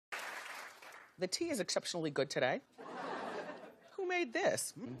The tea is exceptionally good today. Who made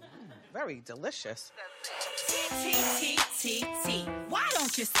this? Very delicious. T. Why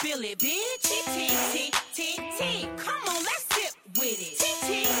don't you spill it, bitch? T. Come on, let's sip with it.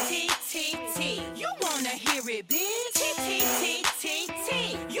 T. You wanna hear it, bitch?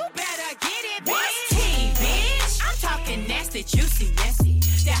 T. You better get it, bitch. What's tea, bitch? I'm talking nasty, juicy, messy.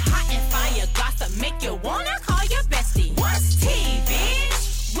 That hot and fire gossip make you wanna call your bestie. What's tea, bitch?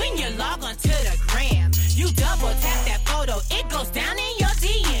 When you log on to the gram, you double tap that photo, it goes down in your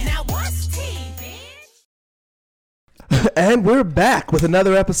DM. Now what's tea, bitch? And we're back with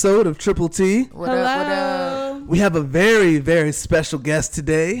another episode of Triple T. What up? We have a very, very special guest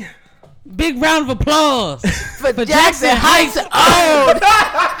today. Big round of applause for Jackson Heights owned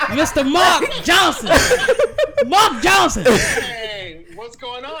Mr. Mark Johnson. Mark Johnson. Hey, what's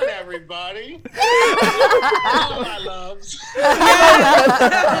going on, everybody? Oh, my loves.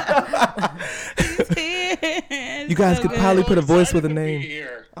 You guys could probably put a voice with a name.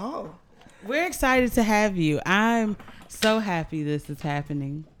 Here. Oh. We're excited to have you. I'm so happy this is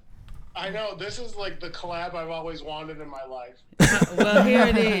happening. I know, this is like the collab I've always wanted in my life. Well, here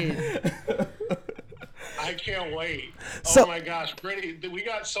it is. I can't wait. So- Oh my gosh, Brittany, we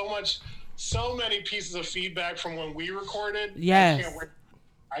got so many pieces of feedback from when we recorded. Yes.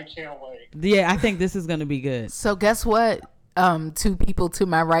 I can't wait. Yeah, I think this is going to be good. So guess what? Two people to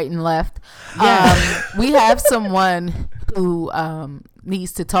my right and left. Yeah. We have someone who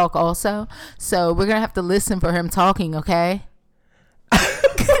needs to talk also. So we're gonna have to listen for him talking, okay?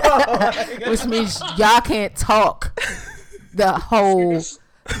 Which means y'all can't talk the whole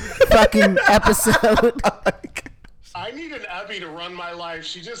fucking episode. I need an Abby to run my life.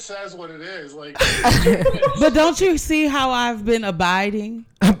 She just says what it is. Like, But don't you see how I've been abiding?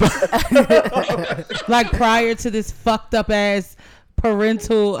 Like prior to this fucked up ass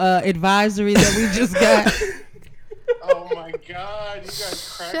parental advisory that we just got. oh my God, you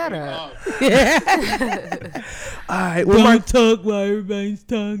guys crack Shut me up. All right. Well, Don't talk while everybody's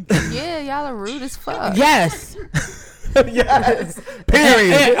talking. Yeah, y'all are rude as fuck. Yes. yes.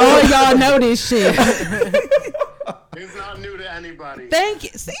 Period. And all y'all know this shit. It's not new to anybody. Thank you.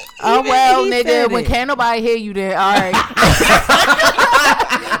 See, Oh well, he nigga, said when it. can't nobody hear you then, all right.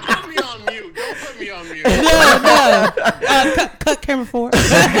 Put me on mute. Don't put me on mute. No. Cut camera 4. What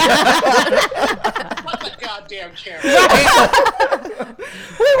the goddamn camera?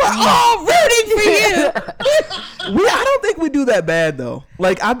 We were all rooting for you. I don't think we do that bad though.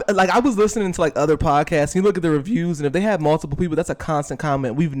 I was listening to like other podcasts. You look at the reviews, and if they have multiple people, that's a constant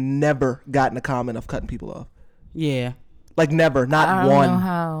comment. We've never gotten a comment of cutting people off. Yeah, Like never, not I don't one. know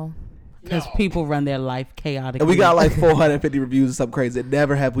how. because No. people run their life chaotically. And we got like 450 reviews or something crazy.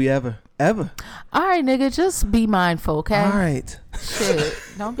 Never have we ever. All right, nigga, just be mindful, okay? All right. Shit,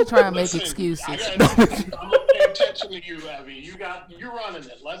 don't be trying to make Listen, excuses. I'm gonna pay attention to you, Abby. You're running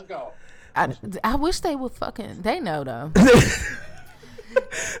it. Let's go. I wish they would fucking. They know though.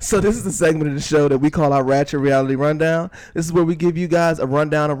 So this is the segment of the show that we call our Ratchet Reality Rundown. This is where we give you guys a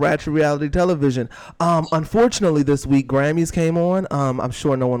rundown of Ratchet Reality television. Unfortunately, this week Grammys came on. I'm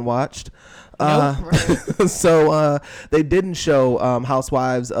sure no one watched. So they didn't show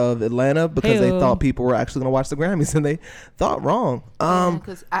Housewives of Atlanta because they thought people were actually going to watch the Grammys, and they thought wrong.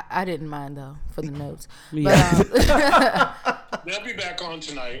 Because I didn't mind though for the notes. Yeah. But They'll be back on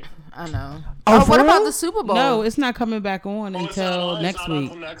tonight. I know. Oh, for what about real? the Super Bowl? No, it's not coming back on Oh, it's not until on? next It's not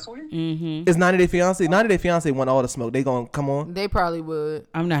week. until next week? Is 90 Day Fiance? 90 Day Fiance won all the smoke. They going to come on? They probably would.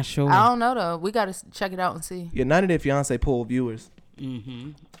 I'm not sure. I don't know though. We got to check it out and see. Yeah, 90 Day Fiance pulled viewers.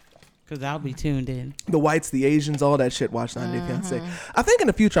 Because I'll be tuned in. The whites, the Asians, all that shit watch 90 Day Fiance. I think in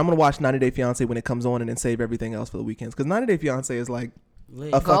the future I'm going to watch 90 Day Fiance when it comes on and then save everything else for the weekends. Because 90 Day Fiance is like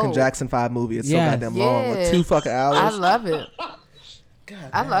Lit. a fucking Gold. Jackson 5 movie. It's Yes. so goddamn long. Like Yeah. 2 fucking hours. I love it.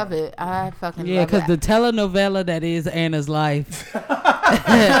 I love it. I fucking Yeah, love because it. the telenovela that is Anna's life is Oh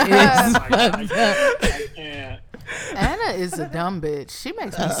my God, I can't. Anna is a dumb bitch. She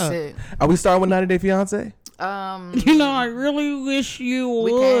makes me sick. Are we starting with 90 Day Fiance? You know, I really wish you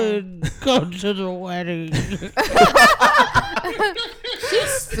We would go to the wedding. She's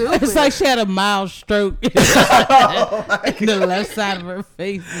stupid. It's like she had a mild stroke. The left side of her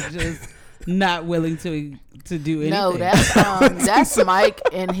face is just not willing to do anything. No, that's Mike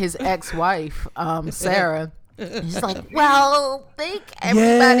and his ex-wife, Sarah. He's like, well, thank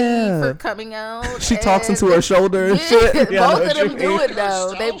everybody Yeah. for coming out. She talks and- into her shoulder and Yeah, shit. Yeah, I know both what of you them do mean. it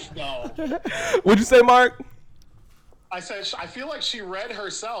though. They Herself, though. What'd you say, Mark? I said, I feel like she read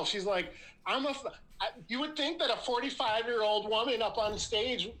herself. She's like, you would think that a 45-year-old woman up on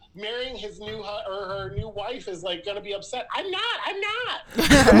stage marrying his her new wife is like going to be upset. I'm not.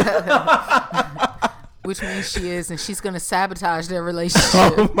 which means she is, and she's gonna sabotage their relationship.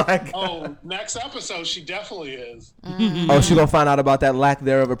 Oh my god. Oh, next episode, she definitely is. Oh, she gonna find out about that lack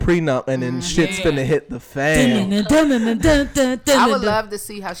there of a prenup, and then shit's finna hit the fan. I would love to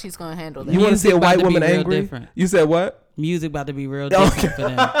see how she's gonna handle that. You want to see a Music about white to be woman real angry? different. You said what? Music about to be real different for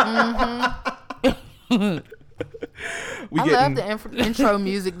them. We I getting love the intro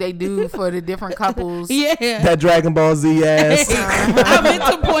music they do for the different couples. Yeah. that Dragon Ball Z ass. I meant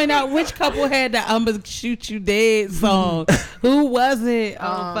to point out which couple had the I'ma shoot you dead song. Who was it?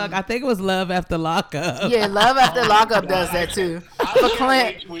 Oh fuck! I think it was Love After Lockup. Yeah, Love After Lockup does that too. I But can't Clint,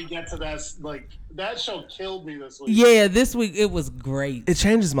 wait till we get to that. Like, that show killed me this week. Yeah, this week it was great. It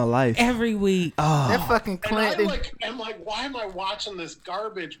changes my life. Every week. that fucking And I'm Clint. like, why am I watching this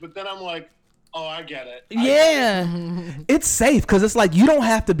garbage? But then I'm like, oh, I get it. Yeah. It's safe because it's like you don't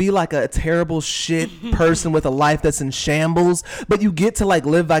have to be like a terrible shit person with a life that's in shambles, but you get to like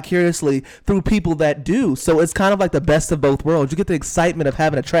live vicariously through people that do. So it's kind of like the best of both worlds. You get the excitement of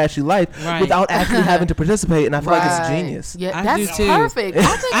having a trashy life Right. without actually having to participate, and I feel like it's genius. Yeah, I that's do too. perfect.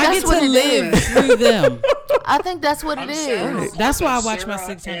 I think I that's get what to it live is. through them. I think that's what it I'm Sarah. is. That's why I watch my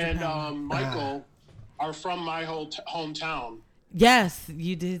Sarah 600 and pounds. Michael are from my whole hometown. Yes,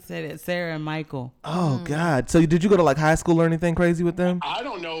 you did say that. Sarah and Michael. Oh God! So did you go to like high school or anything crazy with them? I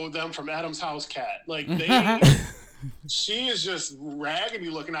don't know them from Adam's House Cat. Like she is just raggedy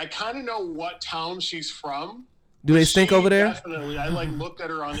looking. I kind of know what town she's from. Do they stink She over there? Definitely. I like looked at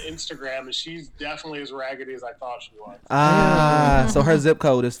her on Instagram, and she's definitely as raggedy as I thought she was. Ah, so her zip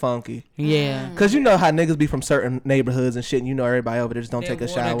code is funky. Yeah. Cause you know how niggas be from certain neighborhoods and shit, and you know everybody over there just don't Their take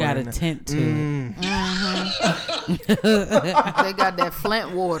a water shower. got a and- tint to They got that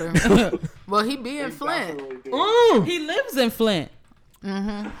Flint water. Well, he be in Flint. Definitely do. it. He lives in Flint.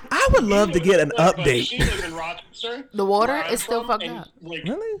 I would love to get an But update. She lives in Rochester. The water where I'm is still from, fucked and, up. Like,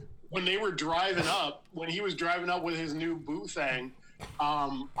 Really? when they were driving up, when he was driving up with his new boo thing,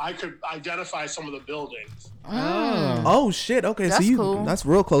 I could identify some of the buildings. Oh shit! Okay, so That's you cool. that's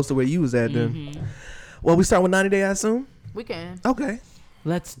real close to where you was at then. Well, we start with 90 Day, I assume. We can. Okay.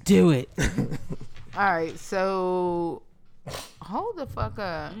 Let's do it. All right, so hold the fuck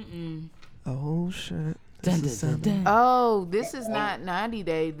up. Oh shit. Dun, This is dun, dun, something. dun. Oh, this is not 90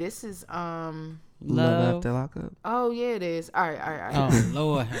 Day. This is Love Love. After Lockup. Oh yeah, it is. All right. Oh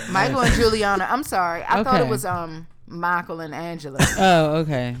Lord. Michael and Juliana. I'm sorry. I thought Okay. it was Michael and Angela. Oh,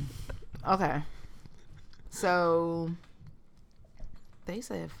 okay. Okay. So they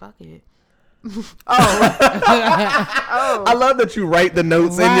said fuck it. I love that you write the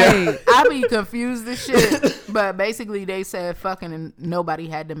notes in there. Right. I be confused as shit. But basically they said fucking and nobody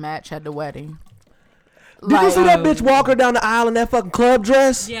had to match at the wedding. Did you see that bitch walk her down the aisle in that fucking club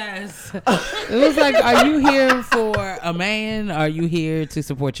dress? Yes. It was like, are you here for a man? Are you here to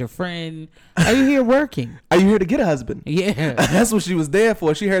support your friend? Are you here working? Are you here to get a husband? Yeah. That's what she was there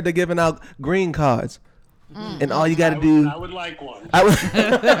for. She heard they're giving out green cards. And all you got to do. I would like one.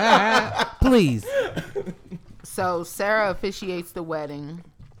 Please. So Sarah officiates the wedding.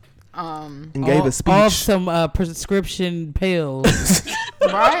 And gave a Off speech. some prescription pills.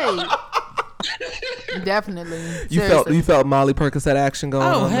 Right. Definitely. You felt Molly Percocet action going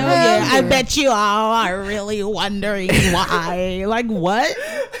Oh, on. hell there. yeah. I bet you all are really wondering why. Like, what?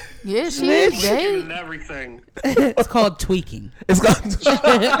 Yeah, she is Chicken they. and everything. It's called tweaking. It's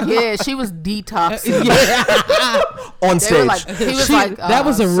got Yeah, she was detoxing. on They stage. were like, he was like, that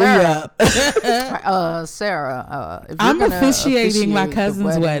was a Sarah, re-up. Sarah, if you're I'm gonna officiating my officiate the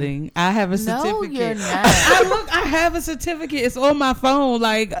cousin's wedding. I have a No, certificate. you're not. I have a certificate. It's on my phone.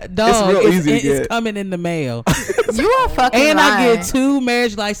 Like, dog, real easy to it's get. coming in the mail. You are fucking And lying. I get 2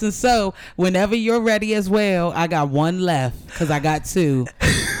 marriage licenses. So whenever you're ready as well, I got 1 left because I got 2.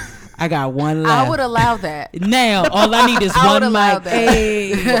 I got 1 left. I would allow that. Now all I need is I would 1 allow mic. that.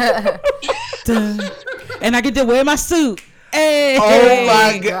 Hey. Dun. And I get to wear my suit. Hey. Oh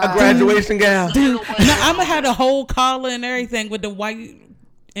my God. A graduation gown. Dude, no, I'm gonna have the whole collar and everything with the white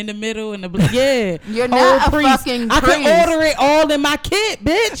in the middle and the blue. Yeah, You're whole not a fucking I can priest. order it all in my kit,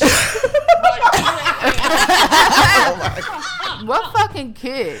 bitch. What fucking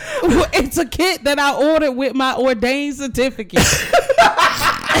kid? It's a kit that I ordered with my ordained certificate.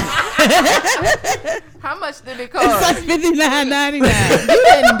 How much did it It's like cost? $59.99. You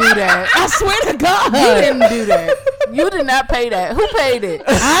didn't do that. I swear to God, You didn't do that. You did not pay that. Who paid it?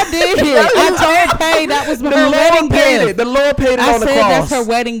 I did. I told Pay that was her The wedding Lord paid gift. it. The Lord paid it I on the said cross. that's her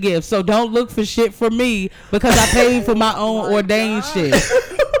wedding gift, so don't look for shit from me because I paid for my own ordained shit.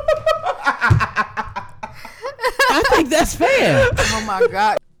 I think that's fair. Oh my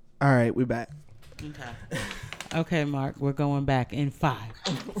God. All right, we back. Okay, Mark, we're going back in 5,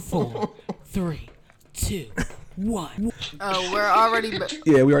 4, 3, 2, 1. Oh, we're already.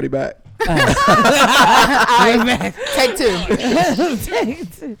 Yeah, we already back. Take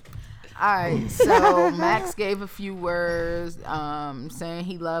 2. All right, so Max gave a few words, saying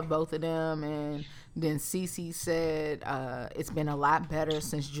he loved both of them, and then Cece said it's been a lot better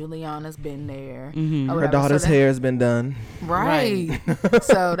since Juliana's been there. Her daughter's hair has been done. Right.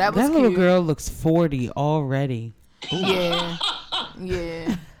 So that was That little cute. girl looks 40 already. Yeah.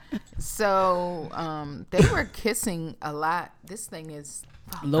 Yeah. So they were kissing a lot. This thing is.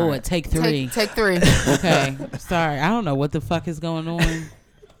 Lord, take 3. Take 3. Okay, sorry. I don't know what the fuck is going on.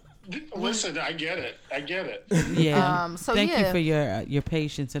 Listen, I get it. Yeah. So Thank you yeah. for your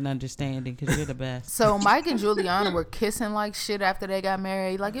patience and understanding, because you're the best. So Mike and Juliana were kissing like shit after they got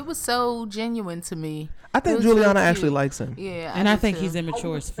married. Like, it was so genuine to me. I It think was so Juliana cute. actually likes him. Yeah. And I do think too. he's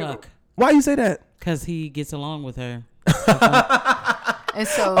immature as fuck, Why you say that? because he gets along with her. And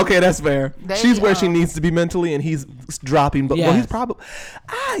so Okay, that's fair. They, She's where she needs to be mentally, and he's dropping. But well, Yes. he's probably.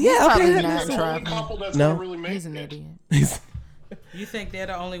 Yeah, probably okay. not. That It's the only Dropping. couple that's No. gonna really make he's an it. idiot. You think they're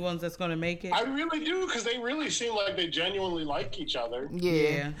the only ones that's going to make it? I really do, because they really seem like they genuinely like each other.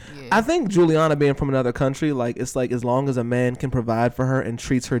 Yeah. I think Juliana being from another country, like it's like as long as a man can provide for her and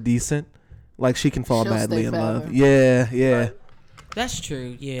treats her decent, like she can fall She'll madly stay in forever. love. Yeah, yeah. Right. That's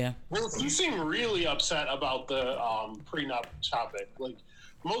true, yeah. Well, he seemed really upset about the prenup topic. Like,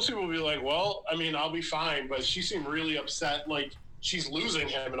 most people would be like, well, I mean, I'll be fine, but she seemed really upset, like she's losing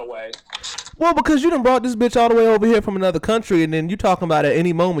him in a way. Well, because you done brought this bitch all the way over here from another country, and then you talking about at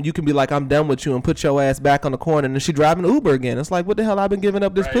any moment you can be like, I'm done with you, and put your ass back on the corner, and then she driving Uber again. It's like, what the hell I've been giving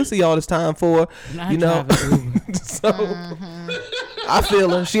up this Right. pussy all this time for? Not You know. driving Uber. So I feel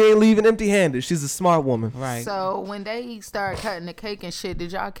her. She ain't leaving empty-handed. She's a smart woman. Right. So when they started cutting the cake and shit,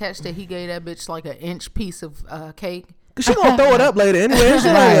 did y'all catch that he gave that bitch like an inch piece of cake? Cause she gonna throw it up later anyway. She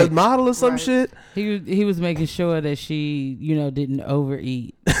like Right. a model or some Right. shit. He was making sure that she, didn't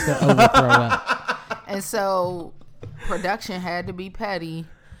overeat to overthrow up. And so production had to be petty,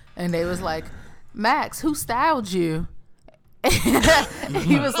 and they was like, Max, who styled you?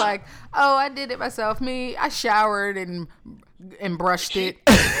 He was like, oh, I did it myself. I showered and brushed it.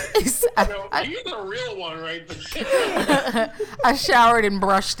 He's a real one right there. I showered and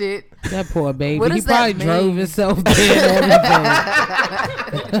brushed it. That poor baby. What He does that probably drove mean? himself there and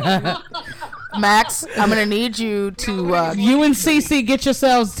everything. Max, I'm gonna need you to You and Cece, get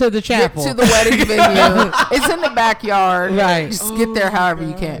yourselves to the get chapel. to the wedding venue. It's in the backyard. Right. Just get there however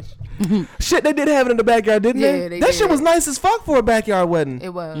you can. Shit, they did have it in the backyard, didn't Yeah, they? they That did. shit was nice as fuck for a backyard wedding.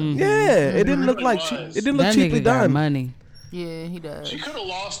 It was. Yeah, it didn't look really like was. it didn't look That cheaply nigga got done. money. Yeah, he does. She could have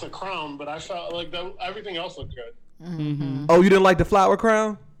lost the crown, but I felt like everything else looked good. Oh, you didn't like the flower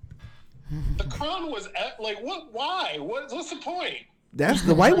crown? The crown was like, what? Why? What's the point? That's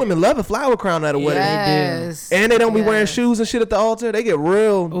the white women love a flower crown at a wedding. Yes. And they don't be wearing Yes. shoes and shit at the altar. They get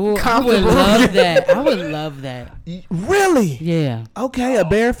real. Ooh, I would Comfortable. love that. I would love that. Really? Yeah. Okay, a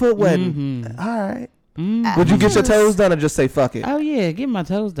barefoot wedding. All right. Would you get your toes done or just say fuck it? Oh yeah, get my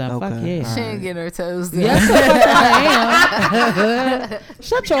toes done. Fuck Okay. yeah. She ain't getting her toes done. Yes, the fuck I am.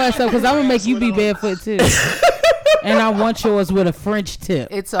 Shut your ass up, because I'm gonna make you be barefoot too. And I want yours with a French tip.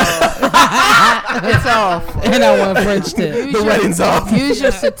 It's off. It's off. And I want a French tip. Use The your- wedding's off. Use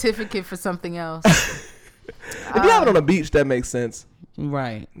your certificate for something else. If you have it on the beach, that makes sense.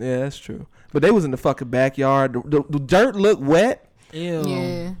 Right. Yeah, that's true. But they was in the fucking backyard. The dirt looked wet. Ew.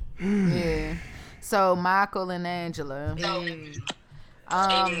 Yeah. Yeah. So Michael and Angela.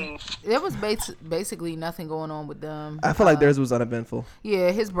 There was basically nothing going on with them. I feel like theirs was uneventful.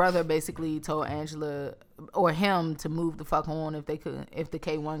 Yeah, his brother basically told Angela or him to move the fuck on if the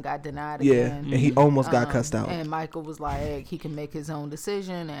K1 got denied Yeah, again. and he almost got cussed out. And Michael was like, he can make his own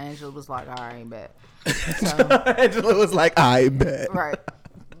decision, and Angela was like, all right, bet. So, Angela was like, I bet. right,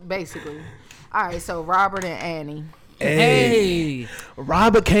 basically. All right, so Robert and Annie. Hey.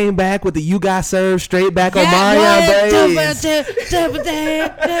 Robert came back with the "You Got Served" straight back on Marion Bays.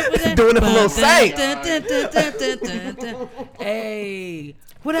 Doing it for Lil Saint. Hey.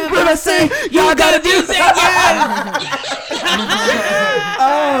 Whatever What I I say, say, y'all gotta do that.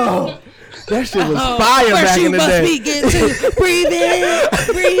 Oh, that shit was fire First back you in the must day. begin to breathe in,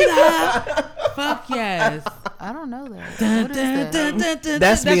 breathe out. Fuck yes. I don't know that. What is that?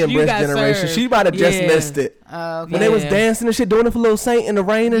 That's me and You Britt's Got generation. Served. She might have just Yeah. missed it. Okay. When they was Yeah. dancing and shit, doing it for Lil Saint in the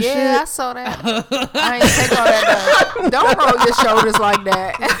rain and Yeah, I shit. saw that. I ain't take all that though. Don't roll your shoulders like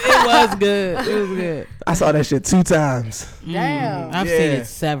that. It was good. It was good. I saw that shit 2 times. Damn. I've Yeah. seen it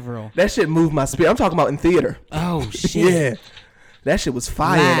several. That shit moved my spirit. I'm talking about in theater. Oh shit. Yeah. That shit was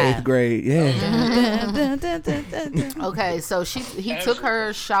fire in Live. 8th grade. Yeah. Okay, so he took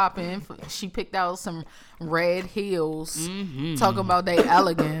her shopping. She picked out some red heels. Talking about they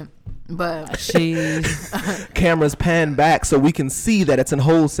elegant, but Cameras pan back so we can see that it's a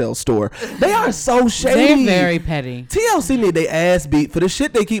wholesale store. They are so They're shady. very petty. TLC need their ass beat for the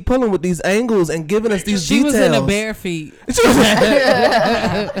shit they keep pulling with these angles and giving us these She details. was in a bare feet. They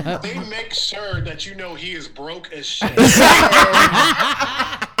make sure that you know he is broke as shit.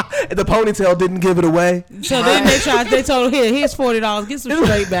 The ponytail didn't give it away. So then they told her, here's $40, get some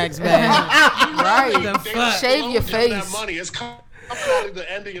straight backs back. right, The fuck? shave your That face. money is calling the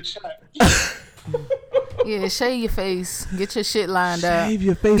end of your check. Yeah, shave your face. Get your shit lined up. Shave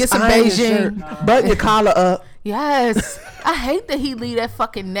your face. Get some iron your Beijing. shirt, button your collar up. Yes, I hate that he leave that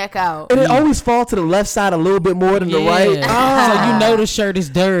fucking neck out. And it always falls to the left side a little bit more than the Yeah. right. So you know the shirt is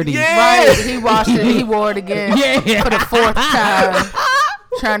dirty. Yeah. Right, he washed it. He wore it again Yeah. for the 4th time.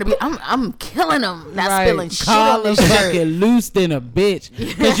 Trying to be, I'm killing him. Not spilling shit on Carl this is shirt. fucking loose than a bitch.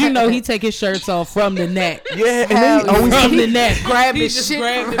 Because you know he take his shirts off from the neck. Yeah, and Hell then he always From the neck. Grab He his just shit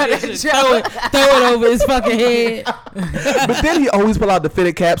grabbed the from bitch that and joke. throw it over his fucking head. but then he always pull out the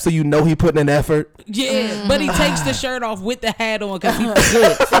fitted cap so you know he putting in effort. Yeah, but he takes the shirt off with the hat on because he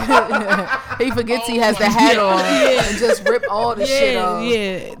forgets. He forgets he has the hat on and just rip all the shit off.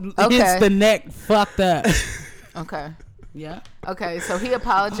 Yeah. Okay. Hits the neck fucked up. Okay. Yeah. Okay, so he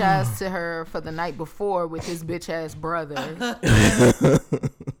apologized to her for the night before with his bitch ass brother.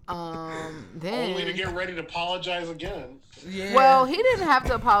 Only to get ready to apologize again. Yeah. Well, he didn't have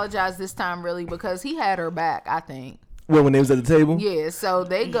to apologize this time really because he had her back, I think. Well, when they was at the table. Yeah, so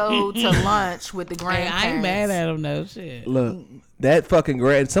they go to lunch with the Hey, grandparents. I ain't mad at him, no shit. Look, that fucking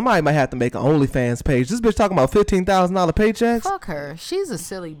grand. Somebody might have to make an OnlyFans page. This bitch talking about $15,000 paychecks. Fuck her. She's a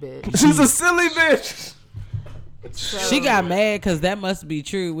silly bitch. She's a silly bitch. So, She got mad because that must be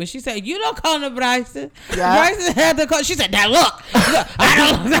true. When she said, "You don't call him Bryson," Yeah. Bryson had to call. She said, "Now look, I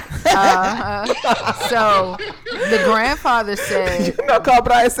don't." so the grandfather said You know, call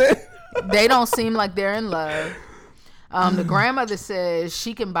Bryson. they don't seem like they're in love. The grandmother says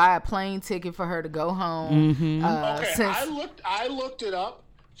she can buy a plane ticket for her to go home. Okay, Since I looked it up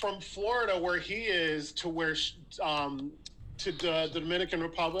from Florida where he is to where to the Dominican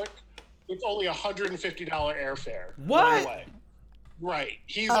Republic. It's only $150 airfare. What? One way. Right.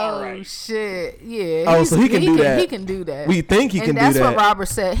 He's all oh right. shit, yeah. Oh, so he can do that. He can do that. We think he and can do that's that. what Robert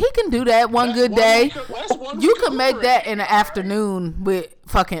said. He can do that one good day. That's one You good can make Uber. that in the afternoon with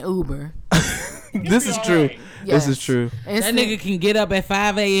fucking Uber. This is all true. right. This Yes. is true. That nigga can get up at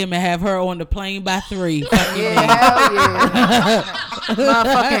 5 a.m. and have her on the plane by 3. Fucking Yeah, hell yeah.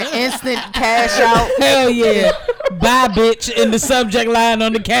 Motherfucking instant cash out. hell yeah. Bye, bitch, in the subject line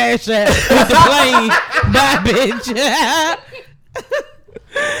on the cash app with the plane. Bye, bitch.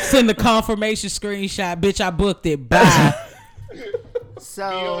 Send the confirmation screenshot. Bitch, I booked it. Bye. Be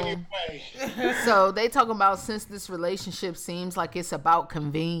on your way. So they talking about since this relationship seems like it's about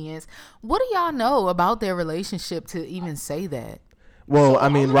convenience. What do y'all know about their relationship to even say that? Well, I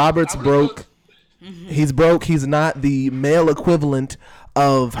mean, Robert's broke. He's broke. He's not the male equivalent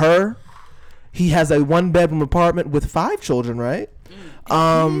of her. He has a 1-bedroom apartment with 5 children, right?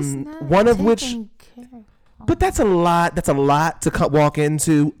 One of which, but that's a lot. That's a lot to walk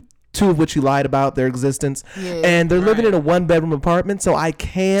into. 2 of which he lied about their existence, Yeah, and they're living in a 1-bedroom apartment. So I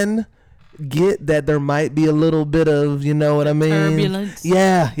can get that there might be a little bit of, you know what I mean? Turbulence.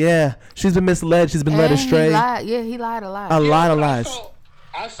 Yeah. She's been misled. She's been led astray. He lied. Yeah, he lied a lot. A lot of lies.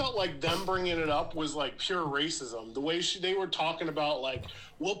 I felt like them bringing it up was like pure racism. The way they were talking about like,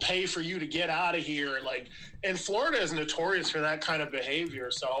 we'll pay for you to get out of here. Like, and Florida is notorious for that kind of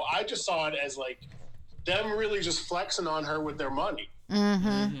behavior. So I just saw it as like them really just flexing on her with their money.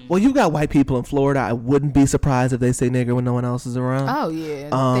 Well, you got white people in Florida. I wouldn't be surprised if they say nigger when no one else is around. Oh yeah,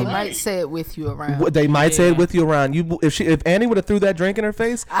 they might say it with you around. They might say it with you around. You, if Annie would have threw that drink in her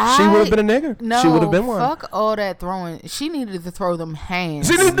face, she would have been a nigger. No, she would have been one. Fuck all that throwing. She needed to throw them hands.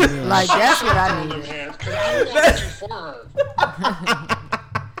 She needed to- Like that's what I Them needed. hands, 'cause I wanted you for her.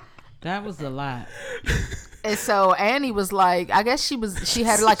 That was a lot. And so Annie was like, I guess she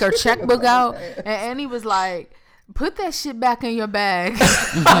had like her checkbook out, and Annie was like, put that shit back in your bag.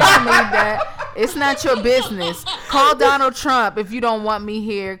 I don't need that. It's not your business. Call Donald Trump if you don't want me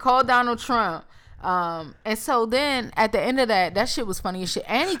here. Call Donald Trump. And so then at the end of that shit was funny as shit.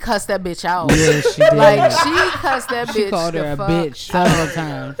 Annie cussed that bitch out. Yeah, she did. Like she cussed that bitch. She called her the a fuck bitch several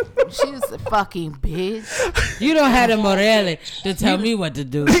times. She's a fucking bitch. You don't have the morale to tell me what to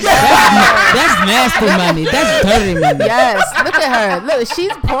do. That's nasty money. That's dirty money. Yes, look at her. Look,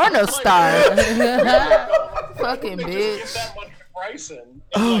 she's a porno star. Fucking Just give bitch. that money to Bryson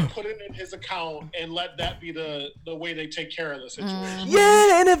and like put it in his account and let that be the way they take care of the situation.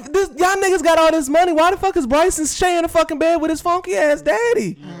 Yeah, and if y'all niggas got all this money, why the fuck is Bryson sharing in a fucking bed with his funky ass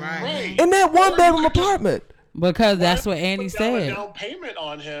daddy Right. in that one bedroom apartment? Because that's what Andy Put down a said. down payment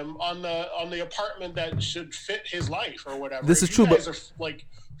on him on the apartment that should fit his life or whatever. This is If true, you but- guys are like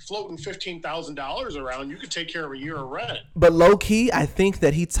floating $15,000 around, you could take care of a year of rent. But low key, I think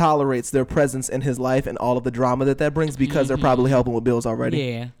that he tolerates their presence in his life and all of the drama that brings because they're probably helping with bills already.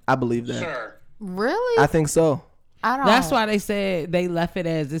 Yeah. I believe that. Sure. Really? I think so. I don't. That's why they said they left it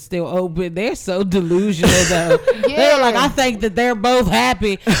as it's still open. They're so delusional though. They're like, I think that they're both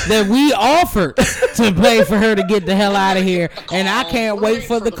happy that we offered to pay for her to get the hell out of here, and I can't wait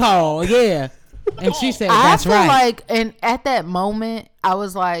for the call. Yeah, and she said that's I feel right. like, and at that moment, I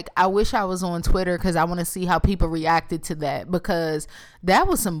was like, I wish I was on Twitter because I want to see how people reacted to that because that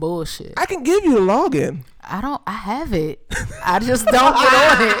was some bullshit. I can give you the login. I have it. I just don't get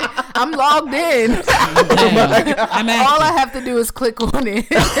on it. I'm logged in. I'm All I active. have to do is click on it.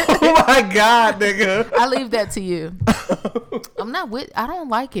 Oh my god, nigga. I leave that to you. I don't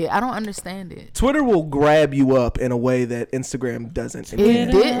like it. I don't understand it. Twitter will grab you up in a way that Instagram doesn't. It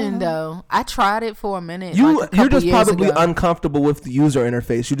didn't though. I tried it for a minute. You're like a couple just years probably ago. uncomfortable with the user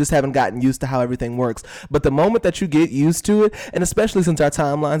interface. You just haven't gotten used to how everything works. But the moment that you get used to it, and especially since our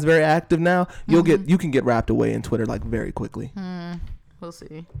timeline's very active now, you can get wrapped away in Twitter like very quickly. We'll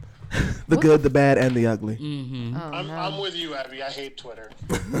see. The good, the bad, and the ugly. I'm with you, Abby. I hate Twitter.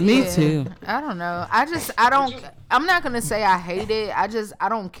 Me too. I don't know. I'm not gonna say I hate it. I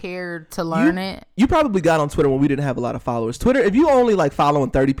don't care to learn it. You probably got on Twitter when we didn't have a lot of followers. Twitter, if you only like following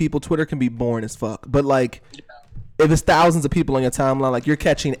 30 people, Twitter can be boring as fuck. But like, if it's thousands of people on your timeline, like you're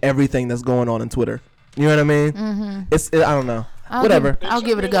catching everything that's going on in Twitter. You know what I mean? I don't know. Whatever. I'll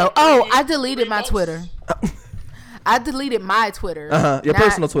give it a go. Oh, I deleted my Twitter. I deleted my Twitter. Your not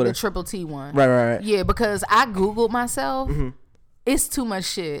personal Twitter. The Triple T one. Right. Yeah, because I Googled myself. It's too much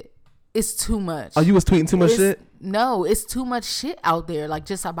shit. It's too much. Oh, you was tweeting too much shit? No, it's too much shit out there, like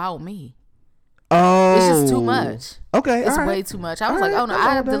just about me. Oh. It's just too much. Okay. It's all right. way too much. I was All like, right, oh no, I I know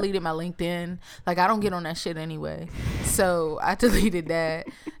have that. deleted my LinkedIn. Like I don't get on that shit anyway. So I deleted that.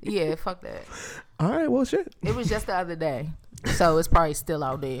 Yeah, fuck that. All right, well, shit. It was just the other day. So it's probably still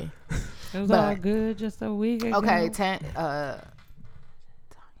out there. It was But- all good just a week ago. Okay,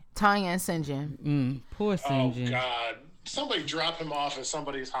 Tanya and Sinjin. Poor Oh Sinjin. God! Somebody drop him off at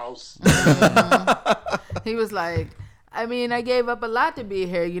somebody's house. He was like, I mean, I gave up a lot to be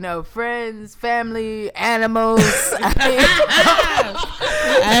here. You know, friends, family, animals.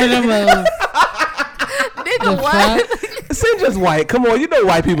 Animals. Nigga, what? Sinja's white. Come on, you know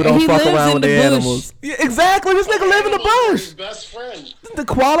white people don't He fuck lives around in with the their bush. animals. Yeah, exactly. This nigga live in the His bush. best friend. The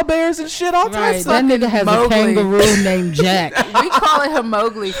koala bears and shit, all Right, types that of nigga has Mowgli. a kangaroo named Jack. We call it him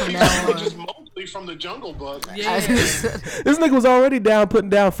Mowgli from now on. Just Mowgli from the Jungle Book. This nigga was already putting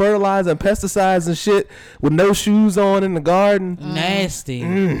down fertilizer and pesticides and shit with no shoes on in the garden.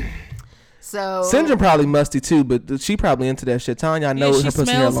 Nasty. So Sinjin probably musty too, but she probably into that shit. Tanya, I know Yeah, she her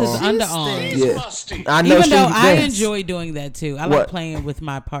pussy hair smells his long. underarms. He's Yeah. musty. I know Even she though I yes. enjoy doing that too. I What? like playing with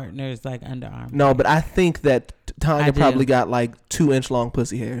my partner's like underarm. No, but I think that Tanya I do. probably got like 2-inch long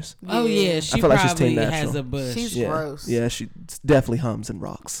pussy hairs. Oh yeah, she feel like she's probably Team has Natural. a bush. she's Yeah, gross. yeah, she definitely hums and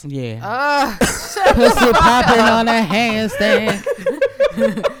rocks. Yeah. Pussy popping on a handstand.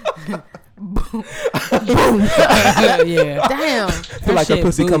 Yeah. Damn. I feel like her shit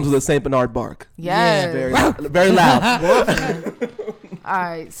pussy comes boots. with a Saint Bernard bark. Yes. Very loud. All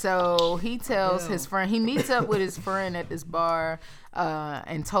right. So he tells his friend, he meets up with his friend at this bar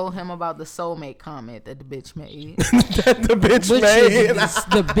and told him about the soulmate comment that the bitch made. The bitch Which made. is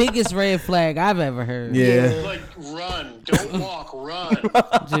the biggest red flag I've ever heard. Yeah. Like run, don't walk, run.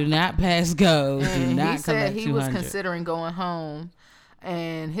 Do not pass go. Do And not he come said back he 200. was considering going home.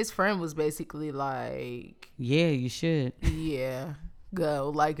 And his friend was basically like, Yeah, you should. yeah,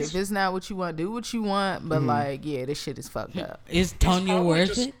 go. Like, if it's not what you want, do what you want. But, like, yeah, this shit is fucked up. Is Tonya probably worth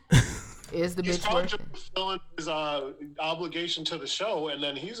just- it? Is the He's bitch probably worth just it? fulfilling his obligation to the show, and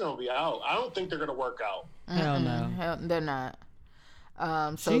then he's gonna be out. I don't think they're gonna work out. Hell no. Hell, they're not.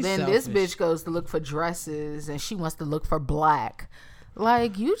 So She's then this selfish. bitch goes to look for dresses, and she wants to look for black.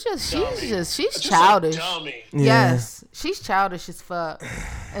 Like, she's childish. A dummy. Yes, she's childish as fuck.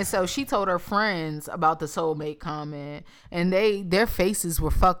 And so she told her friends about the soulmate comment, and their faces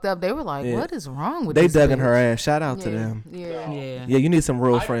were fucked up. They were like, Yeah. "What is wrong with They this dug in bitch?" her ass. Shout out to Yeah, them. yeah. Yeah. Yeah, you need some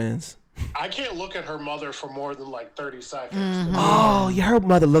real friends. I can't look at her mother for more than like 30 seconds. Mm-hmm. Oh, yeah, her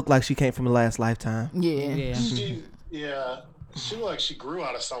mother looked like she came from the last lifetime. Yeah. Yeah. She looked like she grew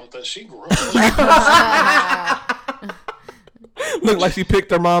out of something. She grew. Looked like she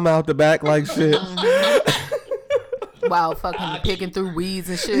picked her mom out the back like shit. While fucking picking through weeds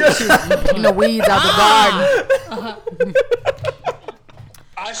and shit. She was picking the weeds out the garden.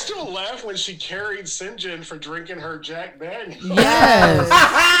 I still laugh when she carried Sinjin for drinking her Jack Daniels.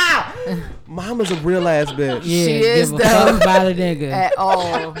 Yes. Mama's a real ass bitch. Yeah, She is, give a fuck though. about a nigga. At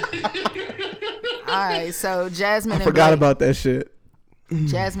all. Alright, so Jasmine and Forgot Blake. about that shit.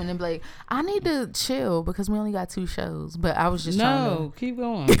 Jasmine and Blake. I need to chill because we only got 2 shows. But I was just trying to. No, keep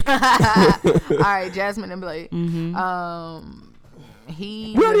going. Alright, Jasmine and Blake. He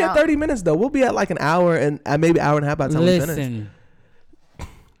We already went at out- 30 minutes though. We'll be at like an hour and maybe hour and a half by the time we finish. Listen,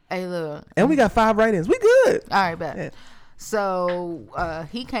 Hey, look. And we got 5 write-ins. We good. All right, bet. Yeah. So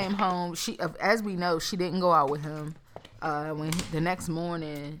he came home. She, as we know, she didn't go out with him. The next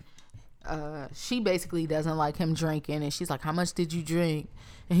morning, she basically doesn't like him drinking, and she's like, "How much did you drink?"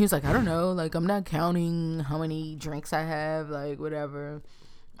 And he was like, "I don't know. Like, I'm not counting how many drinks I have. Like, whatever."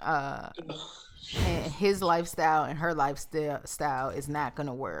 And his lifestyle and her lifestyle is not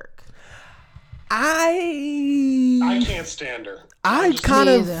gonna work. I can't stand her. I kind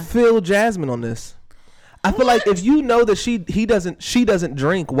Me of either. feel Jasmine on this. I feel like if you know that she doesn't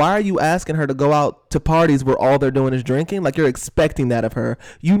drink, why are you asking her to go out to parties where all they're doing is drinking? Like you're expecting that of her.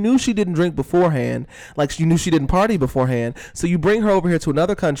 You knew she didn't drink beforehand. Like you knew she didn't party beforehand. So you bring her over here to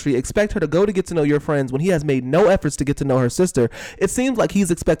another country, expect her to go to get to know your friends when he has made no efforts to get to know her sister. It seems like he's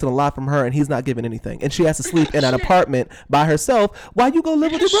expecting a lot from her and he's not giving anything. And she has to sleep in an apartment by herself while you go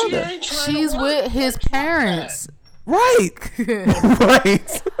live with your She brother. ain't trying to She's work. with his parents. Right.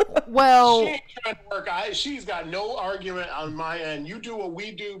 Right. Well, She ain't trying to work. She's got no argument on my end. You do what we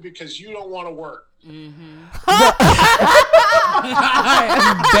do because you don't want to work.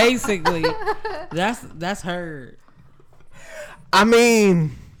 basically, that's her. I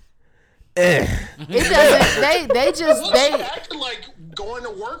mean, it doesn't. They just Well, she acted like going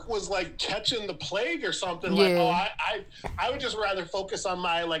to work was like catching the plague or something. Like, Yeah. I would just rather focus on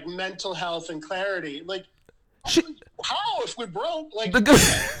my like mental health and clarity. Like, she, how if we broke? Like,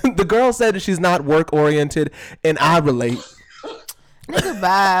 the girl said that she's not work oriented, and I relate. nigga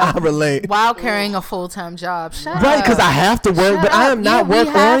bye. I relate. While carrying a full-time job. Shut Right, up. because I have to work, Shut but I am up. not Yeah, we work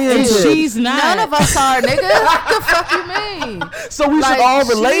have to. oriented. She's not. None of us are, nigga. What the fuck you mean? So we should all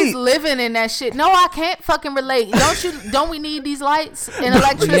relate. She's living in that shit. No, I can't fucking relate. Don't we need these lights and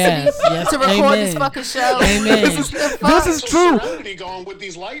electricity Yes, to record amen. this fucking show? Amen. This is true. Serenity going with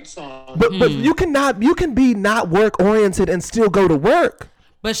these lights on. But you can be not work oriented and still go to work.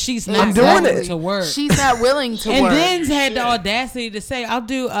 But she's I'm not doing willing it. to work. She's not willing to and work. then had the audacity to say, "I'll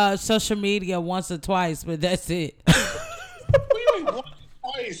do social media once or twice, but that's it." What do you mean once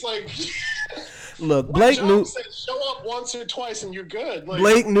or twice? Like, Look, what Blake job knew. said show up once or twice and you're good. Like,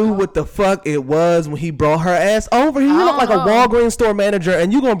 Blake knew what the fuck it was when he brought her ass over here. You look like a Walgreens store manager,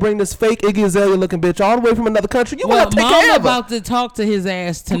 and you gonna bring this fake Iggy Azalea looking bitch all the way from another country. You Well, gonna take Mom care of her. about to talk to his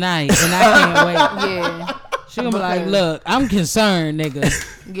ass tonight, and I can't wait. Yeah, She gonna be like, "Look, I'm concerned, nigga.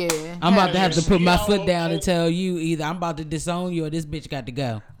 yeah, I'm about to have to put my foot down and tell you either I'm about to disown you or this bitch got to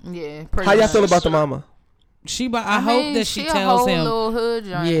go." yeah. How y'all feel about the mama? I hope that she a tells whole him. little hood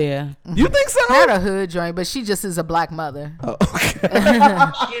joint. Yeah, You think so? Not a hood joint, but she just is a black mother. Oh,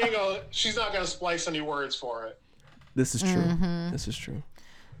 okay. she's not gonna splice any words for it. This is true. This is true.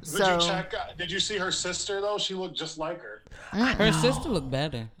 Did you see her sister though? She looked just like her. her sister looked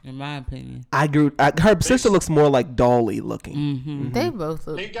better, in my opinion. Her sister looks more like Dolly looking. They both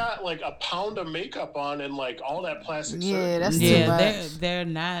look. They got like a pound of makeup on and like all that plastic Yeah, surgery. that's too Yeah, much. they're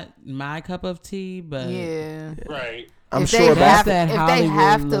not my cup of tea, but Yeah. Right. I'm If sure they have, about that if they Hollywood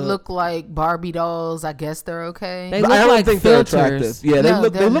have to look. look like Barbie dolls, I guess they're okay. They But look I don't like think filters. they're attractive. Yeah, No, they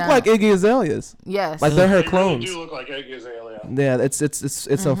they're look not. like Iggy Azaleas. Yes. Like they're her They clones. really do look like Iggy Azalea. Yeah,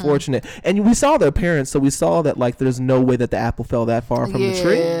 it's unfortunate. And we saw their parents, so we saw that like there's no way that the apple fell that far from the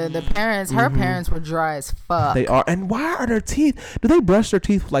tree. Yeah, the parents, her parents were dry as fuck. They are. And why are their teeth? Do they brush their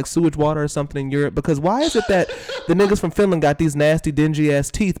teeth with like sewage water or something in Europe? Because why is it that the niggas from Finland got these nasty, dingy ass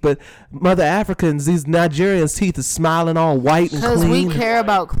teeth, but Mother Africans, these Nigerians' teeth is smiling all white and Because we clean? care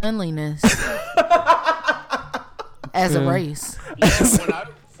about cleanliness as a race.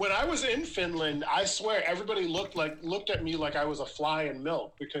 When I was in Finland, I swear everybody looked at me like I was a fly in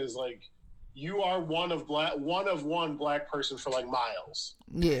milk because like you are one of one black person for like miles.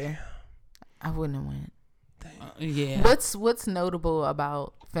 Yeah, I wouldn't have went. yeah. What's notable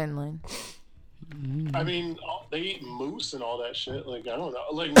about Finland? I mean, they eat moose and all that shit. Like I don't know,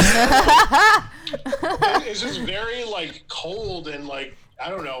 like it's just very like cold and like I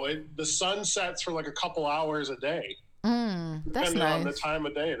don't know. The sun sets for like a couple hours a day, That's depending on the nice. time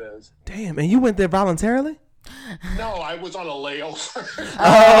of day it is. Damn, and you went there voluntarily? No, I was on a layover.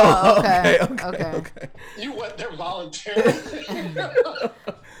 Okay. You went there voluntarily.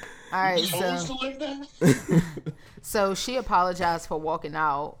 All right, Chose to live there? so she apologized for walking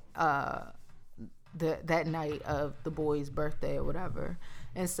out that night of the boy's birthday or whatever.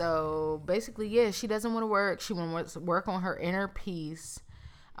 And so basically, yeah, she doesn't want to work. She wants to work on her inner peace.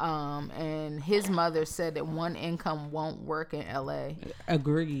 And his mother said that one income won't work in LA.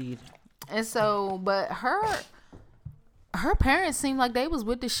 Agreed. And so, but her parents seemed like they was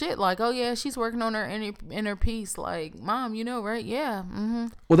with the shit. Like, oh yeah, she's working on her inner peace. Like, mom, you know, right? Yeah. Mm-hmm.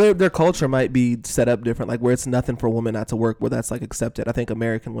 Well, their culture might be set up different, like where it's nothing for a woman not to work, where that's like accepted. I think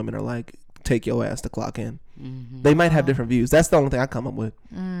American women are like, take your ass to clock in. Mm-hmm. They might have different views. That's the only thing I come up with.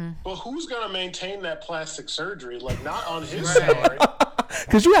 But who's gonna maintain that plastic surgery? Like, not on his salary.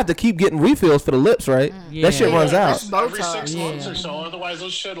 Because you have to keep getting refills for the lips, right? Yeah. That shit runs out. Every 6 months or so. Otherwise,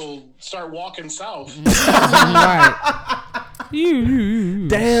 those shit will start walking south. Right.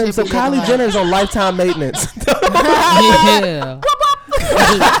 Damn, so Kylie Jenner's on lifetime maintenance. Yeah.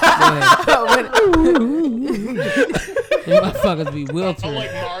 Them motherfuckers be I'm wilting.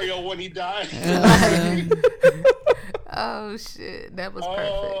 like Mario when he died. Oh shit, that was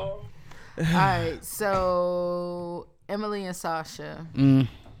perfect. All right, so Emily and Sasha.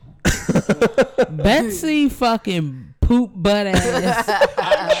 Betsy fucking poop butt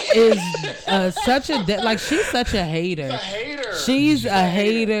ass is such a like she's such a hater. A hater. She's a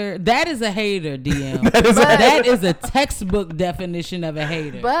hater. That is a hater, DM. That is a textbook definition of a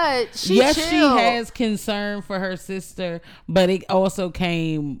hater. But she yes, chilled. she has concern for her sister, but it also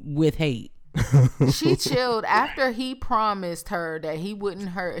came with hate. She chilled after he promised her that he wouldn't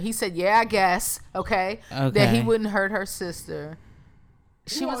hurt. He said, "Yeah, I guess, okay, that he wouldn't hurt her sister."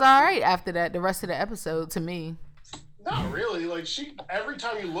 She was all right after that. The rest of the episode, to me, Not really. Like, she, every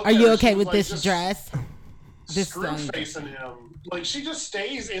time you look Are at you her, okay she's, with like, this just dress? This screw song. facing him. Like, she just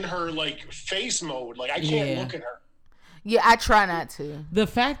stays in her, like, face mode. Like, I can't Yeah. look at her. yeah, I try not to. The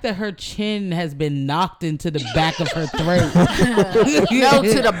fact that her chin has been knocked into the back of her throat. No,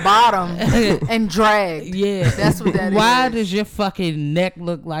 to the bottom and drag. Yeah. That's what that Why is. does your fucking neck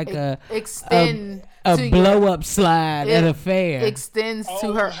look like Extend a to blow up slide at a fair? Extends to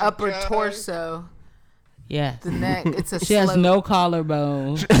Oh her my upper God. torso. Yeah. The neck. It's a She has slope. no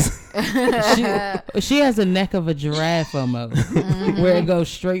collarbone. she has a neck of a giraffe almost, where it goes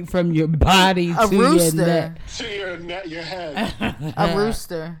straight from your body A to your rooster. neck. To your head. A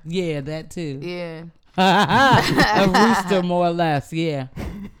rooster. Yeah, that too. Yeah. A rooster, more or less. Yeah.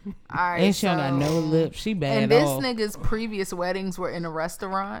 All right. And she don't got no lips. She bad And this off. nigga's previous weddings were in a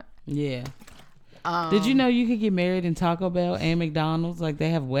restaurant. Yeah. Did you know you could get married in Taco Bell and McDonald's? Like they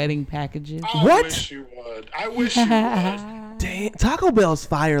have wedding packages. I What? wish you would. I wish you would. Damn, Taco Bell's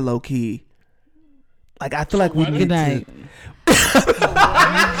fire, low key. Like I feel like we wedding? need Good night.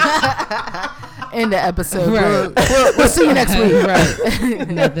 In the episode. Right. We'll see you next week. Right.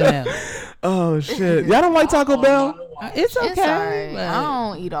 Nothing else. Oh shit, y'all don't like Taco Bell? It's okay. It's alright. but- I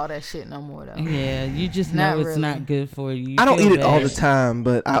don't eat all that shit no more though. Yeah, you just Not know it's really. not good for you. You I don't feel eat it all bad. the time,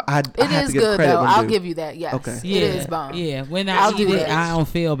 but I It have is to give good credit though. when I'll due. give you that. Yes. Okay. It Yeah, is bomb. yeah. When I I'll eat do it, that. I don't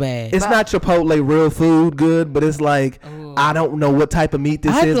feel bad. It's not Chipotle real food good, but it's like I don't know what type of meat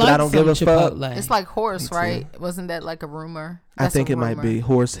this I'd is, but like I don't give a some fuck. Chipotle. It's like horse, right? Wasn't that like a rumor? I That's think a it might rumor. be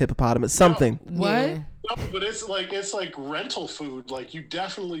horse, hippopotamus, something. What? Yeah. No, but it's like rental food. Like, you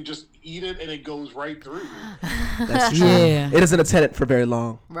definitely just eat it and it goes right through you. That's true. Yeah. It isn't a tenant for very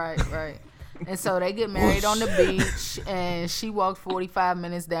long. Right. And so they get married on the beach, and she walked 45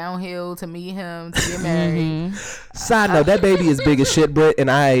 minutes downhill to meet him to get married. Side note, that baby is big as shit, Britt,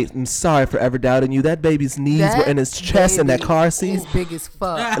 and I am sorry for ever doubting you. That baby's knees were in his chest in that baby car seat. is big as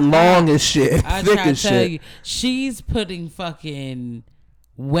fuck. Long as shit. I Thick try to as tell shit. you, she's putting fucking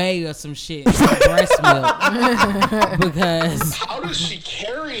whey or some shit in her breast milk because How does she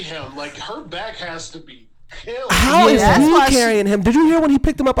carry him? Like, her back has to be killed. How is that's why he she- carrying him? Did you hear when he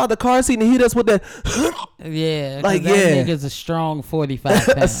picked him up out the car seat and he does with that yeah, 'cause Like, that yeah. nigga's a strong 45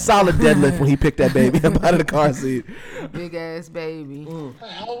 a pounds. solid deadlift when he picked that baby up out of the car seat? Big ass baby. What the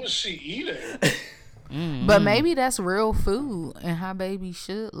hell was she eating? But maybe that's real food and how babies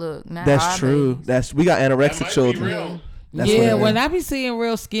should look. Not That's our true. babies. We got That anorexic might be children. real. That's what Yeah, it when is. I be seeing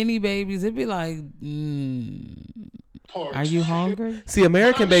real skinny babies, it be like, Poor are you kid. hungry? See,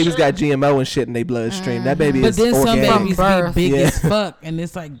 American I'm babies sure. got GMO and shit in their bloodstream. That baby But is then some organic. babies birth. be big Yeah. as fuck, and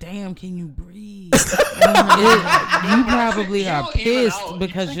it's like, damn, can you breathe? You probably are It'll even pissed out.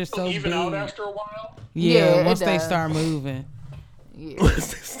 because You you're think so it'll even out big. after a while. Yeah, Yeah, it once they does. start moving. Yeah.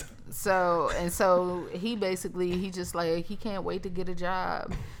 So he basically he just like he can't wait to get a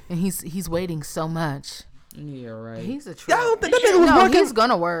job, and he's waiting so much. Yeah, right. He's a I trip. don't think that nigga was No, working. he's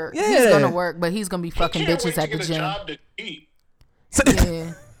gonna work. He's Yeah. gonna work, but he's gonna be fucking Can't bitches wait at to the get a gym. job to eat.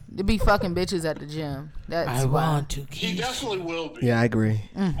 Yeah, to be fucking bitches at the gym. That's I why. want to He keep. definitely will be. Yeah, I agree.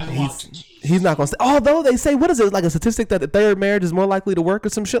 Mm-hmm. I want to keep. He's not gonna stay. Although they say, what is it, like a statistic that the third marriage is more likely to work or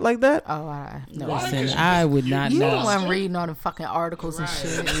some shit like that? Oh, no. Why? Listen, I would not You the know. one reading all the fucking articles and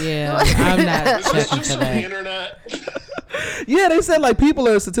shit. Yeah, I'm not Is this checking just for on the that. internet? Yeah, they said like people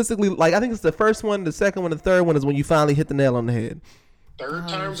are statistically like I think it's the first one, the second one, the third one is when you finally hit the nail on the head. Third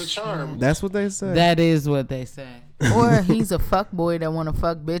time's a charm. That's what they say. That is what they say. Or he's a fuck boy that want to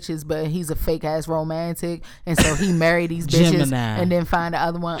fuck bitches, but he's a fake ass romantic, and so he married these bitches Gemini. and then find the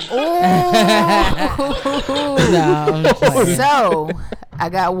other one. Oh, No, I'm just playing. so I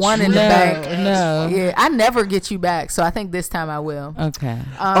got one in the bank. no. Yeah, I never get you back, so I think this time I will. Okay.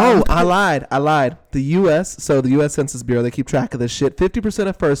 Oh, I lied. The U.S. So the U.S. Census Bureau, they keep track of this shit. 50%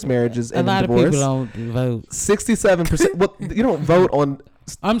 of first marriages A end in lot of divorce. people don't vote. 67%. Well, you don't vote on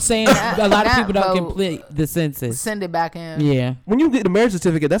I'm saying a lot of Not people don't vote. complete the census. Send it back in. Yeah. when you get a marriage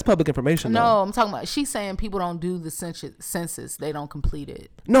certificate. That's public information. No, though. I'm talking about. She's saying people don't do the census. They don't complete it.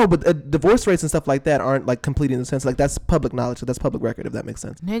 No, but divorce rates and stuff like that aren't like completing the census. Like that's public knowledge. So that's public record. If that makes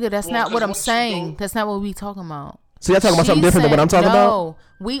sense. Nigga, that's Well, not what 'cause I'm once you saying. go- That's not what we talking about. So y'all talking about something She's different than what I'm talking saying- about? No,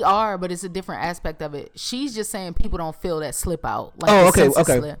 we are, but it's a different aspect of it. She's just saying people don't feel that slip out. Like Oh, the okay, census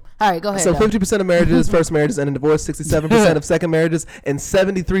okay. slip. All right, go ahead. So though. 50% of marriages, first marriages, end in divorce. 67% of second marriages, and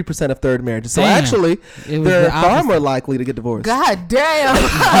 73% of third marriages. So Damn. actually, It was they're the far opposite. more likely to get divorced. God damn.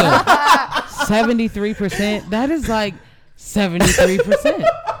 73%. That is like 73%.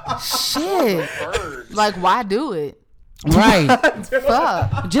 Shit. Birds. Like, why do it? Right.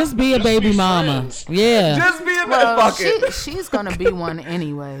 Fuck. Just be a baby be mama. friends. Yeah. Just be a Well, she's gonna be one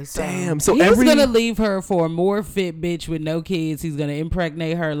anyway. So. Damn. So He's every gonna leave her for a more fit bitch with no kids. He's gonna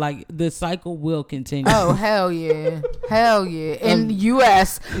impregnate her. Like the cycle will continue. Oh hell yeah, hell yeah! In the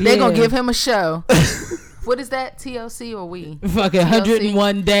U.S., they gonna yeah. give him a show. What is that? TLC or we? Fucking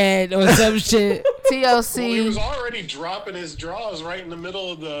 101 dad or some shit. Well, he was TLC. already dropping his drawers right in the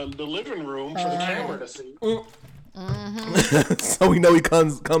middle of the living room for the camera to see. so we know he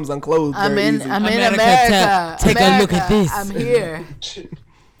comes unclothed. I'm very in. easy. I'm in America, America. take a look at America, this. I'm here.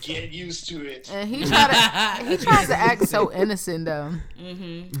 Get used to it. And he tries to act so innocent though.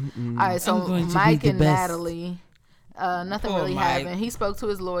 All right, so I'm going to be Mike the and best. Natalie. Nothing Poor really Mike. happened. He spoke to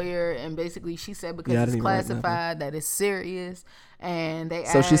his lawyer, and basically she said because Yeah, I it's didn't even write nothing. classified that it's serious, and they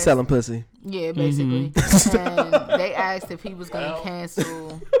So asked, she's selling pussy. Yeah, basically. Mm-hmm. And they asked if he was going to Well.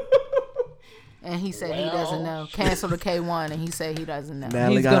 cancel, and he said he doesn't know. Cancel the K1, and he said he doesn't know.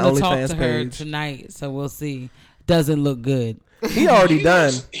 Natalie He's got gonna an talk OnlyFans to her page. tonight, so we'll see. Doesn't look good. He already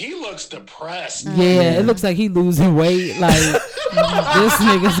done. He looks depressed. Yeah, it looks like he losing weight. Like this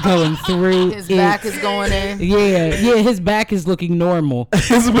nigga's going through. His it. back is going in. Yeah, his back is looking normal.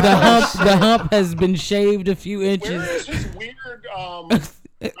 The hump has been shaved a few Where inches. is his weird relative?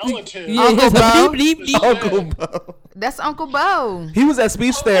 Yeah, Uncle his Bo? deep, deep, deep. Uncle Bo. That's Uncle Bo. He was at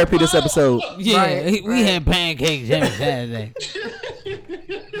speech therapy this episode. Yeah, Right, we had pancakes every Saturday.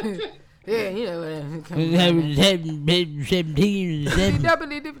 Yeah, you know what. We had 17.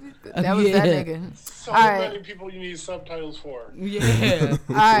 That was that Yeah. nigga. So All right. many people you need subtitles for. Yeah.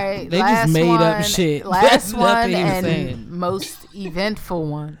 All right, They just last made one, up shit. Last That's one nothing he was and saying. most eventful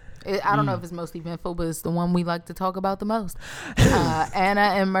one. I don't know if it's most eventful, but it's the one we like to talk about the most. Anna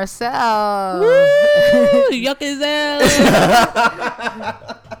and Marcel. Yuck his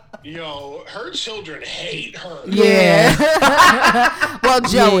ass. Yo, her children hate her. Yeah. Well,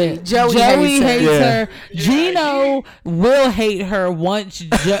 Joey. Yeah. Joey hates hates her. Yeah. her. Gino will hate her once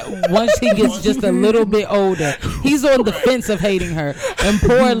once he gets just a little bit older. He's on the fence of hating her. And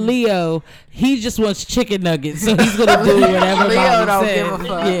poor Leo, he just wants chicken nuggets, so he's gonna do whatever Leo Mama don't says. give a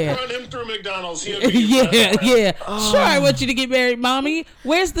fuck. Yeah. Run him through McDonald's. He'll be Yeah, impressed. yeah. Sure, I want you to get married, mommy.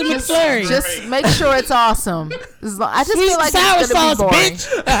 Where's the McFlurry? Just make sure it's awesome. I just Sweet feel like sour it's gonna sauce, be boring. bitch.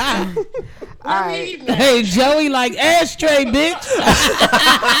 All right. Hey, Joey, like ashtray, bitch.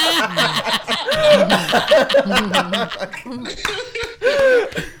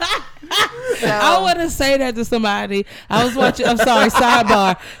 I want to say that to somebody. I was watching. I'm sorry.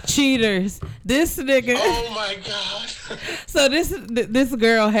 Sidebar. Cheaters. This nigga. Oh my god. So this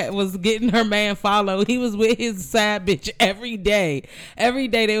girl was getting her man followed. He was with his side bitch every day. Every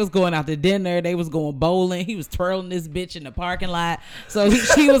day they was going out to dinner. They was going bowling. He was twirling this bitch in the parking lot. So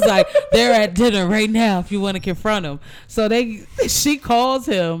she was like, "They're at dinner right now. If you want to confront him." So she calls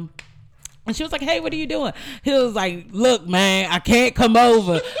him. And she was like, hey, what are you doing? He was like, look, man, I can't come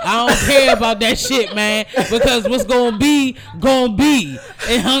over. I don't care about that shit, man, because what's going to be,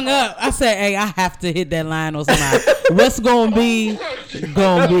 And hung up. I said, hey, I have to hit that line on somebody. What's going to be,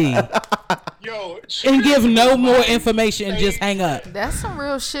 going to be. Yo, And give no more information and just hang up. That's some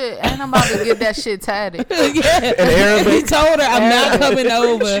real shit. And I'm about to get that shit tatted. Yeah. In Arabic. He told her, I'm not coming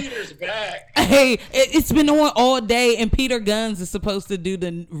over. cheater's back. Hey, it's been on all day, and Peter Guns is supposed to do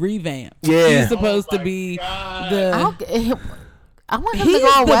the revamp. Yeah. He's supposed Oh to my be God. I want him He to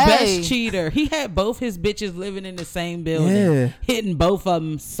is go the away. best cheater. He had both his bitches living in the same building, Yeah. hitting both of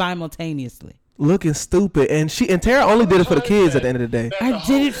them simultaneously. Looking stupid, and Tara only did it for the kids at the end of the day. I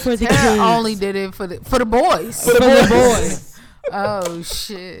did it for the Tara kids. only did it for the boys. for the boys. Oh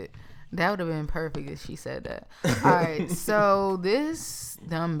shit. That would have been perfect if she said that. All right, so this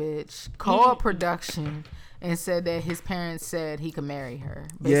dumb bitch called production and said that his parents said he could marry her.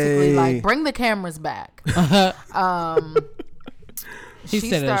 Basically, Yay. like, bring the cameras back. He She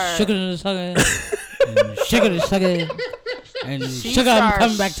said, started- sugar and sugar, and She sugar, I'm started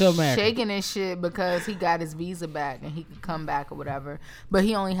coming back to America. shaking his shit because he got his visa back and he could come back or whatever. But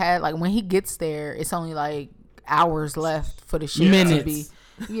he only had, like, when he gets there, it's only like hours left for the shit Minutes. to be.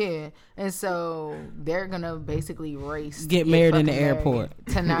 Yeah, and so they're gonna basically race to Get married in the fucking airport.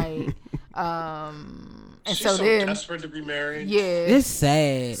 tonight. And She's so so then, desperate to be married. yeah, It's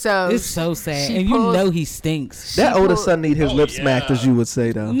sad. So it's so sad, she and you pulled- know he stinks. That She older pulled- son need his Oh, lips smacked, yeah. as you would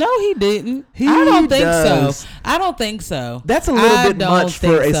say, though. No, he didn't. He I don't think does. so. I don't think so. That's a little I bit don't much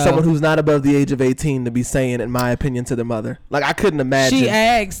for think so. someone who's not above the age of 18 to be saying, in my opinion, to their mother. Like, I couldn't imagine. She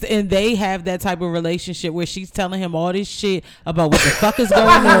asked, and they have that type of relationship where she's telling him all this shit about what the fuck is going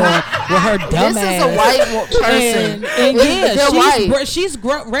on with her dumb this ass. is a white person. And yeah, They're white. she's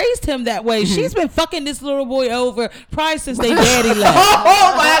raised him that way. She's been fucking this little boy over probably since they daddy left.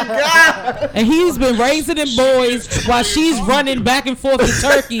 Oh my God! And he's been raising them boys while she's running back and forth to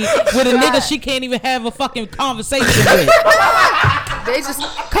Turkey with a nigga she can't even have a fucking conversation with. They just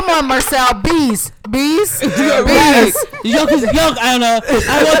come on, Marcel. Bees. Right. Young, Anna,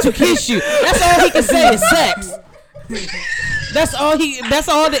 I want to kiss you. That's all he can say is sex. That's all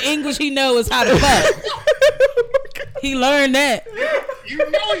the English he knows is how to fuck. He learned that. You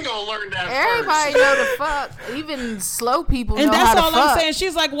know you gonna learn that Everybody first. know the fuck. Even slow people And know that's how to all fuck. I'm saying.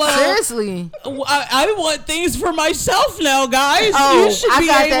 She's like, well, Seriously. I want things for myself now, guys. Oh, you should I be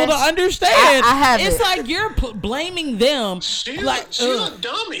got able that. to understand. I have it's it. like you're blaming them. She's like, a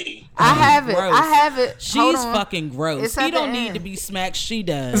dummy. I have it. gross. I have it. Hold She's on. fucking gross. It's He at the don't need end. to be smacked. She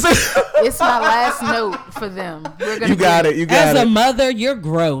does. It's my last note for them. We're gonna You got it. You got As a it. mother, you're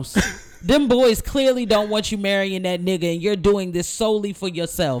gross. Them boys clearly don't want you marrying that nigga, and you're doing this solely for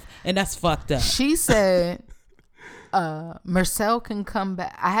yourself, and that's fucked up. She said, Marcel can come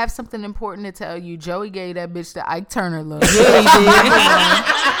back. I have something important to tell you. Joey gave that bitch the Ike Turner look.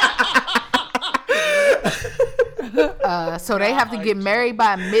 So they have to get married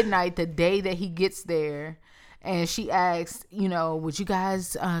by midnight the day that he gets there. And she asked, would you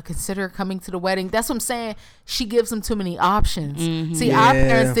guys consider coming to the wedding? That's what I'm saying. She gives them too many options. See, our Yeah.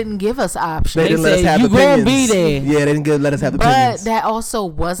 parents didn't give us options. They didn't let us said, have "You gonna opinions. be there." Yeah, they didn't let us have But opinions. that also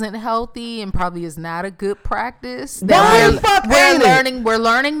wasn't healthy and probably is not a good practice. Why That the fuck we're ain't it? learning. We're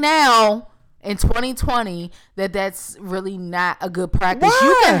learning now in 2020 that that's really not a good practice. You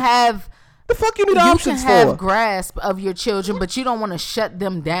Why? can have The fuck you need you can options have for? grasp of your children, but you don't want to shut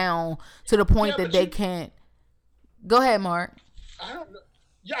them down to the point Yeah, that but they you- can't. Go ahead, Mark. I don't know.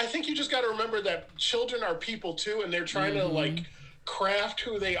 Yeah, I think you just got to remember that children are people too, and they're trying to like craft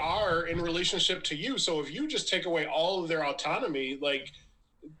who they are in relationship to you. So if you just take away all of their autonomy, like,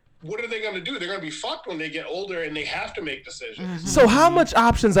 what are they going to do? They're going to be fucked when they get older and they have to make decisions. So how much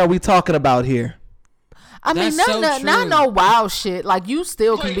options are we talking about here? I mean, That's so not true. no wild shit. Like, you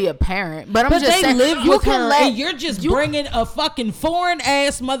still can be a parent, but I'm But just they saying, live you with can her, let and you're just bringing a fucking foreign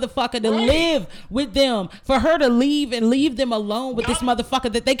ass motherfucker to live with them. For her to leave and leave them alone with this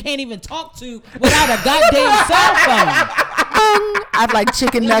motherfucker that they can't even talk to without a goddamn cell phone. I'd like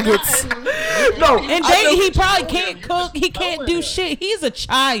chicken nuggets. No, And he probably can't cook. He can't do shit. He's a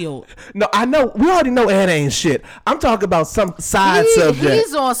child. No, I know. We already know Anna ain't shit. I'm talking about some side subject.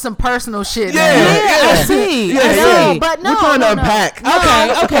 He's on some personal shit. Yeah, now. yeah. I see. Yeah, I yeah. see. But no, We're trying to no. unpack.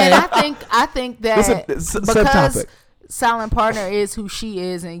 No, Okay. And I think that It's a because subtopic. silent partner is who she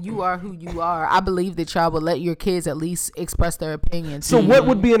is, and you are who you are. I believe that y'all would let your kids at least express their opinions. So what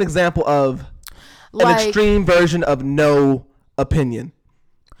would be an example of an Like- extreme version of no opinion?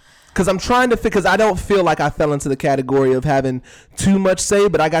 Because I'm trying to because I don't feel like I fell into the category of having too much say,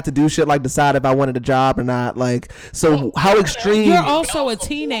 but I got to do shit like decide if I wanted a job or not. Like, so how extreme? You're also a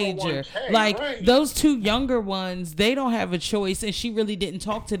teenager. 401k, Like right. those two younger ones, they don't have a choice, and she really didn't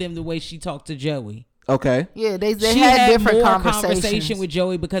talk to them the way she talked to Joey. Okay. Yeah, they She had different more conversations. conversation with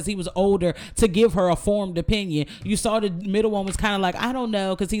Joey because he was older to give her a formed opinion. You saw the middle one was kind of like, I don't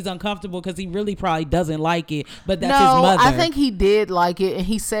know, because he's uncomfortable because he really probably doesn't like it, but that's his No, mother. I think he did like it, and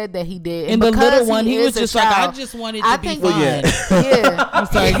he said that he did. And the because little one, he is was a just like, I child, just wanted to I be think- fun. Well, Yeah. I'm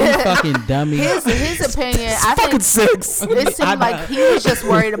sorry, you fucking dummy. His opinion, I Fucking think 6. it I seemed know. like he was just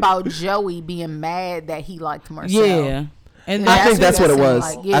worried about Joey being mad that he liked Marcel. Yeah. And I think that's what it seemed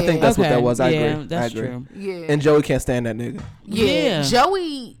was. like, I yeah. think that's what that was. I yeah, agree. that's I agree. true. Yeah. And Joey can't stand that nigga. Yeah.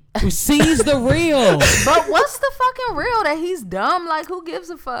 Joey. Seize the real. But what's the fucking real that he's dumb? Like, who gives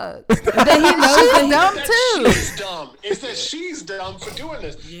a fuck? That he knows that She's dumb that too. she's dumb. It's that she's dumb for doing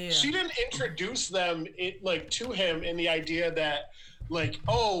this. Yeah. She didn't introduce them to him in the idea that like,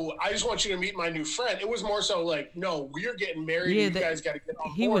 oh, I just want you to meet my new friend. It was more so like, no, we're getting married. Yeah, and you guys got to get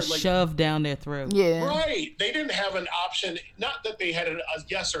on he board. was like, shoved down their throat. Yeah. right. They didn't have an option. Not that they had a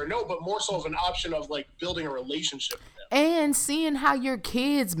yes or no, but more so of an option of like building a relationship with them. And seeing how your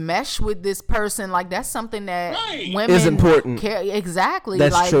kids mesh with this person, like that's something that Right. women Is important. care. Exactly.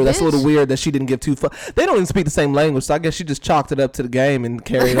 That's like, true. That's a little bitch, weird that she didn't give two fucks. They don't even speak the same language, so I guess she just chalked it up to the game and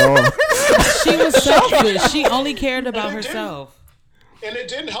carried on. She was selfish. She only cared about herself. And it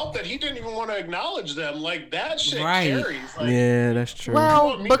didn't help that he didn't even want to acknowledge them. Like that shit Right. carries. Like, Yeah, that's true. you Well,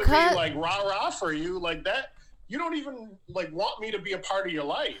 want me because to be like rah rah for you like that. You don't even like want me to be a part of your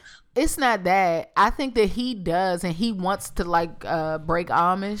life. it's not that. I think that he does, and he wants to like break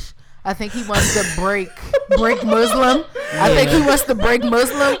Amish. I think he wants to break Muslim. I think he wants to break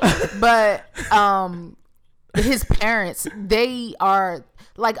Muslim, but his parents, they are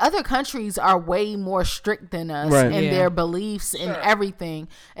like other countries are way more strict than us Right. in Yeah. their beliefs and everything.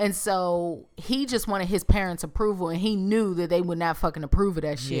 And so he just wanted his parents' approval, and he knew that they would not fucking approve of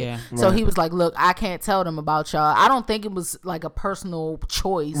that shit. Yeah. So Right. he was like, look, I can't tell them about y'all. I don't think it was like a personal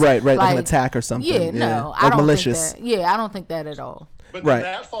choice. Right, like an attack or something. Yeah, Yeah. no. Like I don't malicious. think that. Yeah, I don't think that at all. But Right.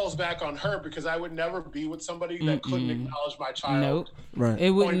 then that falls back on her because I would never be with somebody that couldn't acknowledge my child. Nope. Right.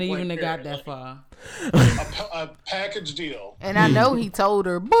 It wouldn't Point even have blank got that period. far. A package deal. And I know he told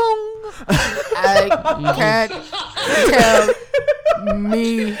her, boom, I can't tell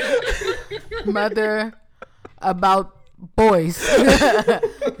me, mother, about boys.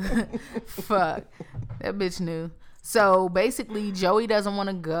 Fuck. That bitch knew. So basically, Joey doesn't want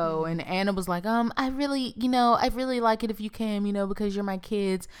to go, and Anna was like, I really like it if you can, because you're my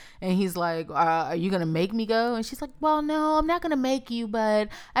kids. And he's like, are you gonna make me go? And she's like, well, no, I'm not gonna make you, but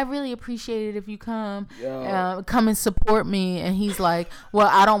I really appreciate it if you come and support me. And he's like, well,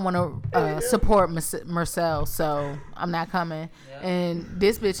 I don't want to support Marcel, so I'm not coming. And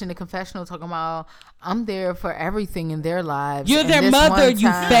this bitch in the confessional talking about, I'm there for everything in their lives. You're And their this mother, one you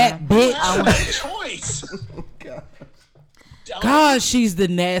time- fat bitch. I no choice. God, she's the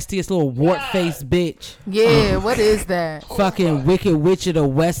nastiest little wart-faced bitch. Yeah, what is that? Fucking wicked witch of the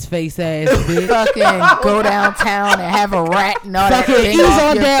West face ass bitch. Fucking go downtown and have a rat and all that Fucking thing ease off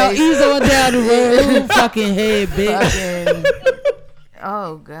on your down, face. ease on down the road. Fucking head, bitch. Fucking,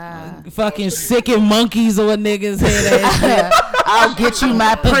 oh God. Fucking sicking monkeys on niggas head ass. I'll get you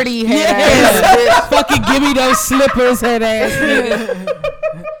my pretty head Yeah. ass. Fucking give me those slippers head ass nigga.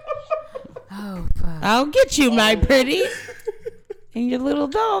 Oh fuck. I'll get you my pretty. And your little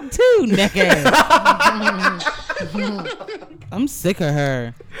dog too, neck ass. I'm sick of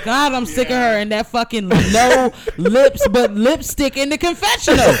her. God, I'm sick of her and that fucking no lips but lipstick in the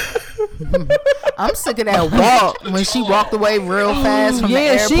confessional. I'm sick of that walk when she walked away real fast from the Yeah,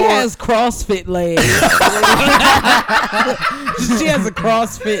 airport. she has CrossFit legs. She has a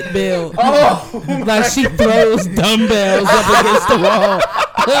CrossFit build. Oh, like she throws dumbbells up against the wall.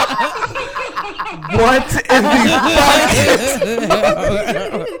 What in the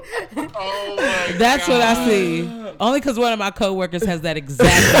fuck? Oh my That's God. what I see. Only because one of my coworkers has that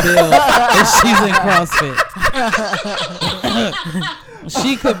exact build, and she's in CrossFit.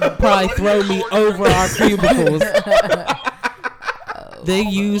 She could probably throw me over our cubicles. They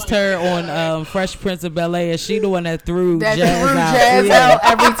used her on Fresh Prince of Bel-Air. She the one that threw that Jazz threw out. Jazz Yeah. out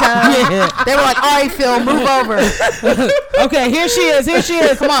every time. Yeah. They were like, all right, Phil, move over. Okay, here she is. Here she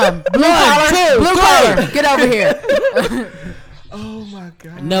is. Come on. Blue One, collar. two, Blue three. collar. Get over here. Oh my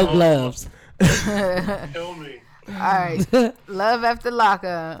god. No gloves. Kill me. All right. Love after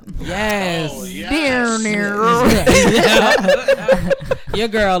lockup. Yes. Oh, yes. Your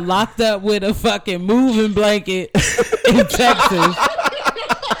girl locked up with a fucking moving blanket in Texas.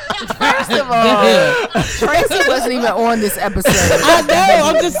 of all, Tracy wasn't even on this episode. I know.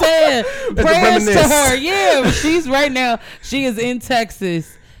 I'm just saying. Prayers to reminisce. her. Yeah, she's right now. She is in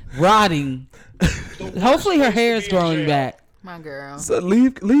Texas, rotting. Hopefully, her hair is growing back. My girl. So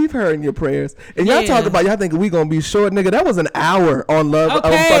leave her in your prayers. And y'all Yeah. talk about y'all think we gonna be short, nigga. That was an hour on Love on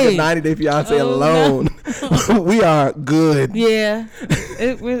Okay. fucking 90 Day Fiance Oh, alone. We are good. Yeah,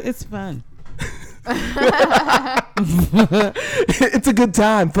 it's fun. It's a good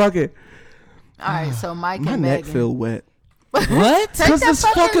time. Fuck it. All right, so Mike My and neck Megan. feel wet. What? Take Cause that this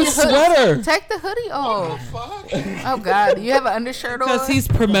fucking hood- sweater. Take the hoodie off. Oh God, do you have an undershirt on? Because he's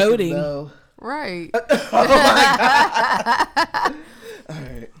promoting. Right.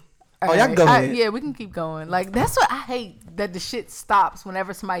 Oh, y'all go ahead. Yeah, we can keep going. Like that's what I hate, that the shit stops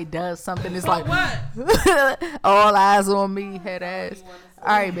whenever somebody does something. It's like all eyes on me, head ass. All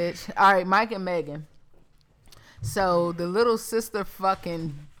right, bitch. All right, Mike and Megan. So the little sister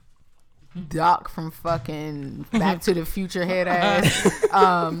fucking Doc from fucking Back to the Future head ass.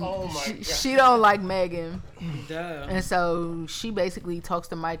 Oh my God. She don't like Megan. Duh. And so she basically talks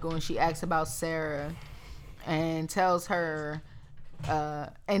to Michael and she asks about Sarah and tells her,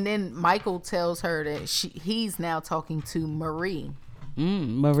 and then Michael tells her that he's now talking to Marie.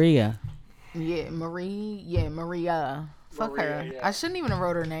 Maria. Yeah, Marie. Yeah, Maria. Fuck Maria, her. yeah. I shouldn't even have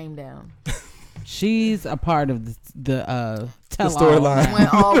wrote her name down. She's a part of the tell-all storyline. now. When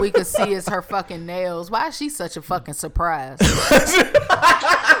all we could see is her fucking nails. Why is she such a fucking surprise?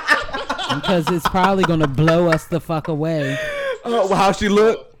 Because it's probably gonna blow us the fuck away. Oh, well, how she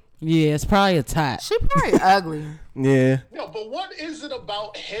look? Yeah, it's probably a tot. She probably ugly. Yeah. No, but what is it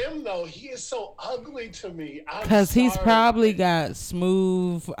about him though? He is so ugly to me. Because he's sorry. probably got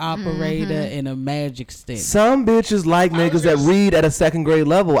smooth operator and a magic stick. Some bitches like niggas that just- read at a second grade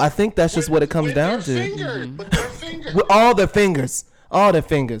level. I think that's just what it comes With down their to. fingers, with their fingers, With all their fingers. All their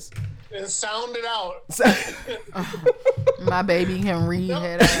fingers. and sound it out. My baby can read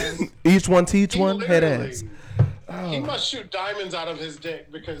head ass. Each one teach He one, head literally- ass. He must shoot diamonds out of his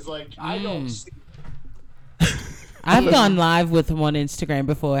dick because, like, I don't see. I've gone live with him on Instagram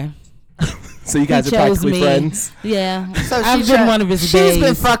before. So you guys He are chose practically me. friends. Yeah. So I've she been one of his She's bays.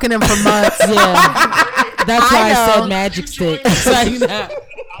 been fucking him for months. Yeah. That's why I know. said magic stick. So, you know,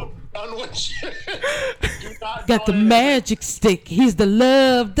 I'm done with you. Do not got the go in. magic stick. He's the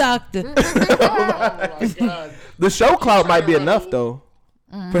love doctor. Oh my God. The show clout might be enough though.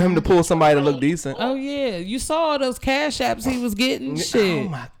 For him to pull somebody to look decent. Oh yeah, you saw all those cash apps he was getting. Oh Shit,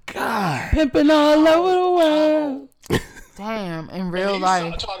 my god. pimping all over the world. Damn, in real He's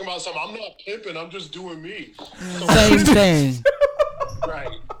life. talking about something. I'm not pimping. I'm just doing me. So, Same thing. right.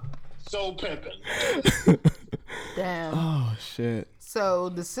 So pimping. Damn. Oh shit. So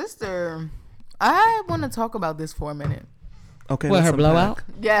the sister, I want to talk about this for a minute. Okay. What, let's her unpack. blowout?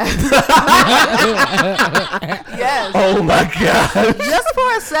 Yes. Yes. Oh my god. Just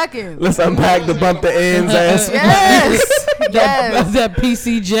for a second. Let's unpack the bump the ends ass. Yes. Yes. That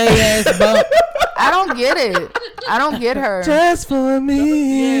PCJ ass bump. I don't get it. I don't get her. Just for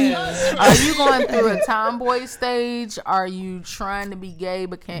me. Are you going through a tomboy stage? Are you trying to be gay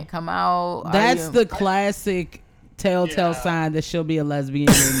but can't come out? Are That's you- the classic telltale Yeah. sign that she'll be a lesbian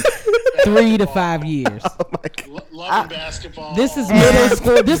in 3 to 5 years. Loving basketball. This is middle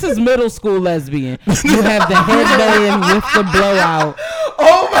school. This is middle school lesbian. You have the headband with the blowout.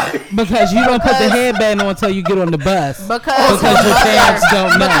 Oh my. Because you don't put the headband on until you get on the bus. because Because your parents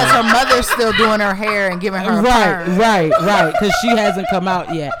don't know. Because her mother's still doing her hair and giving her a Right, perm. right. Because she hasn't come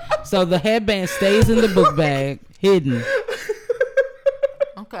out yet. So the headband stays in the book bag, hidden.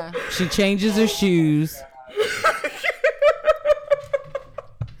 Okay. She changes her shoes.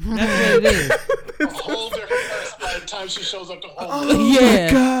 That's what it is. a whole different person by the time she shows up to home. Yeah.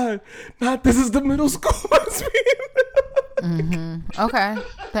 Oh God. Not this is the middle school lesbian. Okay.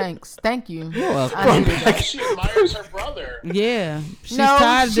 Thanks. Thank you. welcome. I needed that. She admires her brother. Yeah. She's No,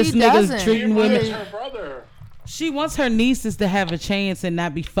 tired of this she nigga doesn't. She treating admires women. her brother. She wants her nieces to have a chance and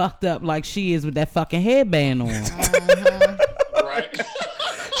not be fucked up like she is with that fucking headband on. Right.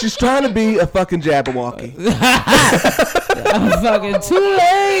 She's trying to be a fucking Jabberwocky. I'm fucking 2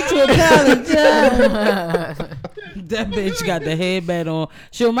 legs with college job. That bitch got the headband on.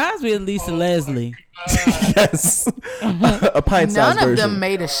 She reminds me of Lisa Leslie. Yes. A pint-sized None of version. them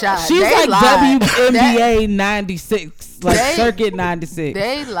made a shot. She's They like lied. WNBA 96, like They- Circuit 96.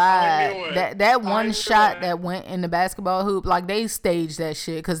 They I knew lied. it. That I one knew shot it. that went in the basketball hoop, like they staged that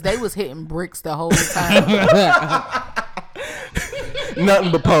shit because they was hitting bricks the whole time.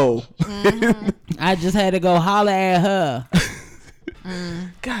 Nothing but pole. I just had to go holler at her.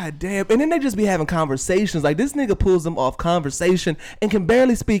 God damn. And then they just be having conversations. Like, this nigga pulls them off conversation and can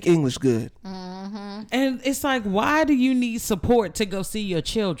barely speak English good. And it's like, why do you need support to go see your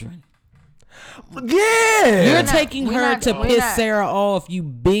children? Yeah. You're taking we're her not- to we're piss not- Sarah off, you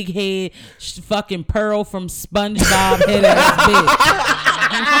big head fucking Pearl from SpongeBob head ass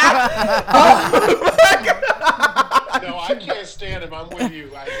bitch. No, I can't stand him. I'm with you.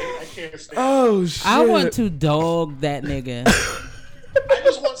 I can't stand him. Oh, shit. I want to dog that nigga. I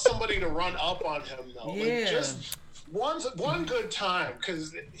just want somebody to run up on him, though. Yeah. Like, just one good time,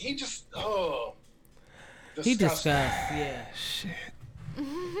 because he just, He disgusting. disgusts.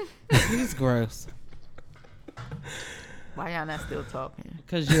 Yeah. He's gross. Why y'all not still talking?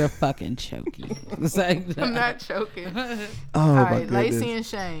 Because you're fucking choky. It's like, I'm not choking. All Oh, my right, goodness. Lacey and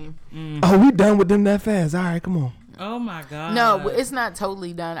Shane. Oh, we done with them that fast. All right, come on. oh my God. No, it's not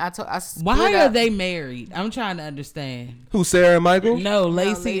totally done. I split Why up. are they married? I'm trying to understand. Who, Sarah and Michael? No, Lacey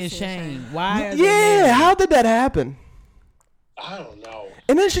Lacey and and Shane. Why are they Yeah, married? how did that happen? I don't know.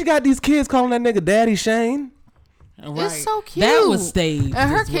 And then she got these kids calling that nigga Daddy Shane. Right. It's so cute. That was staged.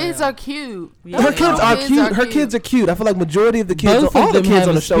 And her as kids well. are cute. Yeah. Her Her kids are cute. Her kids are cute. I feel like majority of the kids, Both all of the them kids have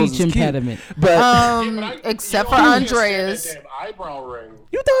on a the shows speech is cute. impediment. But Except You for know, I can't stand Andreas. that damn eyebrow ring.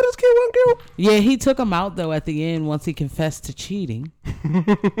 you thought this kid wasn't cute? Yeah, he took him out though at the end once he confessed to cheating.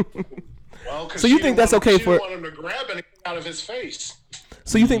 Well, 'cause So you she think didn't that's want okay she for- didn't want him to grab anything out of his face.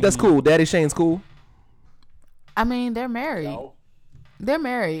 So you think that's cool? Daddy Shane's cool? I mean, they're married. No. They're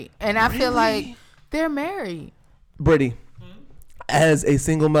married. And I feel like they're married. Brittany, as a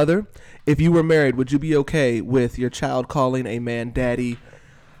single mother, if you were married, would you be okay with your child calling a man daddy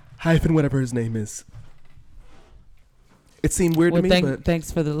hyphen whatever his name is? It seemed weird Well, to me, but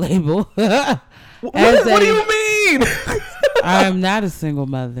thanks for the label. what As do a- you mean? I am not a single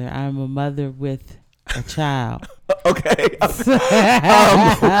mother. I am a mother with a child. Okay. Okay. All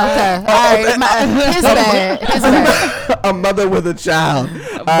right. His bad. His bad. A mother with a child.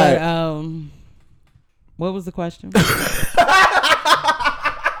 All But right. what was the question?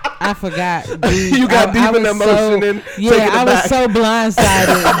 I forgot. Dude. You got deep in was emotion and yeah, taken I was aback. so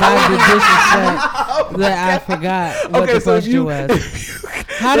blindsided by the disrespect that I forgot what Okay, the so if question you- was.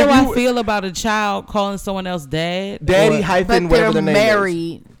 How do I feel about a child calling someone else dad? Daddy Or- hyphen But whatever they're the name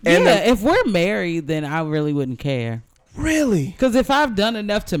married. And yeah, then- if we're married, then I really wouldn't care. is. Really? Because if I've done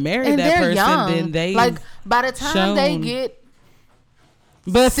enough to marry And that they're person, young. then they like by the time they shown- get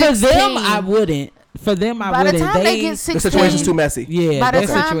But for them, 16. I wouldn't. For them, I by the wouldn't. time they get The 16, situation's too messy. Yeah. by the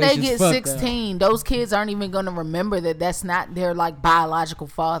their time they situation's get fucked up. 16, those kids aren't even going to remember that that's not their like biological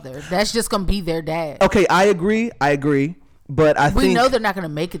father. That's just going to be their dad. Okay, I agree. But I We think know they're not going to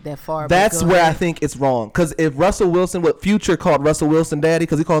make it that far. but that's go where I ahead. think it's wrong. Because if Russell Wilson, what Future called Russell Wilson daddy,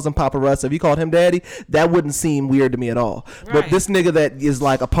 because he calls him Papa Russ, if he called him daddy, that wouldn't seem weird to me at all. But Right. this nigga that is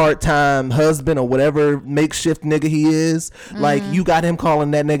like a part-time husband or whatever makeshift nigga he is, like you got him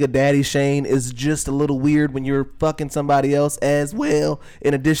calling that nigga Daddy Shane is just a little weird when you're fucking somebody else as well,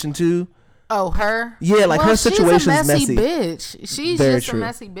 in addition to. Oh, her? Yeah, like, her situation's she's a messy messy. bitch. She's Very just true. a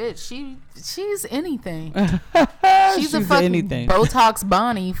messy bitch. She's anything. She's She's a fucking anything. Botox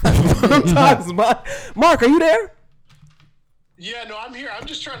Bonnie. Fucking bitch. Mark, are you there? Yeah, no, I'm here. I'm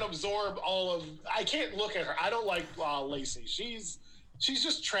just trying to absorb all of. I can't look at her. I don't like Lacey. She's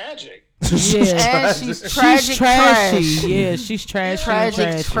just tragic. Yeah. And she's tragic She's trashy. trash. Yeah, she's trashy. Tragic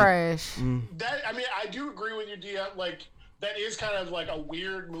and trashy. trash. That I mean, I do agree with you, Dia. Like that is kind of like a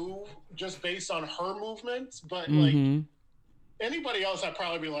weird move, just based on her movements. But like anybody else, I'd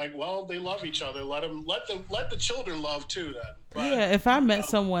probably be like, well, they love each other. Let the children love too. Then. But, Yeah, if I met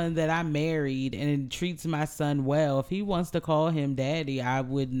someone that I married and it treats my son well, if he wants to call him daddy, I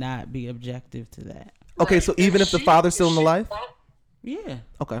would not be objective to that. Okay, so even if the father's still in the life? Yeah,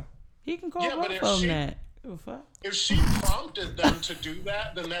 Okay. he can call Yeah, but both if of them she- that. Give a fuck. if she prompted them to do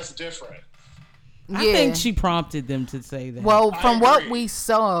that, then that's different. I think she prompted them to say that. Well, I from what agree. we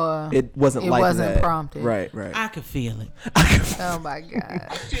saw, It wasn't It like wasn't that. prompted. Right. I could feel it. oh my god!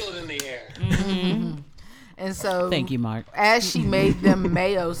 I feel it in the air. And so, Thank you, Mark. as she made them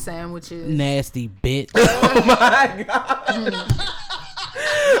mayo sandwiches, Nasty bitch.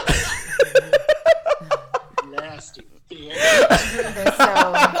 Nasty bitch. and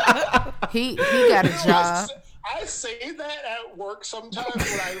so he got a job. I say that at work sometimes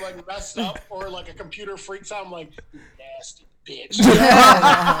when I like mess up or like a computer freaks out. I'm like, nasty bitch.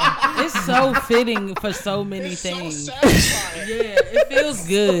 It's so fitting for so many It's so things. satisfying. Yeah, it feels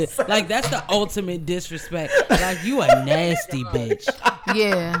good. Like that's the ultimate disrespect. Like you a nasty bitch.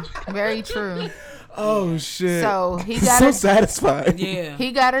 Yeah, very true. Oh shit. So he It's got so a satisfying. Yeah.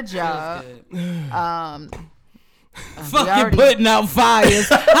 he got a job. Good. Fucking already- putting out fires.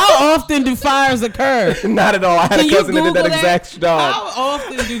 How often do fires occur? Not at all. I had Can a you cousin that did Google that exact job. How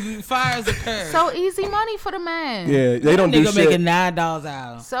often do fires occur? So easy money for the man. Yeah, they don't do Nigga shit. making $9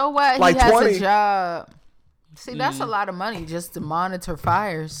 out. So what? Like he has 20. a job. See, that's a lot of money just to monitor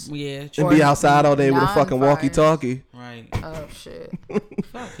fires. Yeah, And true. be outside all day with a fucking non-fires. walkie-talkie. Right. Oh shit.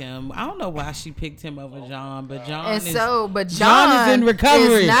 Fuck him. I don't know why she picked him over John, but John And is so, but John John is in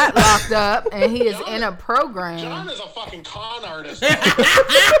recovery. is not locked up, and he is in a program. John is a fucking con artist.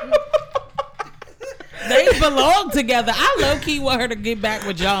 they belong together. I low key want her to get back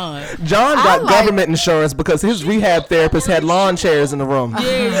with John. John got like- government insurance because his rehab therapist had lawn chairs in the room.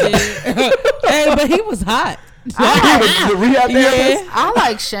 Yeah. Hey, but he was hot. The rehab therapist? I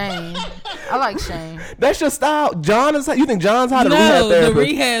like Shane. I like Shane. That's your style. John is. You think John's hot? No, The the rehab therapist.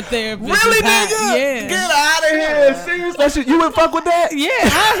 rehab therapist. Really, is hot. nigga? Yeah. Get out of here. Serious? That shit. You would fuck with that? Yeah,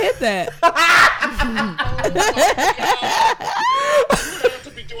 I hit that. have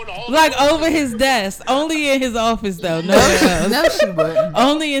to be doing all Like over his desk. Only in his office though. Nowhere else. No, she wouldn't.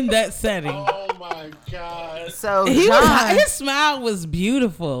 Only in that setting. Oh my god. So He was hot. John, His smile was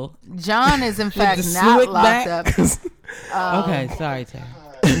beautiful. John is in fact the not slick locked back. up. Okay, sorry, Tara.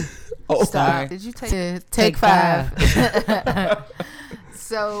 Oh, Stop. Sorry. Did you take five?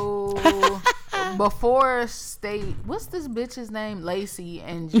 So before State, what's this bitch's name? Lacey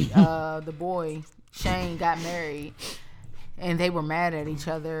and the boy Shane got married, and they were mad at each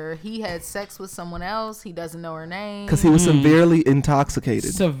other. He had sex with someone else. He doesn't know her name. because he was severely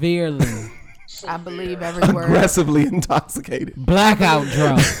intoxicated, Severely. I believe every word. aggressively intoxicated. Blackout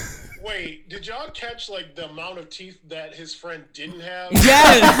drunk. Wait, did y'all catch like the amount of teeth that his friend didn't have?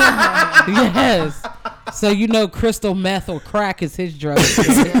 Yes. Yes. So you know crystal meth or crack is his drug.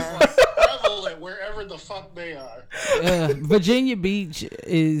 Prevalent wherever the fuck they are. Virginia Beach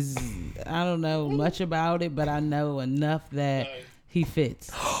is, I don't know much about it, but I know enough that he fits.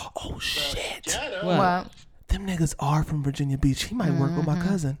 Oh shit! Ghetto. What? What? Them niggas are from Virginia Beach. He might work with my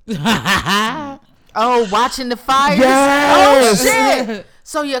cousin. Oh, watching the fires. Yes. Oh shit!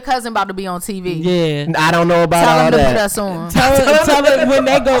 So your cousin about to be on TV. Yeah. I don't know about Tell all him to put that. us on. Tell it when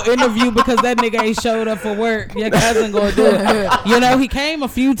they go interview because that nigga ain't showed up for work. Your cousin gonna do it. You know, he came a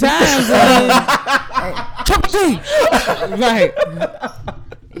few times. Triple T. Right.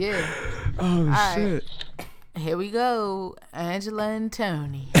 Yeah. Oh right. shit! Here we go. Angela and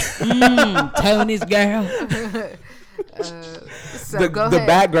Tony. Tony's girl. So The go ahead.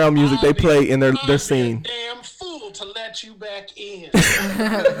 background music they play in their scene. Damn fool to let you back in.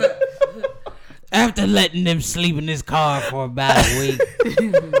 After letting them sleep in his car for about a week,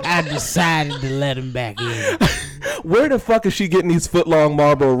 I decided to let him back in. Where the fuck is she getting these foot-long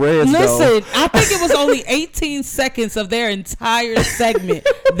Marlboro Reds? though? Listen, I think it was only 18 seconds of their entire segment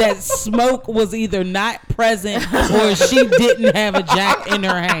that Smoke was either not present or she didn't have a jack in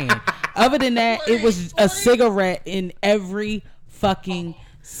her hand. Other than that, it was a cigarette in every fucking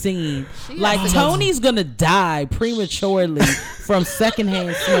scene. Like Tony's gonna die prematurely from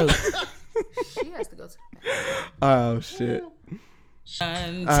secondhand smoke. She has to go to Oh shit!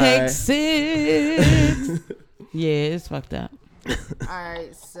 And All take right. 6. Yeah, it's fucked up. All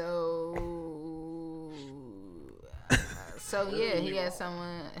right, so yeah, he had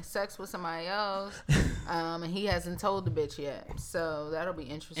sex with somebody else, and he hasn't told the bitch yet. So that'll be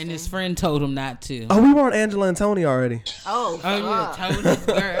interesting. And his friend told him not to. Oh, we were on Angela and Tony already. oh yeah, fuck. Tony's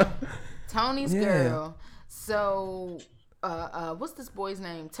girl. Tony's Yeah. girl. So what's this boy's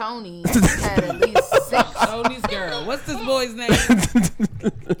name? Tony had at least 6. Tony's girl. What's this boy's name?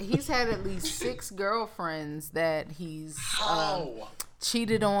 He's had at least 6 girlfriends that he's Oh.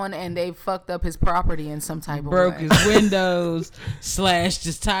 cheated on, and they fucked up his property in some type of Broke way. his windows, slashed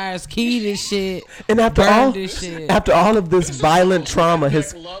his tires, keyed his shit, And after burned his shit. all of this violent trauma,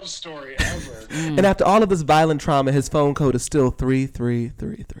 his Love story ever. and after all of this violent trauma, his phone code is still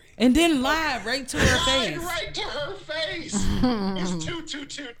 3333. And then lied right to her face. Right to her face. It's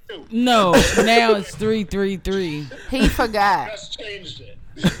 2222. No, now it's 333. He forgot. Just changed it.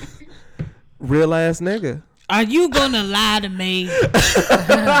 Real ass nigga. Are you gonna lie to me?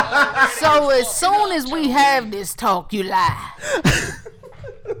 So as soon as we have this talk, you lie.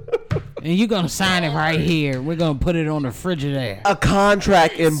 And you gonna sign it right here. We're gonna put it on the refrigerator. A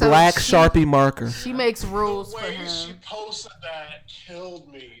contract in So black she- Sharpie marker. She makes rules The for way she him. posted that killed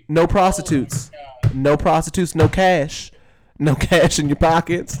me. No prostitutes. No prostitutes. No cash. No cash in your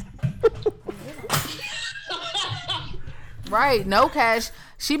pockets. Right, no cash.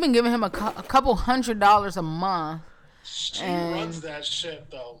 She been giving him a couple $100 a month. She And- runs that shit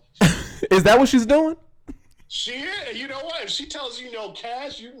though. Is that what she's doing? You know what? If she tells you no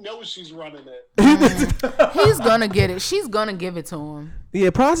cash, you know she's running it. He's gonna get it. She's gonna give it to him. Yeah,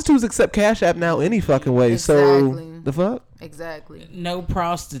 prostitutes accept Cash App now any fucking way. Exactly. So the fuck? Exactly. No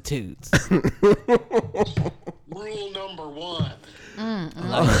prostitutes. Rule number 1.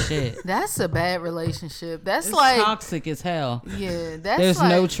 Like shit. That's a bad relationship. That's It's like, toxic as hell. yeah, that's There's like,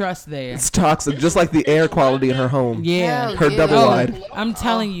 no trust there. It's toxic, just like the air quality in her home. Yeah. Hell Her yeah. double Oh, wide. I'm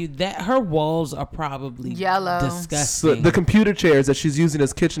telling you that her walls are probably Yellow. So disgusting. the computer chairs that she's using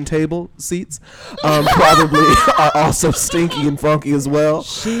as kitchen table seats probably are also stinky and funky as well.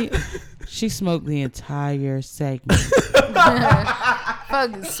 She smoked the entire segment.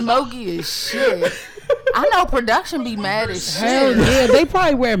 fucking smoky as shit. I know production be mad as Hell shit. yeah, they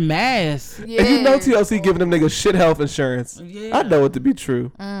probably wear masks. Yeah. And you know TLC giving them niggas shit health insurance. Yeah. I know it to be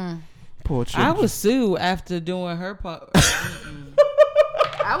true. Poor chick. I was sued after doing her part.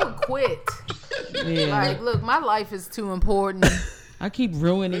 I would quit. Yeah. Like, look, my life is too important. I keep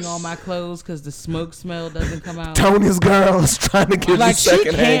ruining all my clothes because the smoke smell doesn't come out. Tony's girl is trying to get Like you she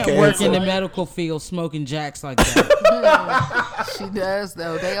secondhand can't work cancer. in the medical field smoking jacks like that. She does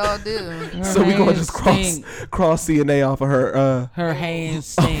though. They all do. Her So we gonna hands just stink. cross CNA off of her Her hands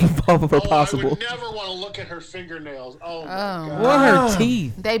stink. off of her I possible. would never want to look at her fingernails. Oh, my God. Or her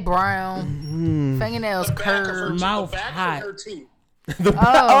teeth. They brown. Fingernails The back of her curved. teeth, Mouth the back hot. of her teeth.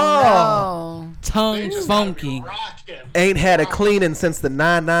 Oh, no. Tongue They just funky. gotta be rocking. Ain't had a cleaning since the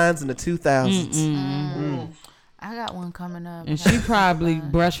 99s and the 2000s. I got one coming up. And she probably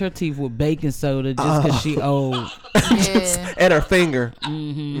brushed her teeth with baking soda just because she old. Yeah, And her finger.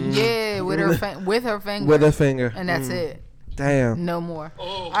 yeah, with her finger. With her finger. And that's it. Damn. No more.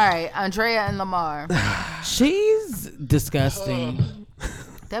 All right, Andrea and Lamar. She's disgusting.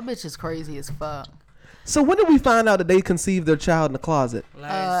 That bitch is crazy as fuck. So when did we find out that they conceived their child in the closet?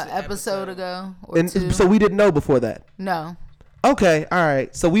 Episode ago or And two. so we didn't know before that. No, Okay, all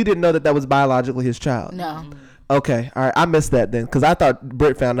right. So we didn't know that was biologically his child. no. Okay, all right. I missed that then because I thought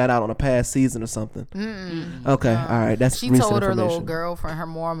Britt found that out on a past season or something. Okay, all right. That's She recent told her little information. girlfriend, her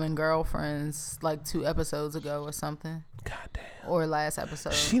Mormon girlfriends, like 2 episodes ago or something, God damn. or last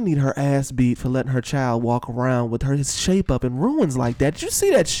episode. She need her ass beat for letting her child walk around with his shape up in ruins like that. Did you see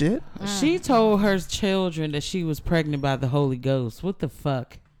that shit? She told her children that she was pregnant by the Holy Ghost. What the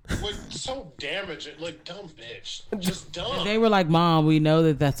fuck? Like, so damaging. Like, dumb bitch. Just dumb. They were like, "Mom, we know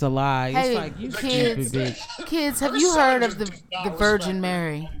that that's a lie." Hey, It's like you kids, stupid bitch. kids, have Her you son heard of just the does not Virgin respect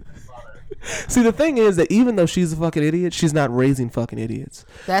Mary? See, the thing is that even though she's a fucking idiot, she's not raising fucking idiots.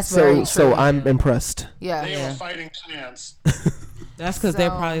 That's very true. So I'm impressed. Yeah. They have a fighting chance. That's because they're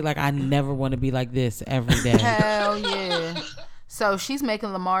So- probably like, "I never want to be like this every day." Hell yeah. So she's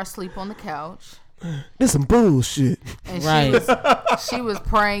making Lamar sleep on the couch, This some bullshit. and Right. she was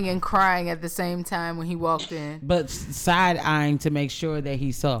praying and crying at the same time when he walked in. But side eyeing to make sure that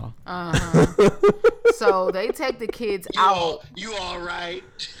he saw. So they take the kids out. You all right?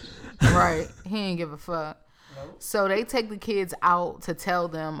 Right. He ain't give a fuck. So they take the kids out to tell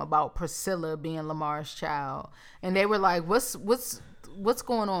them about Priscilla being Lamar's child. And they were like, what's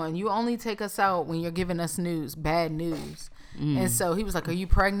going on? You only take us out when you're giving us news, bad news. And so he was like, are you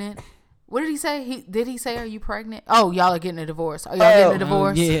pregnant? What did he say? Did he say, are you pregnant? Oh, y'all are getting a divorce. Are y'all getting a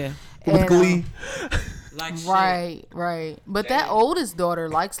divorce? Yeah. With And, glee. Like shit. Right. But that oldest daughter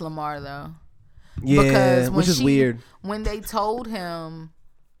likes Lamar though. Yeah, Because when which is weird. When they told him,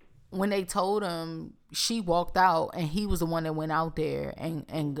 she walked out, and he was the one that went out there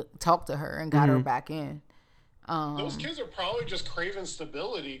and talked to her and got her back in. Those kids are probably just craving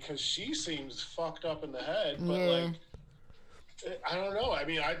stability because she seems fucked up in the head. But Yeah. like, I don't know. I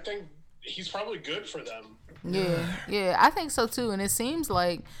mean, I think he's probably good for them. Yeah, I think so too. And it seems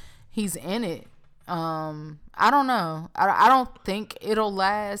like he's in it. I don't know. I don't think it'll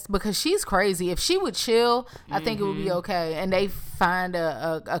last because she's crazy. If she would chill, I think it would be okay. And they find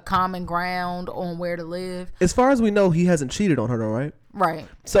a common ground on where to live. As far as we know, he hasn't cheated on her, though, right? Right.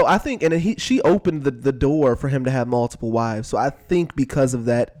 So I think, and she opened the door for him to have multiple wives. So I think because of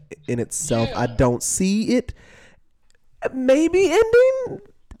that in itself, I don't see it maybe ending.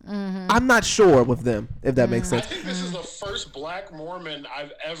 I'm not sure with them, if that makes I sense. think this is the first Black Mormon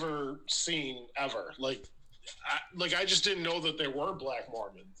I've ever seen ever. Like I just didn't know that there were Black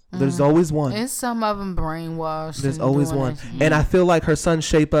Mormons. There's always one. And some of them brainwashed. There's and always doing one. it. And I feel like her son's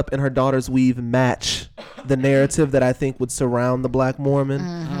shape up and her daughter's weave match the narrative that I think would surround the Black Mormon.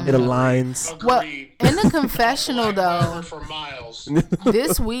 It aligns. Well, Agreed. in the confessional Black though, Barber for miles.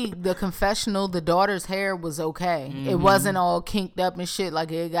 this week the confessional, the daughter's hair was okay. It wasn't all kinked up and shit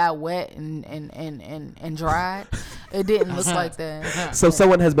like it got wet and dried. It didn't look like that. So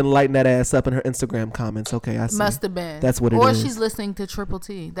someone has been lighting that ass up in her Instagram comments. Okay, I see. Must have been. That's what it or is. Or she's listening to Triple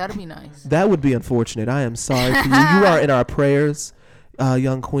T. That'd be nice. That would be unfortunate. I am sorry for you. You are in our prayers,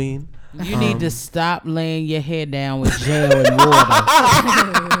 young queen. You need to stop laying your head down with gel and water.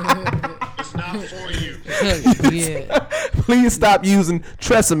 It's not for you. Yeah. Please stop using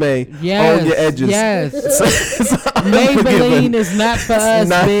Tresemme Yes. on your edges. Yes. It's Maybelline is not for us,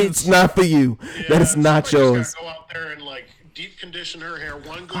 bitch. It's not for you. That is not somebody yours. just gotta go out there and like deep condition her hair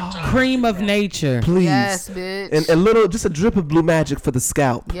one good time. Cream of nature. Please. Yes, bitch. And a little, just a drip of Blue Magic for the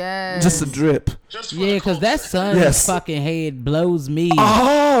scalp. Yes. Just a drip. Just for Yeah, the because that culture. son's Yes. fucking head blows me.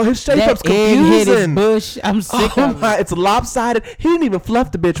 Oh, his shape up's that egg hit his confusing. bush. I'm sick Oh of my, it. it's lopsided. He didn't even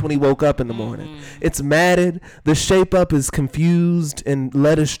fluff the bitch when he woke up in the morning. It's matted. The shape up is confused and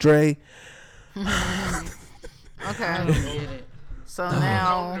led astray. Okay. So Talk to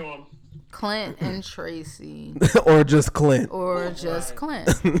now him. Clint and Tracy, Or just Clint or just Clint.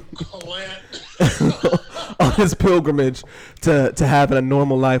 Clint. on his pilgrimage to having a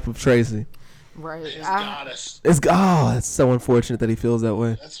normal life with Tracy. Right. His goddess. It's so unfortunate that he feels that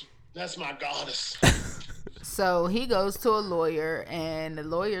way. That's my goddess. So he goes to a lawyer, and the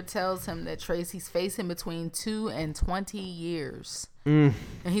lawyer tells him that Tracy's facing between 2 and 20 years. And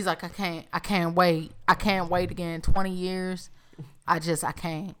he's like, I can't wait. I can't wait again. 20 years. I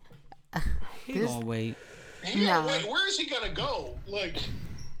can't. He gonna wait. No. Wait, where is he gonna go? Like,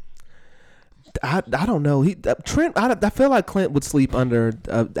 I don't know. Trent. I feel like Clint would sleep under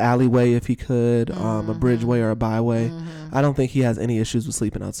an alleyway if he could, a bridgeway or a byway. I don't think he has any issues with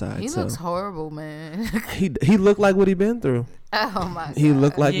sleeping outside. He so looks horrible, man. he looked like what he been through. Oh, my God. He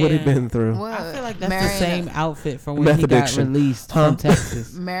looked like what he Yeah. been through. What? I feel like that's Marrying the same A, outfit from when Meth he got addiction. released from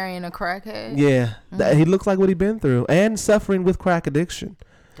Texas. marrying a crackhead? Yeah, he looks like what he been through and suffering with crack addiction.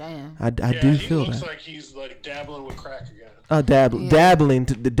 Damn. I yeah, do he feel looks that. like he's like dabbling with crack again. Dabbling.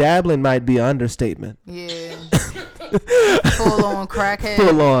 The dabbling might be an understatement. Yeah. Full on crackhead.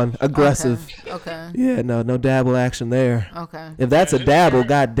 Full on aggressive. Okay. Yeah, no dabble action there. Okay. If that's a dabble,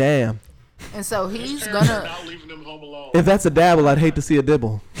 goddamn. And so His he's parents are gonna. not leaving him home alone. If that's a dabble, I'd hate to see a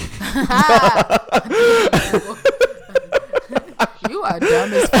dibble. You are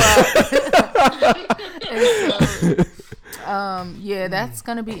dumb as fuck. And so, yeah, that's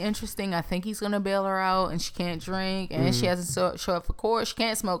gonna be interesting. I think he's gonna bail her out, and she can't drink, and she hasn't show up for court. She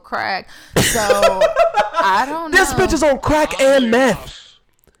can't smoke crack. So I don't know. This bitch is on crack and meth.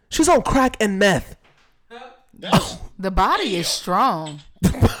 She's on crack and meth. The body is strong.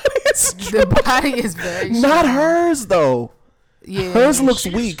 It's The body is very strong. not hers though. Yeah. Hers looks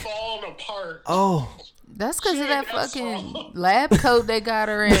She's weak. falling apart. Oh, That's because of that Shit, that's fucking wrong. lab coat they got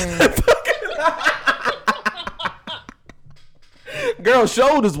her in. girl,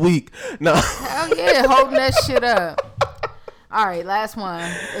 shoulders weak. No. Hell yeah, holding that shit up. All right, last one.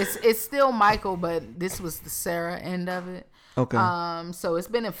 It's still Michael, but this was the Sarah end of it. Okay. So it's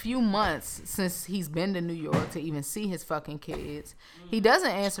been a few months since he's been to New York to even see his fucking kids. He doesn't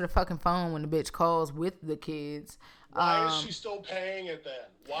answer the fucking phone when the bitch calls with the kids. Why is she still paying it then?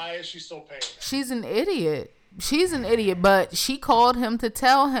 Why is she still paying it? She's an idiot. She's an idiot, but she called him to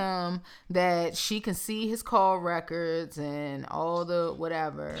tell him that she can see his call records and all the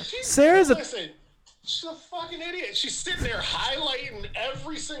whatever. Sarah's a Listen, she's a fucking idiot. She's sitting there highlighting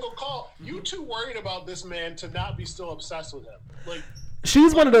every single call. You too worried about this man to not be still obsessed with him. Like,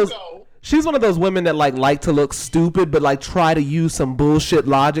 she's one of those go. she's one of those women that like to look stupid but like try to use some bullshit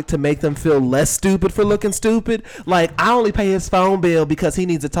logic to make them feel less stupid for looking stupid. Like, I only pay his phone bill because he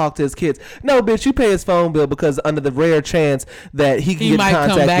needs to talk to his kids. No, bitch, you pay his phone bill because under the rare chance that he can He get in might come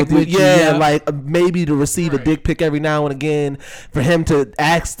contact back with with you. you, Yeah, yeah. like maybe to receive a dick pic every now and again, for him to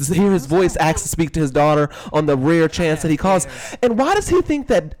hear his voice, ask to speak to his daughter on the rare chance that he calls. And why does he think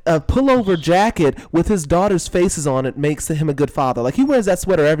that a pullover jacket with his daughter's faces on it makes him a good father? Like, he wears that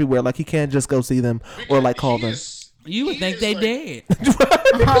sweater everywhere. Like, he can't just go see them or like call them. You would think they dead.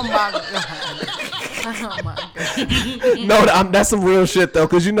 Oh my god. Oh my god. No, that's some real shit though,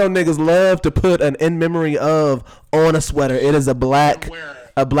 because you know niggas love to put an in memory of on a sweater. It is a black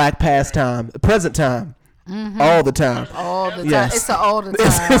pastime, present time. All the time. All the time. Yes. It's all the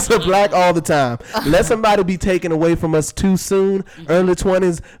time. It's a black all the time. Let somebody be taken away from us too soon, early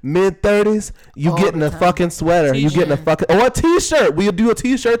 20s, mid 30s, you All getting the a time. fucking sweater. You getting a fucking, or a t-shirt. We'll do a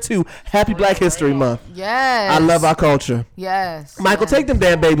t-shirt too. Happy Black History Month. Yes. I love our culture. Yes. Michael, yes. take them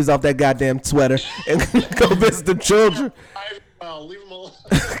damn babies off that goddamn sweater and go visit the children. Leave them alone.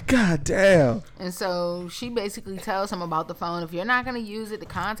 God damn. And so she basically tells him about the phone. If you're not going to use it to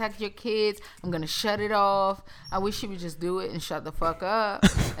contact your kids, I'm going to shut it off. I wish she would just do it and shut the fuck up.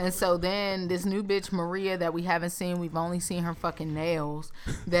 And so then this new bitch, Maria, that we haven't seen, we've only seen her fucking nails,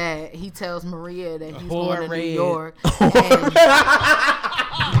 that he tells Maria that he's going to New York. And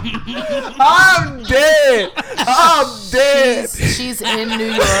I'm dead. I'm dead. she's in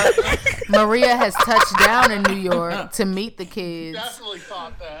New York. Maria has touched down in New York to meet the kids. Definitely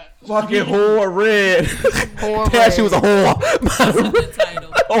thought that. Fucking whore red. Whore Yeah, she was a red. whore. Good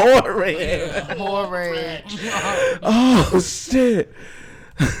title. Whore red. Whore red. Oh shit.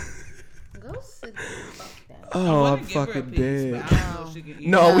 Go sit the fuck down. Oh, I'm Give her a fucking piece, dead. but I don't know if she can eat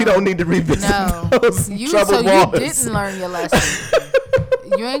No, we don't need to revisit No. those You troubled so you waters. didn't learn your lesson.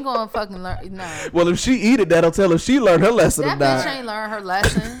 You ain't gonna fucking learn. No. Well, if she eat it, that'll tell her she learned her lesson That or not. bitch ain't learned her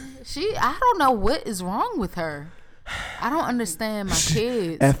lesson. I don't know what is wrong with her. I don't understand my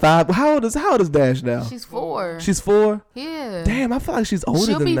kids. At 5, how old is Dash now? She's 4. She's 4. Yeah. Damn, I feel like she's older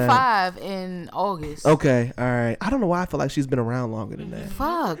She'll than be that. 5 in August. Okay, all right. I don't know why I feel like she's been around longer than that.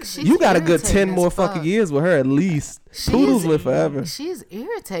 Fuck. She's You got a good 10 irritating more as fucking fuck. years with her at least. She Poodles is- live forever. She's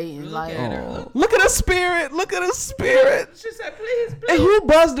irritating. Like, Look at her spirit. Look at her spirit. She said, please, And who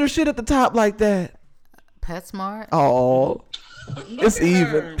buzzed her shit at the top like that? PetSmart. Oh, it's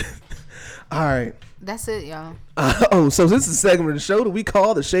even. All right. That's it, y'all. So this is a segment of the show that we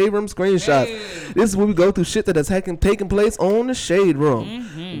call the Shade Room Screenshots. This is where we go through shit that has taken place on the Shade Room.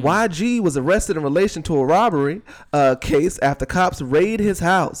 YG was arrested in relation to a robbery case after cops raid his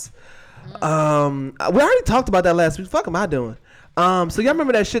house. We already talked about that last week. Fuck am I doing? So y'all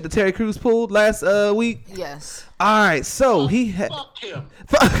remember that shit that Terry Crews pulled last week? Yes. All right, so he had. Fuck him.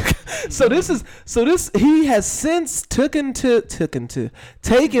 He has since taken to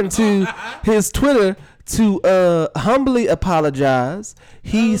his Twitter to humbly apologize.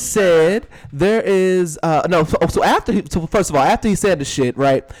 He said there is first of all, after he said the shit,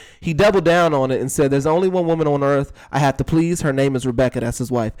 right, he doubled down on it and said there's only one woman on earth I have to please. Her name is Rebecca. That's his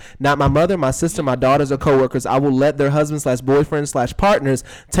wife. Not my mother, my sister, my daughters, or coworkers. I will let their husbands/boyfriends/partners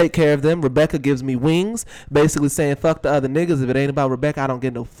take care of them. Rebecca gives me wings, basically saying fuck the other niggas. If it ain't about Rebecca, I don't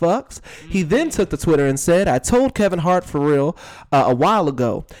get no fucks. He then took to Twitter and said, I told Kevin Hart for real a while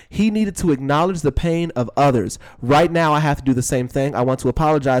ago he needed to acknowledge the pain of others. Right now I have to do the same thing. I want to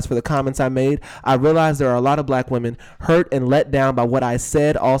apologize for the comments I made. I realize there are a lot of black women hurt and let down by what I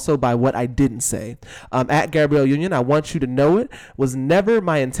said, also by what I didn't say. At Gabrielle Union, I want you to know it was never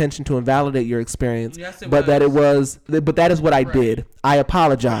my intention to invalidate your experience, Yes, it but that was. that is what I did. I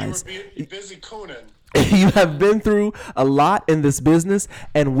apologize. You were busy cooning. You have been through a lot in this business,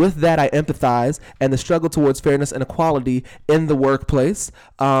 and with that I empathize, and the struggle towards fairness and equality in the workplace.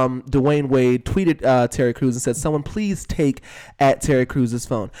 Dwayne Wade tweeted Terry Crews and said, someone please take at Terry Crews'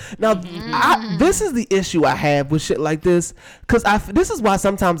 phone. Now, this is the issue I have with shit like this, because this is why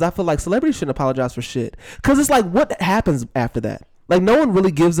sometimes I feel like celebrities shouldn't apologize for shit, because it's like, what happens after that? Like, no one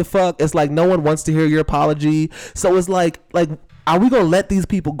really gives a fuck. It's like no one wants to hear your apology. So it's like are we going to let these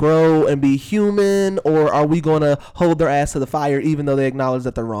people grow and be human, or are we going to hold their ass to the fire even though they acknowledge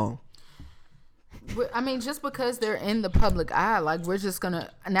that they're wrong? I mean, just because they're in the public eye, like, we're just gonna,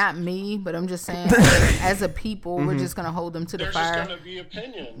 not me, but I'm just saying, as a people, we're just gonna hold them to the There's fire. just gonna be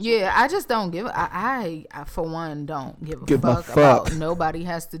opinions. Yeah, I just don't give. I for one don't give a Give a fuck fuck. about. Nobody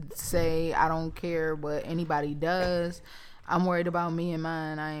has to say. I don't care what anybody does. I'm worried about me and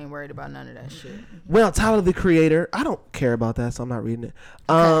mine. I ain't worried about none of that shit. Well, Tyler the Creator, I don't care about that, so I'm not reading it.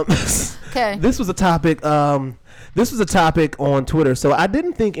 Okay. This was a topic. This was a topic on Twitter, so I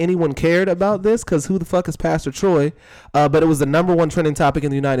didn't think anyone cared about this because who the fuck is Pastor Troy? But it was the #1 trending topic in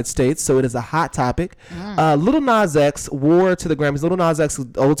the United States, so it is a hot topic. Lil Nas X wore to the Grammys. Lil Nas X is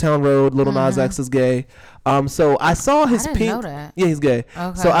Old Town Road. Lil Nas X is gay. So I saw his didn't pink. know that. Yeah, he's gay.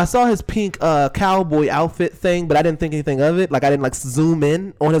 Okay. So I saw his pink cowboy outfit thing, but I didn't think anything of it. Like, I didn't like zoom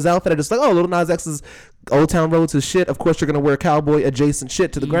in on his outfit. I just like, oh, Lil Nas X is Old Town Road's his shit. Of course, you're gonna wear cowboy adjacent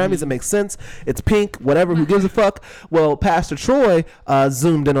shit to the Grammys. It makes sense. It's pink. Whatever. Who gives a fuck? Well, Pastor Troy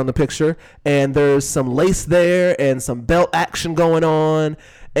zoomed in on the picture, and there's some lace there and some belt action going on.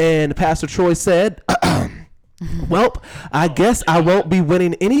 And Pastor Troy said, Welp, I guess I won't be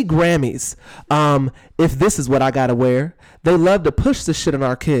winning any Grammys. If this is what I gotta wear. They love to push the shit on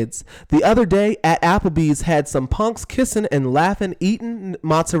our kids. The other day at Applebee's had some punks kissing and laughing, eating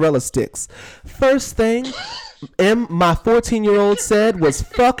mozzarella sticks. First thing my 14-year-old said was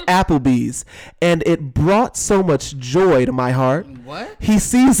fuck Applebee's, and it brought so much joy to my heart. What? He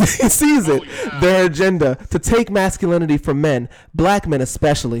sees it, their agenda to take masculinity from men, black men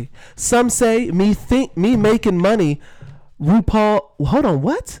especially. Some say me making money, RuPaul. Hold on,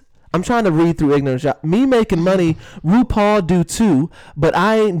 what? I'm trying to read through ignorance. Me making money, RuPaul do too, but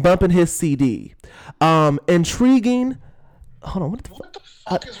I ain't bumping his CD. Intriguing. Hold on, what the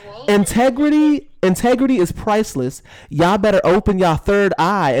fuck is wrong? Integrity is priceless. Y'all better open y'all third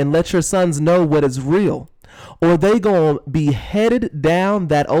eye and let your sons know what is real, or they gonna be headed down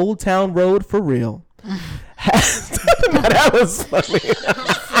that old town road for real. That was funny.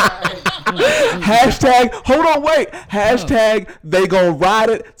 Hashtag, hold on, wait. Hashtag, they gonna ride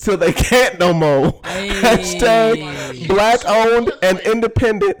it till they can't no more. Hashtag, black owned and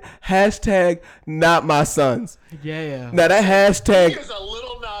independent. Hashtag, not my sons. Yeah. Now that hashtag. He is a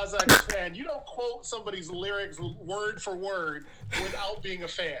Little Nas X fan. You don't quote somebody's lyrics word for word without being a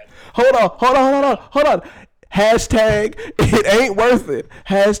fan. Hold on. Hashtag, it ain't worth it.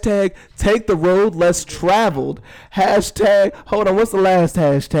 Hashtag, take the road less traveled. Hashtag, hold on, what's the last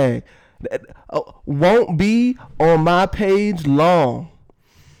hashtag? Won't be on my page long.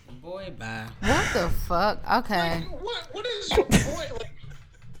 Boy, bye. What the fuck? Okay. What is your point? Like,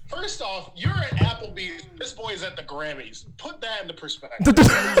 first off, you're at Applebee's. This boy is at the Grammys. Put that into perspective.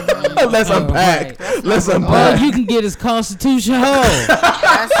 Let's unpack. Right. Let's All unpack. you can get is Constitution Hall.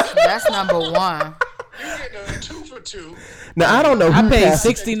 That's number one. You're getting a 2 for 2. Now I don't know. I Who paid passed-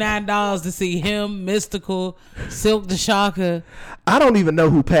 $69 to see him, Mystical, Silk the Shocker. I don't even know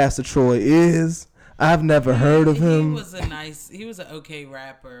who Pastor Troy is. I've never heard of him. He was an okay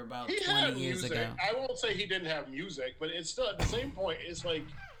rapper about He 20 had years music. ago. I won't say he didn't have music, but it's still at the same point. It's like,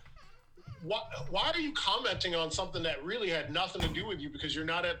 why are you commenting on something that really had nothing to do with you because you're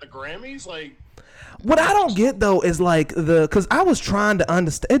not at the Grammys? Like, What I don't get though is like because I was trying to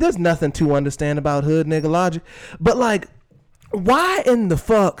understand. There's nothing to understand about hood nigga logic, but like, why in the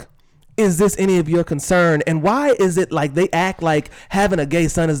fuck is this any of your concern? And why is it like they act like having a gay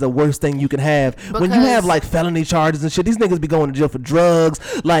son is the worst thing you can have when you have like felony charges and shit? These niggas be going to jail for drugs,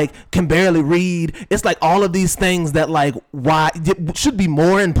 like can barely read. It's like all of these things that like why should be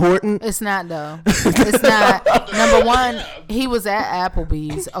more important. It's not though. It's not. Number one, he was at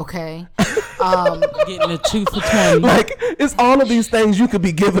Applebee's. Okay. Getting a 2 for 20. Like it's all of these things you could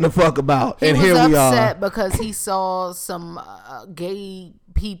be giving a fuck about, He and was here we upset are. because he saw some gay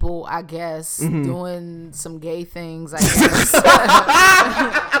people, I guess, doing some gay things. I guess.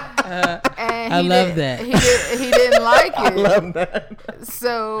 And I love that. He didn't like it. I Love that.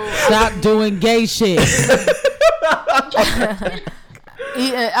 So Stop doing gay shit.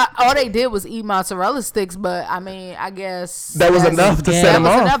 all they did was eat mozzarella sticks, but I mean, I guess That was enough to set That him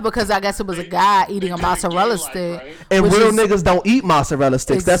was off. enough because I guess it was a guy eating a They kinda mozzarella gay-like, stick. right? And which real is- niggas don't eat mozzarella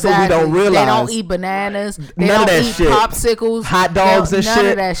sticks. That's what we don't Exactly. realize. They don't eat bananas. They None don't of that eat shit. popsicles. Hot dogs and none shit.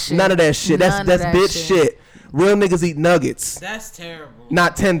 Of that shit. None of that shit. None That's of that's that bitch shit. Real niggas eat nuggets, That's terrible.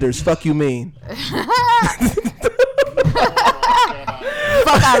 not tenders. Fuck you mean. Fuck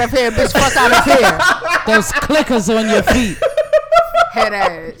out of here, bitch. Fuck out of here. Those clickers on your feet. Head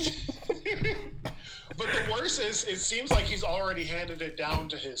ass. but the worst is, it seems like he's already handed it down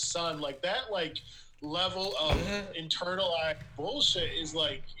to his son. Like that, like level of internalized bullshit is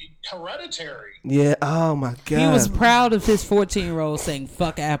like hereditary. Yeah. Oh my god. He was proud of his 14-year-old saying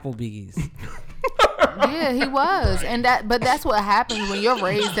 "fuck Applebee's." Yeah, he was, and but that's what happens when you're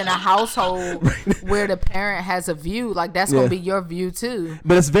raised in a household where the parent has a view. Like that's gonna Yeah. be your view too.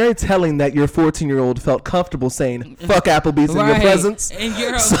 But it's very telling that your 14-year-old felt comfortable saying "fuck Applebee's" in your Right. presence, And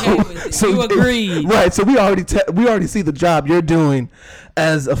you're okay with it. You agreed. right? So we already see the job you're doing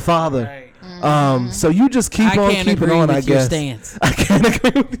as a father. Right. So you just keep I on can't keeping agree on. with I your guess stance. I can't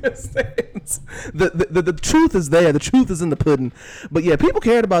agree with your stance. The truth is there. The truth is in the pudding. But yeah, people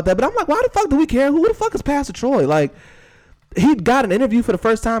cared about that. But I'm like, why the fuck do we care? Who the fuck is Pastor Troy? Like, he got an interview for the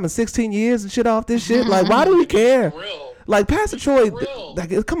first time in 16 years and shit off this shit. Like, why do we care? Real. Like Pastor Troy, Real.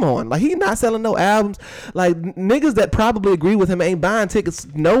 like come on, like he not selling no albums. Like niggas that probably agree with him ain't buying tickets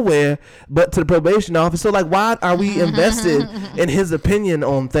nowhere but to the probation office. So like, why are we invested in his opinion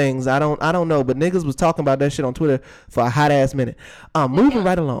on things? I don't know. But niggas was talking about that shit on Twitter for a hot ass minute. Moving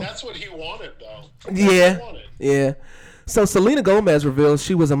right along. That's what he wanted, though. Yeah, That's what he wanted. yeah. So Selena Gomez reveals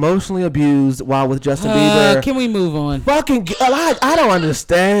she was emotionally abused while with Justin Bieber. Can we move on? Fucking, I don't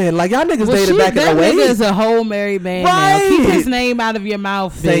understand. Like y'all niggas Well, dated back in that 08. nigga is a whole married man now. Right. Keep his name out of your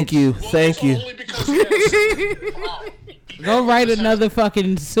mouth, bitch. Thank you, Well, thank it's you. Only because he has, Go write another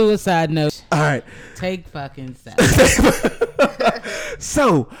fucking suicide note. All right. Take fucking steps.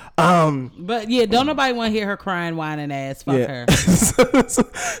 So, But yeah, don't nobody want to hear her crying, whining ass. Fuck her.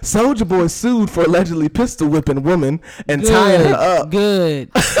 Soulja Boy sued for allegedly pistol whipping woman and tying her up.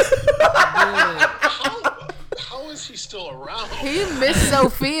 Good. how is he still around? He missed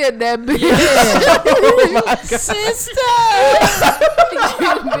Sophia, that bitch. Sister.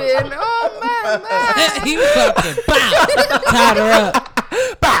 Been, oh my. He fucking tied her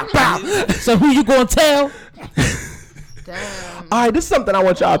up. Bow, bow. So who you gonna tell? Damn. All right, this is something I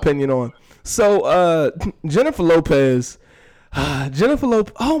want your opinion on. So, Jennifer Lopez.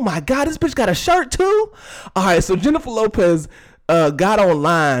 Oh my God, this bitch got a shirt too. All right, so Jennifer Lopez got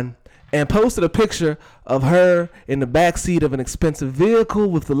online and posted a picture of her in the backseat of an expensive vehicle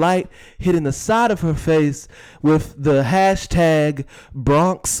with the light hitting the side of her face with the hashtag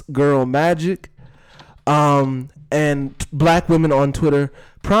Bronx Girl Magic. And black women on Twitter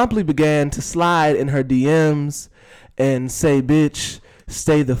promptly began to slide in her DMs and say, bitch,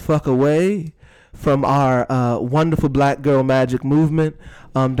 stay the fuck away from our wonderful Black Girl Magic movement.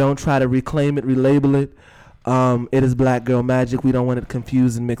 Don't try to reclaim it, relabel it. It is Black Girl Magic. We don't want it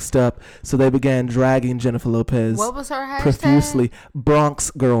confused and mixed up. So they began dragging Jennifer Lopez What was her hashtag? profusely.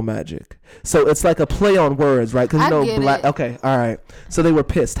 Bronx Girl Magic. So it's like a play on words, right? Because I get black. it. Okay, all right. So they were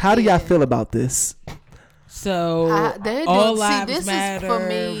pissed. How do y'all feel about this? So they all do- see, lives this is matter. for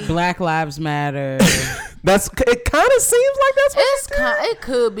me. Black lives matter. That's it. Kind of seems like that's what It's it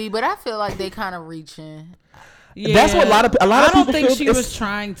could be, but I feel like they kind of reaching. Yeah. That's what a lot of I don't people think feel she it's- was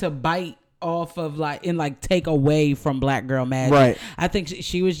trying to bite off of take away from Black Girl Magic. Right. I think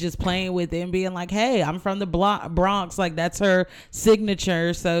she was just playing with it and being like, hey, I'm from the Bronx. Like that's her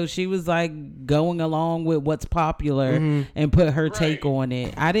signature. So she was like going along with what's popular and put her take on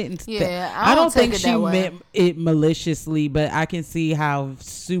it. I didn't. Yeah, I don't think take it she that way. meant it maliciously, but I can see how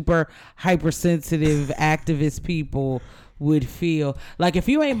super hypersensitive activist people would feel. Like if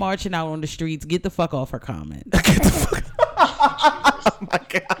you ain't marching out on the streets, get the fuck off her comment. Oh my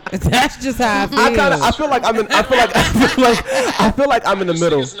God. That's just how I feel. I feel like I'm in. I feel like I'm in the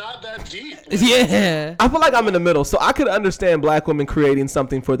middle. It's not that deep. Yeah. I feel like I'm in the middle. So I could understand black women creating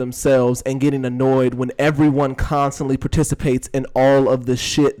something for themselves and getting annoyed when everyone constantly participates in all of the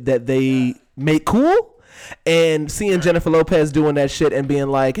shit that they make cool. And seeing Jennifer Lopez doing that shit and being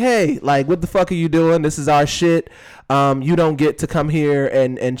like, hey, like, what the fuck are you doing? This is our shit. You don't get to come here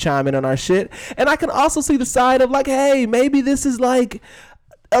and chime in on our shit. And I can also see the side of like, hey, maybe this is like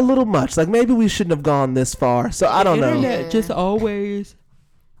a little much. Like maybe we shouldn't have gone this far. So I don't know. Internet just always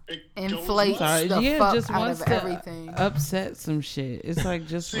Inflate sorry, the yeah, fuck just out wants of to everything. upset some shit. It's like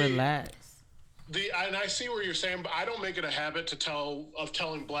just relax. And I see what you're saying, but I don't make it a habit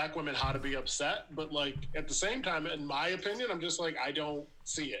telling black women how to be upset. But like at the same time, in my opinion, I'm just like I don't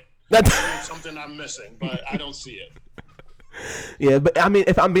see it. Maybe it's something I'm missing, but I don't see it. Yeah, but I mean,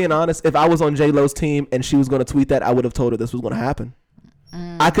 if I'm being honest, if I was on J-Lo's team and she was going to tweet that, I would have told her this was going to happen.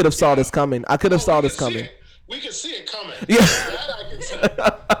 I could have saw this coming. I could have saw this coming. We could see it coming. Yeah. That I can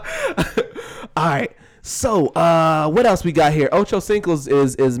say. All right. So, what else we got here? Ocho Cinco's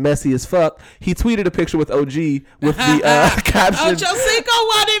is messy as fuck. He tweeted a picture with OG with the caption. Ocho Cinco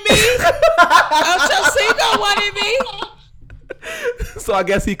wanted me. Ocho Cinco wanted me. So I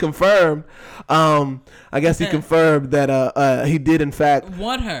guess he confirmed. Confirmed that he did in fact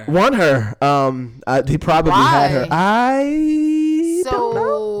Want her. He probably had her. I don't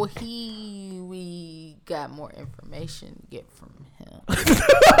know. So we got more information to get from him.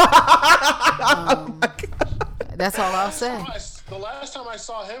 That's all I'll say. The last time I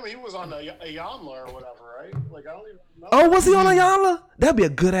saw him, he was on a Yanla or whatever, right? Like I don't even know. Oh, was he on Ayala? That'd be a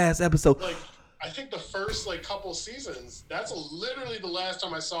good ass episode. Like I think the first couple seasons. That's literally the last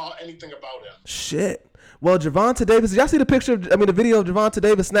time I saw anything about him. Shit. Well, Gervonta Davis. Did y'all see the the video of Gervonta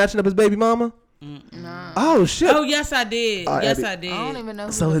Davis snatching up his baby mama? Nah. Oh shit. Oh yes, I did. Yes, Abby. I did. I don't even know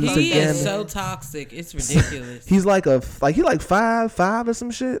who So the it's fuck He that again- is so toxic. It's ridiculous. He's like he like 5'5" or some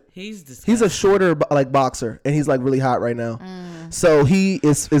shit. He's disgusting. He's a shorter boxer, and he's like really hot right now. So he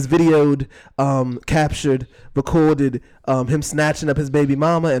is videoed, captured, recorded him snatching up his baby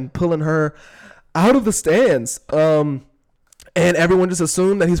mama and pulling her out of the stands. And everyone just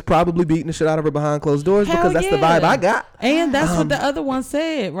assumed that he's probably beating the shit out of her behind closed doors Hell because that's the yeah. vibe I got. And that's what the other one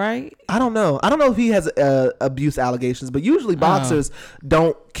said, right? I don't know if he has abuse allegations, but usually boxers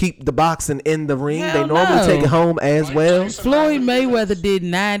don't keep the boxing in the ring. Hell They normally no. take it home as well. Floyd Mayweather did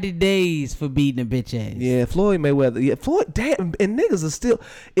 90 days for beating a bitch ass. Yeah, Floyd Mayweather. Yeah, Floyd. Damn, and niggas are still.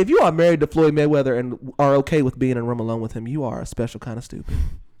 If you are married to Floyd Mayweather and are okay with being in a room alone with him, you are a special kind of stupid.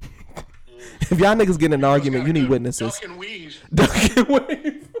 If y'all niggas get in an argument, you need witnesses. Duck and weave. Duck and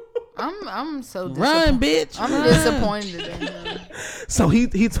weave. I'm so Run, bitch. I'm run. disappointed in him. So he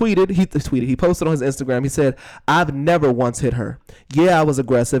tweeted, he posted on his Instagram, he said, "I've never once hit her. Yeah, I was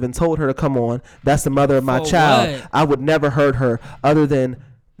aggressive and told her to come on. That's the mother of my For child. what? I would never hurt her. Other than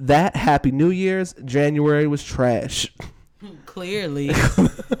that, Happy New Year's. January was trash." Clearly.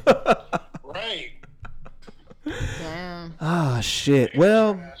 Right. Damn. Ah, shit.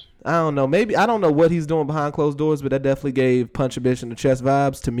 Well, I don't know. Maybe, I don't know what he's doing behind closed doors, but that definitely gave Punch a Bitch in the Chest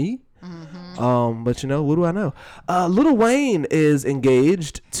vibes to me. But you know, what do I know? Lil Wayne is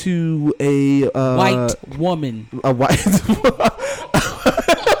engaged to a White woman. a white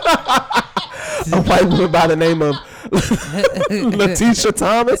a white woman by the name of Letitia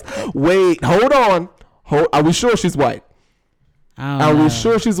Thomas. Wait, hold on. Are we sure she's white? Are we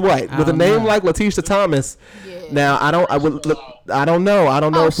sure she's white with a don't name know. like Letitia Thomas? Yeah. Now I don't know. I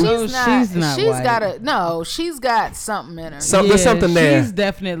don't know Oh, if we, she's not white. She's got something in her. there's something there. She's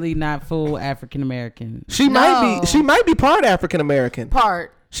definitely not full African American. She might be part African American.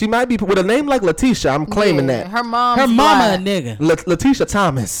 Part. She might be with a name like Letitia. I'm claiming Yeah, that. her mama Her mama a black. nigga. Letitia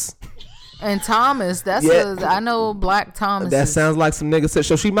Thomas. And Thomas, that's Yeah. I know black Thomas. That sounds like some nigga shit.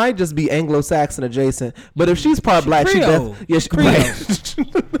 So she might just be Anglo-Saxon adjacent. But if she's part black, Creole. right.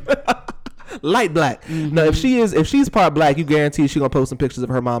 Light black. No, if she's part black, you guarantee she's gonna post some pictures of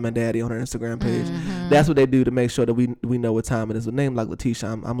her mom and daddy on her Instagram page. That's what they do to make sure that we know what time it is. With a name like Letitia,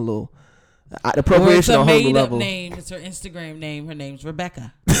 I'm a little Or it's appropriation a on her made up level. name. It's her Instagram name. Her name's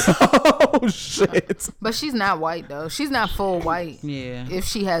Rebecca. Oh shit. But she's not white though. She's not full white. Yeah. If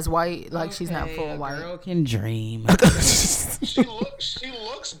she has white, like she's not Okay, full a white. girl can dream. She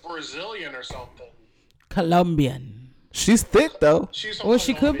looks Brazilian or something. Colombian. She's thick though. She's Or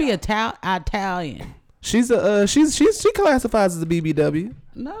she could be Italian. She's a she classifies as a BBW.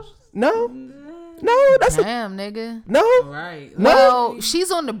 No. No, that's a, Damn, nigga. no. Right. Well,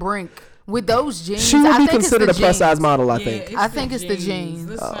 she's on the brink with those jeans. She would I be think it's considered the a plus size jeans. model, I think. I think it's the jeans.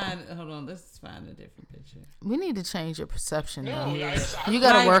 Let's find. Hold on. Let's find a different picture. We need to change your perception though. I You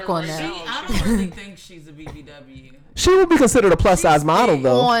gotta like work her on right that. now. I don't really think she's a BBW. She would be considered a plus size model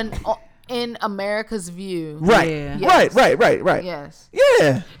though. In America's view. Right. Yeah. Yes. Right. Yes.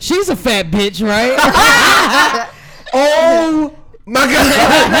 Yeah. She's a fat bitch, right? Oh my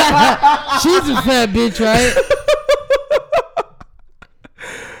god. She's a fat bitch, right?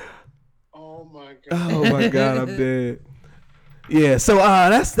 Oh my god. Oh my god, I'm dead. Yeah, so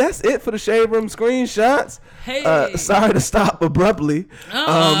that's it for the Shade Room screenshots. Hey. Sorry to stop abruptly.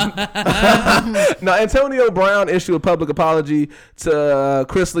 No, Antonio Brown issued a public apology to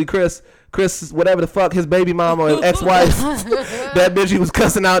Chris, whatever the fuck, his baby mama or his ex-wife. That bitch he was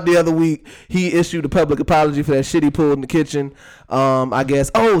cussing out the other week. He issued a public apology for that shit he pulled in the kitchen. I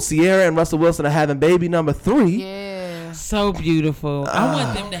guess. Oh, Sierra and Russell Wilson are having baby number 3. Yeah. So beautiful. I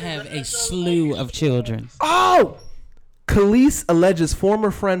want them to have a slew of children. Oh! Khalees alleges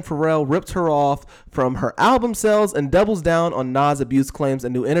former friend Pharrell ripped her off from her album sales and doubles down on Nas abuse claims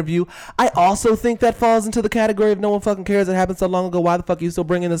in new interview. I also think that falls into the category of no one fucking cares. It happened so long ago. Why the fuck are you still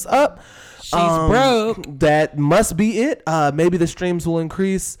bringing this up? She's broke. That must be it. Maybe the streams will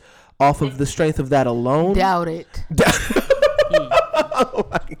increase off of the strength of that alone. Doubt it. Oh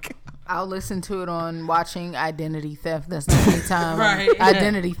my God. I'll listen to it on watching Identity Theft. That's the only time. Right, yeah.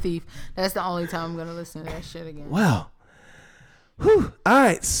 Identity Thief. That's the only time I'm gonna listen to that shit again. Wow. Whew. All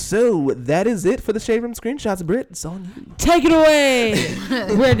right, so that is it for the Shade Room screenshots. Britt, it's on you. Take it away.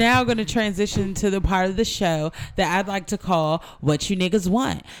 We're now going to transition to the part of the show that I'd like to call What You Niggas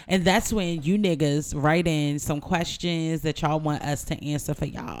Want. And that's when you niggas write in some questions that y'all want us to answer for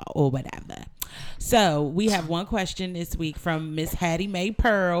y'all or whatever. So we have one question this week from Miss Hattie Mae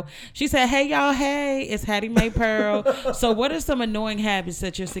Pearl. She said, hey y'all, hey, it's Hattie Mae Pearl. So what are some annoying habits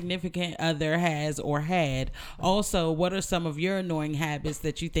that your significant other has or had? Also, what are some of your annoying habits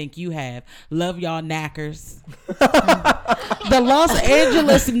that you think you have? Love y'all knackers. The Los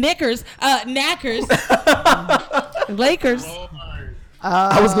Angeles Knackers, Lakers.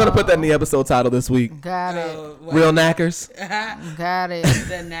 I was going to put that in the episode title this week. Got it. Real knackers. Got it.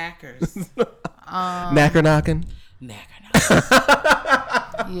 The knackers. Knacker knocking. Knacker.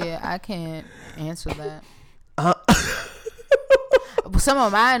 Yeah, I can't answer that. some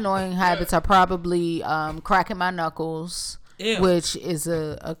of my annoying habits are probably cracking my knuckles. Ew. Which is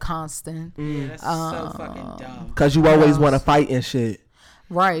a constant. That's so fucking dumb. Cause you always want to fight and shit.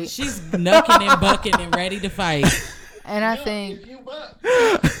 Right. She's knucking and bucking and ready to fight. And I think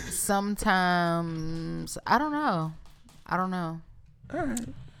sometimes I don't know. I don't know.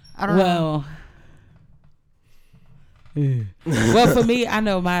 Well, well, for me, I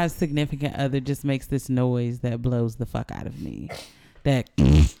know my significant other just makes this noise that blows the fuck out of me. That,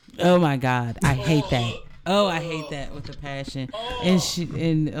 oh my God, I hate that. Oh, I hate that with a passion.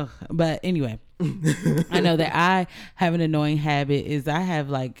 But anyway, I know that I have an annoying habit is I have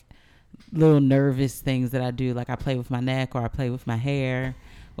like little nervous things that I do. Like I play with my neck or I play with my hair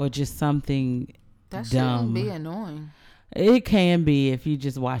or just something That dumb. shouldn't be annoying. It can be if you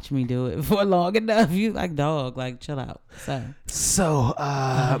just watch me do it for long enough. You like dog, like chill out. So,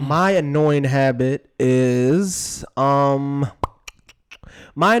 my annoying habit is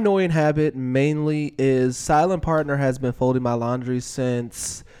my annoying habit mainly is silent partner has been folding my laundry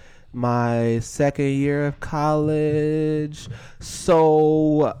since my second year of college.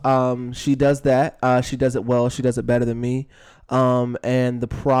 So she does that. She does it well. She does it better than me. And the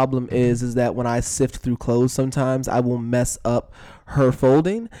problem is that when I sift through clothes, sometimes I will mess up her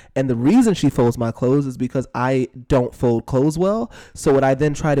folding. And the reason she folds my clothes is because I don't fold clothes well. So what I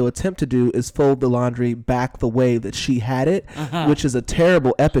then try to attempt to do is fold the laundry back the way that she had it, which is a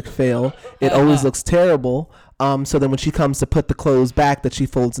terrible, epic fail. It always looks terrible. So then when she comes to put the clothes back that she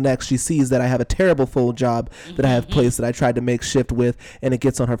folds next, she sees that I have a terrible fold job that I have placed that I tried to make shift with, and it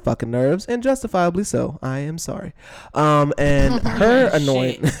gets on her fucking nerves, and justifiably so. I am sorry. And her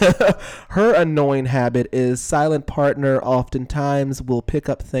annoying habit is silent partner oftentimes will pick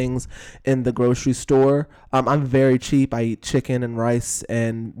up things in the grocery store. I'm very cheap. I eat chicken and rice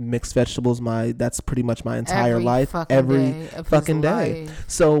and mixed vegetables. That's pretty much my entire life. Every fucking day.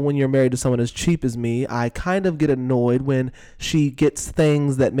 So when you're married to someone as cheap as me, I kind of get annoyed when she gets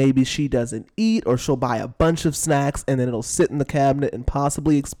things that maybe she doesn't eat, or she'll buy a bunch of snacks and then it'll sit in the cabinet and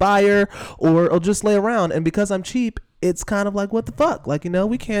possibly expire, or it'll just lay around. And because I'm cheap, it's kind of like, what the fuck? Like,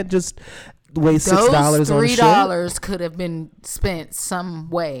 we can't just waste $6 on shit. $3 could have been spent some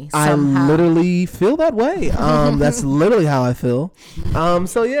way, somehow. I literally feel that way. That's literally how I feel.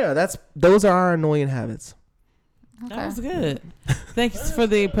 So yeah, those are our annoying habits. Okay. That was good. Thanks for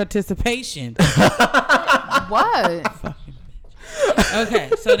the participation. What?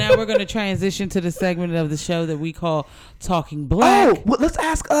 Okay, so now we're going to transition to the segment of the show that we call Talking Black. Oh, well, let's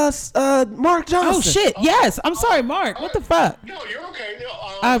ask Mark Johnson. Oh shit! Yes, I'm sorry, Mark. What the fuck? No, you're okay. No,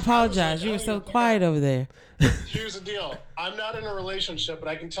 I apologize. You were so quiet over there. Here's the deal. I'm not in a relationship, but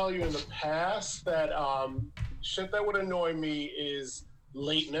I can tell you in the past that shit that would annoy me is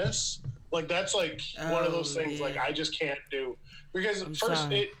lateness. Like that's like one of those things like I just can't do because first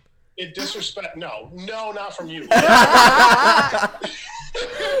it disrespect. No, not from you. if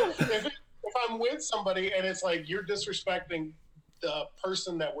I'm with somebody and it's like you're disrespecting the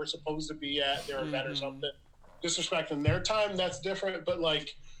person that we're supposed to be at their event or something, disrespecting their time, that's different. But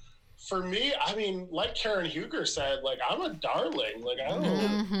like for me, I mean, like Karen Huger said, like I'm a darling. Like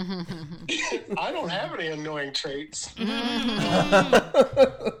I don't have any annoying traits.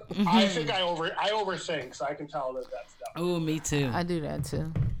 I think I overthink, so I can tell that's dumb. Oh, me too. I do that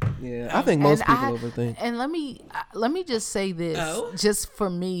too. Yeah, I think most people overthink. And let me just say this, just for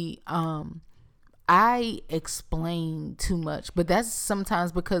me, I explain too much, but that's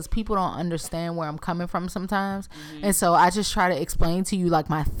sometimes because people don't understand where I'm coming from sometimes. And so I just try to explain to you like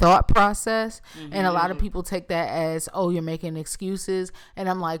my thought process. And a lot of people take that as, oh, you're making excuses. And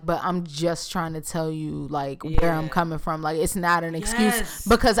I'm like, but I'm just trying to tell you like where I'm coming from. Like it's not an excuse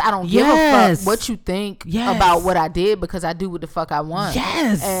because I don't give a fuck what you think about what I did, because I do what the fuck I want.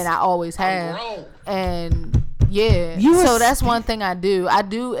 And I always have. And so that's one thing I do. I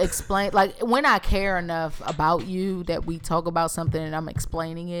do explain, like when I care enough about you that we talk about something and I'm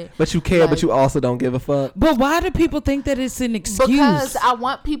explaining it. But you care, but you also don't give a fuck. But why do people think that it's an excuse? Because I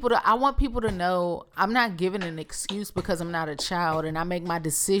want people to know I'm not giving an excuse because I'm not a child and I make my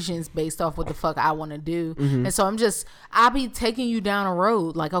decisions based off what the fuck I want to do. And so I'll be taking you down a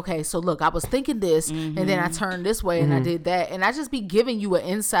road like, okay, so look, I was thinking this and then I turned this way and I did that, and I just be giving you an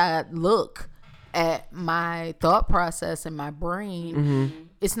inside look at my thought process and my brain.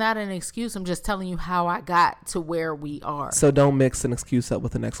 It's not an excuse. I'm just telling you how I got to where we are. So don't mix an excuse up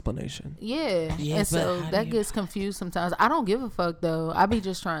with an explanation. And so that gets confused sometimes. I don't give a fuck though. I be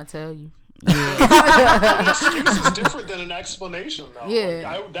just trying to tell you. An excuse is different than an explanation though.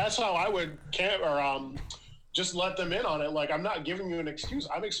 Like, that's how I would just let them in on it. Like I'm not giving you an excuse.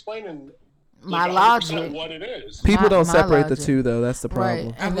 I'm explaining My like, 100% logic. what it is. People don't my separate the logic. two though. That's the problem.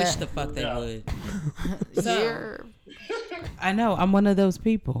 Right. I And wish that- the fuck they Yeah. would. You're- I know. I'm one of those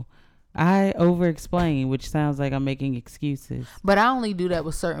people. I over-explain, which sounds like I'm making excuses. But I only do that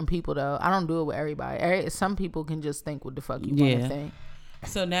with certain people, though. I don't do it with everybody. Some people can just think what the fuck you want Yeah. to think.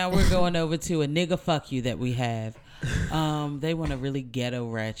 So now we're going over to a nigga fuck you that we have. They want a really ghetto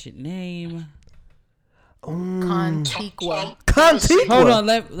ratchet name. Contiqua. Contiqua. Hold on,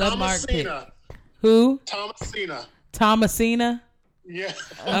 let Mark pick. Thomasina. Who? Thomasina. Thomasina? Yeah.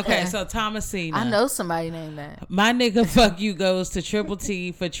 Okay, so Thomasina. I know somebody named that. My nigga fuck you goes to Triple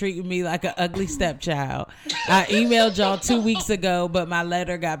T for treating me like an ugly stepchild. I emailed y'all 2 weeks ago, but my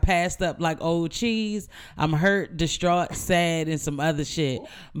letter got passed up like old cheese. I'm hurt, distraught, sad, and some other shit.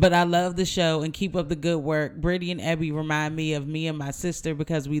 But I love the show and keep up the good work. Brittany and Ebby remind me of me and my sister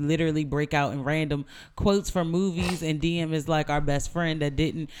because we literally break out in random quotes from movies, and DM is like our best friend that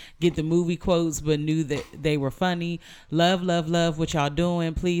didn't get the movie quotes but knew that they were funny. Love, love, love what y'all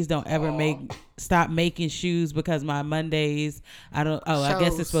doing. Please don't ever stop making shoes because my Mondays I guess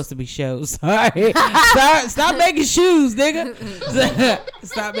it's Shows. supposed to be shows. Sorry. Stop making shoes, nigga.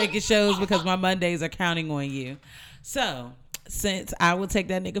 Stop making shows because my Mondays are counting on you. So since I will take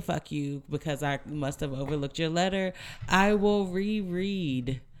that nigga fuck you because I must have overlooked your letter, I will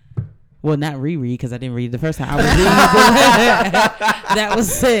reread. Well, not reread because I didn't read it the first time. I will read the letter that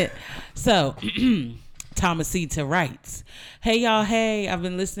was sent. So Thomasita writes, hey y'all, hey, I've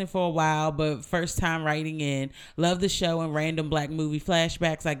been listening for a while, but first time writing in. Love the show and random black movie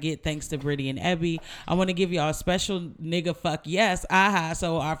flashbacks I get thanks to Brittany and Ebby. I want to give y'all a special nigga fuck yes, aha,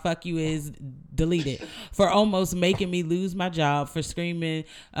 so our fuck you is deleted, for almost making me lose my job, for screaming,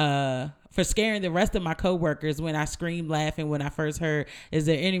 for scaring the rest of my coworkers when I screamed laughing when I first heard, is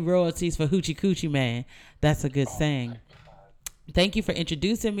there any royalties for Hoochie Coochie Man? That's a good saying. Thank you for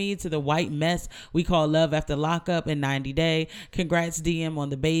introducing me to the white mess we call love after lockup and 90 Day. Congrats, DM, on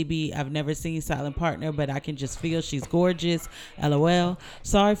the baby. I've never seen Silent Partner, but I can just feel she's gorgeous. LOL.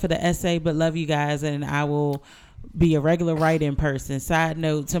 Sorry for the essay, but love you guys, and I will be a regular write-in person. Side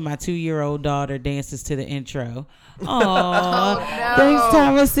note, to my 2-year-old daughter dances to the intro. Aww. Thanks,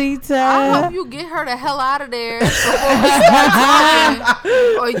 Thomasita. I hope you get her the hell out of there before we start talking.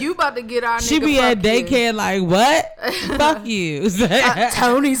 Or you about to get our nigga She be fuck at you. daycare like, what? Fuck you.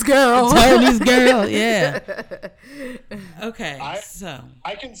 Tony's girl. Tony's girl, yeah. Okay,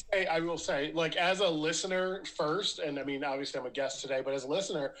 I will say, like, as a listener first, and I mean, obviously I'm a guest today, but as a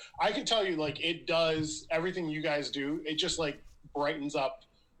listener, I can tell you, like, it does everything you guys do. It just, like, brightens up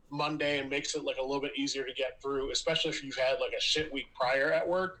Monday and makes it, like, a little bit easier to get through, especially if you've had, like, a shit week prior at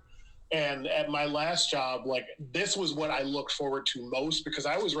work. And at my last job, like, this was what I looked forward to most because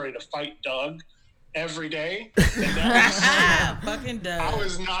I was ready to fight Doug every day. And that was, fucking Doug. I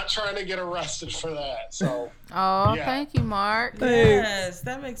was not trying to get arrested for that. So, Oh, yeah. thank you, Mark. Yes,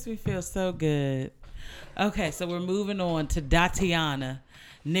 that makes me feel so good. Okay, so we're moving on to Datiana.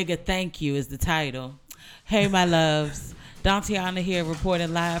 Nigga, thank you is the title. Hey, my loves. Datiana here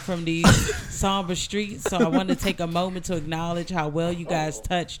reporting live from these somber streets. So I want to take a moment to acknowledge how well you guys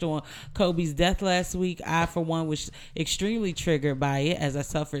touched on Kobe's death last week. I, for one, was extremely triggered by it as I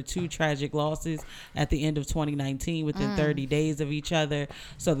suffered 2 tragic losses at the end of 2019 within 30 days of each other.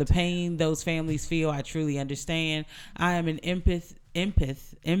 So the pain those families feel, I truly understand. I am an empath,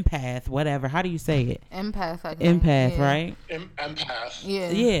 whatever. How do you say it? Empath, I think. Empath, Yeah. right? empath. Yeah.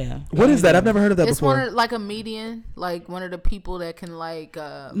 Yeah. What is that? I've never heard of that It's before. one of, like, a median, like one of the people that can, like,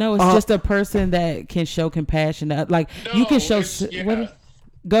 No, it's just a person that can show compassion. Like you can show.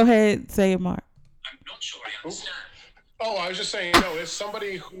 Go ahead, say it, Mark. I'm not sure I understand. Oh, I was just saying, no, it's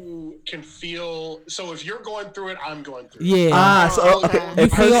somebody who can feel. So if you're going through it, I'm going through it. Yeah. So okay. You A feel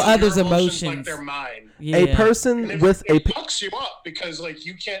person, others' Your emotions. like they're mine. Yeah. a person And with it fucks you up because, like,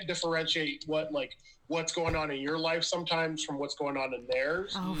 you can't differentiate what's going on in your life sometimes from what's going on in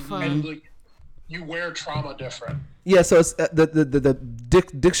theirs. oh, fuck. And, like, you wear trauma different. Yeah, so it's the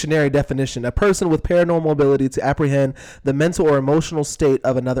dictionary definition: a person with paranormal ability to apprehend the mental or emotional state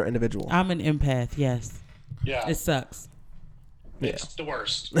of another individual. I'm an empath. Yes, Yeah. it sucks. It's the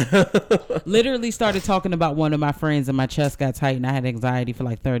worst. Literally started talking about one of my friends and my chest got tight and I had anxiety for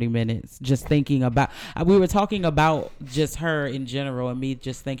like 30 minutes just thinking about. We were talking about just her in general and me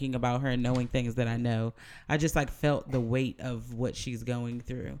just thinking about her and knowing things that I know. I just like felt the weight of what she's going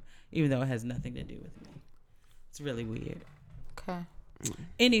through, even though it has nothing to do with me. It's really weird. Okay.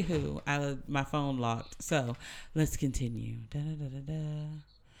 Anywho, my phone locked. So let's continue.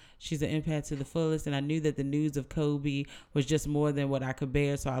 She's an empath to the fullest, and I knew that the news of Kobe was just more than what I could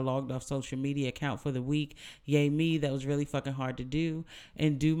bear, so I logged off social media account for the week. Yay me, that was really fucking hard to do,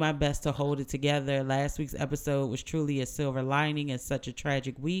 and do my best to hold it together. Last week's episode was truly a silver lining in such a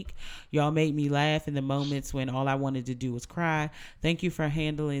tragic week. Y'all made me laugh in the moments when all I wanted to do was cry. Thank you for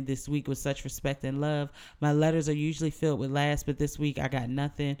handling this week with such respect and love. My letters are usually filled with laughs, but this week I got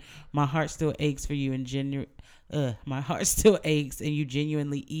nothing. My heart still aches for you, and my heart still aches, and you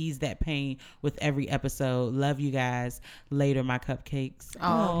genuinely ease that pain with every episode. Love you guys. Later, my cupcakes.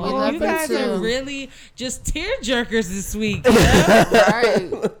 Oh, we love you guys too. are really just tear jerkers this week. Right.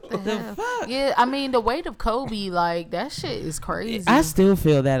 The fuck? Yeah, I mean, the weight of Kobe, like, that shit is crazy. I still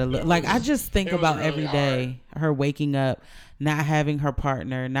feel that a little. Like, I just think it was about really every hard. day her waking up, not having her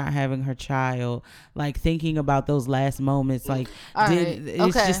partner, not having her child, like thinking about those last moments. Like, All right.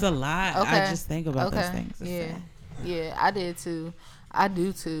 it's Okay. just a lot. Okay. I just think about those things. It's Yeah. sad. Yeah, I did too. I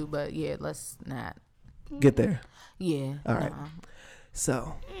do too, but yeah, let's not. Get there. Yeah. All right.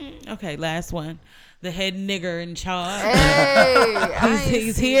 So Okay, last one. The head nigger in charge. Hey, I ain't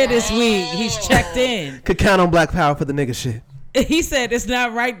He's see here that. this week. He's checked in. could count on Black Power for the nigga shit. He said it's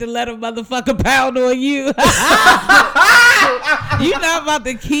not right to let a motherfucker pound on you. You not about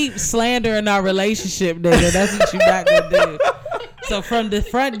to keep slandering our relationship, nigga. That's what you not gonna do. So from the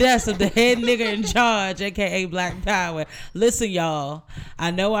front desk of the head nigga in charge, aka Black Power, listen, y'all.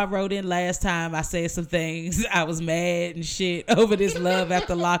 I know I wrote in last time. I said some things. I was mad and shit over this love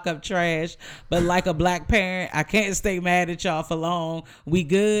after lockup trash. But like a black parent, I can't stay mad at y'all for long. We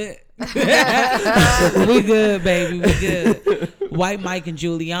good. We good, baby. We good. White Mike and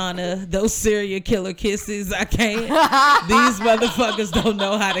Juliana, those serial killer kisses, I can't. These motherfuckers don't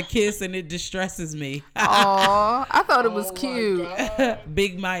know how to kiss, and it distresses me. Aw, I thought it was cute.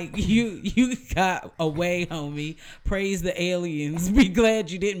 Big Mike, you got away, homie. Praise the aliens. Be glad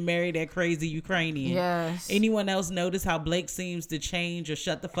you didn't marry that crazy Ukrainian. Yes. Anyone else notice how Blake seems to change or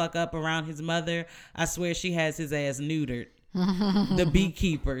shut the fuck up around his mother? I swear she has his ass neutered. The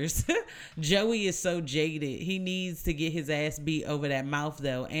beekeepers. Joey is so jaded. He needs to get his ass beat over that mouth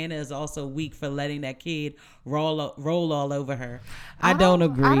though. Anna is also weak for letting that kid roll all over her. I don't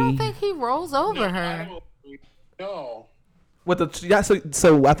agree. I don't think he rolls over her. No. With the yeah,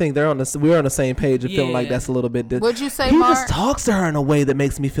 so I think we're on the same page of feeling like Yeah. that's a little bit. What'd you say, He Mark? just talks to her in a way that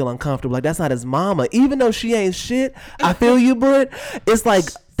makes me feel uncomfortable. Like that's not his mama, even though she ain't shit. I feel you, Britt. It's like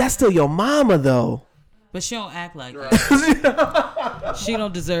that's still your mama though. But she don't act like that. She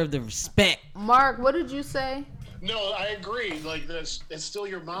don't deserve the respect. Mark, what did you say? No, I agree. Like this, it's still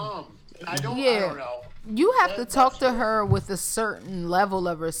your mom. And I don't know. You have to talk to her with a certain level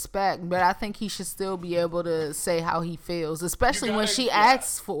of respect, but I think he should still be able to say how he feels, especially when she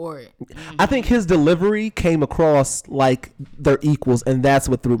asks for it. I think his delivery came across like they're equals, and that's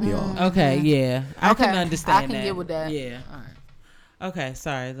what threw me off. Okay, yeah. I can Okay, understand I can that. get with that. Yeah. Okay,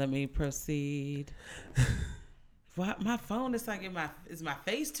 sorry. Let me proceed. What? My phone is like is my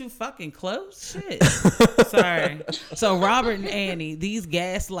face too fucking close? Shit. Sorry. So Robert and Annie, these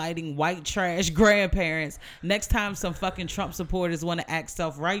gaslighting white trash grandparents. Next time some fucking Trump supporters want to act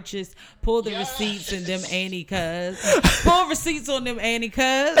self-righteous, pull the receipts and them Annie cuz. Pull receipts on them Annie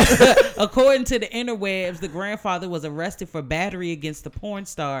cuz. According to the interwebs, the grandfather was arrested for battery against the porn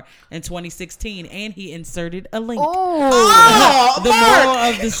star in 2016, and he inserted a link. Oh, The moral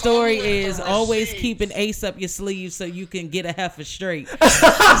of the story is always keep an ace up your sleeve so you can get a heifer straight. So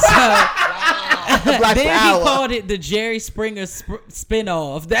Black then Power. he called it the Jerry Springer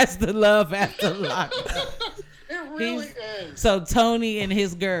spinoff. That's the love after lockup. It really is. So Tony and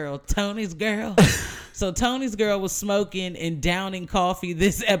his girl, Tony's girl was smoking and downing coffee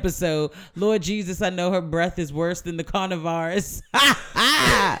this episode. Lord Jesus, I know her breath is worse than the coronavirus.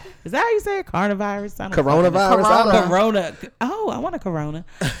 Is that how you say it? Coronavirus? I don't fucking know. Coronavirus. I don't know. Corona. Oh, I want a Corona.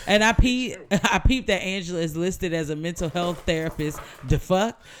 And I peeped that Angela is listed as a mental health therapist. The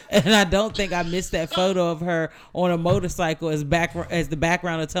fuck? And I don't think I missed that photo of her on a motorcycle as the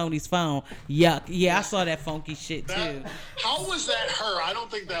background of Tony's phone. Yuck. Yeah, I saw that funky shit too. How was that her? I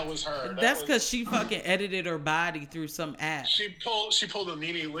don't think that was her. That's because she fucking edited her body through some app. she pulled a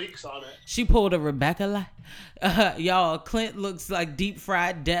Nene Leakes on it. She pulled a Rebecca y'all, Clint looks like deep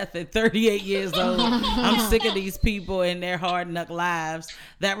fried death at 38 years old. I'm sick of these people and their hard knuck lives.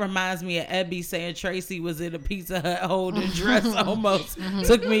 That reminds me of Ebby saying Tracy was in a Pizza Hut holding dress almost.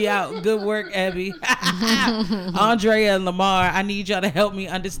 Took me out. Good work, Ebby. Andrea and Lamar, I need y'all to help me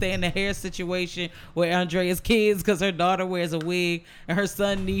understand the hair situation with Andrea's kids because her daughter wears a wig and her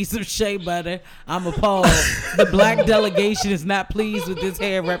son needs some shea butter. I'm appalled. The black delegation is not pleased with this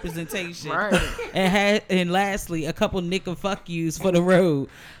hair representation. Right. And then lastly, a couple nigga fuck yous for the road.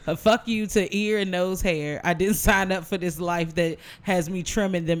 A fuck you to ear and nose hair. I didn't sign up for this life that has me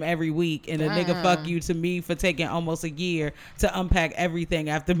trimming them every week. And a nigga fuck you to me for taking almost a year to unpack everything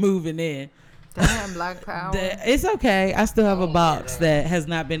after moving in. Damn, Black Power. It's okay. I still have a box that has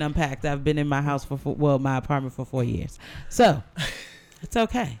not been unpacked. I've been in my house my apartment for 4 years. So, it's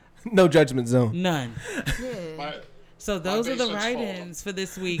okay. No judgment zone. None. Yeah. So those are the write-ins for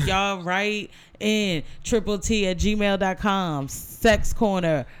this week. Y'all write in triplett@gmail.com. Sex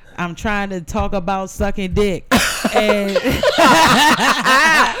Corner. I'm trying to talk about sucking dick. And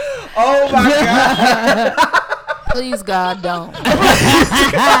Oh my God. Please, God, don't.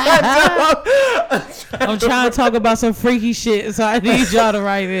 I'm trying to talk about some freaky shit, so I need y'all to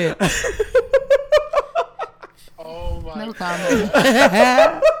write in. Oh my No God.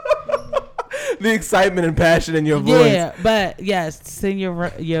 comment. The excitement and passion in your voice. Yeah, but yes, send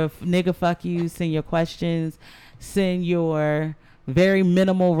your nigga fuck you, send your questions, send your very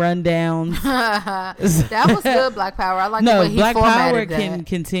minimal rundowns. That was good, Black Power. I like the No, way he Black Power formatted can that.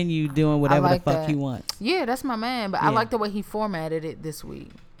 continue doing whatever like the fuck that. he wants. Yeah, that's my man. But I Yeah. like the way he formatted it this week.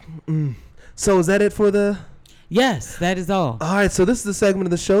 So is that it for the... Yes, that is all. All right, so this is the segment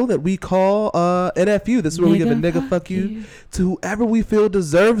of the show that we call NFU. This is where we give a nigga fuck you to whoever we feel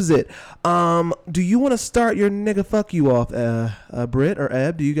deserves it. Do you want to start your nigga fuck you off, Britt or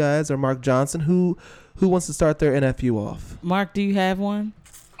Eb? Do you guys, or Mark Johnson? Who wants to start their NFU off? Mark, do you have one?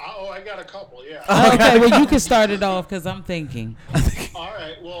 Oh, I got a couple, yeah. Okay, well, you can start it off because I'm thinking. All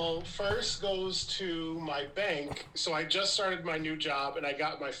right. Well, first goes to my bank. So I just started my new job and I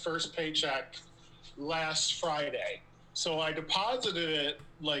got my first paycheck last Friday. So I deposited it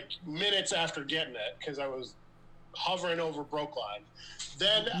like minutes after getting it because I was hovering over broke line.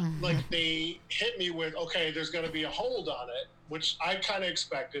 Then like they hit me with, okay, there's going to be a hold on it, which I kind of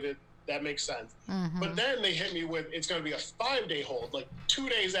expected it. That makes sense. But then they hit me with, it's going to be a 5-day hold. Like 2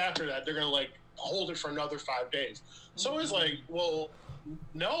 days after that, they're going to like hold it for another 5 days. So it's like, well,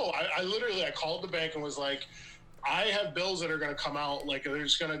 no, I called the bank and was like, I have bills that are going to come out. Like they're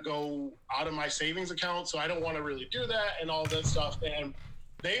just going to go out of my savings account. So I don't want to really do that and all that stuff. And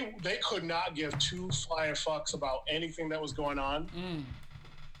they could not give two flying fucks about anything that was going on.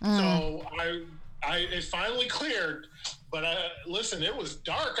 So it finally cleared. But listen, it was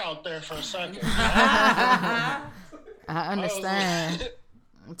dark out there for a second. I understand.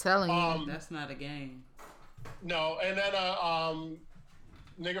 I'm telling you. That's not a game. No, and then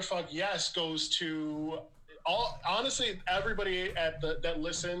nigga fuck yes goes to honestly everybody that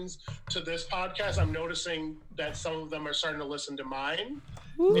listens to this podcast. I'm noticing that some of them are starting to listen to mine.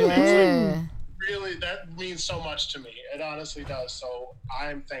 Yeah. Really, that means so much to me. It honestly does. So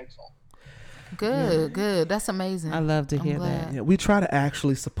I'm thankful. Good. That's amazing. I love to hear glad. that. Yeah, we try to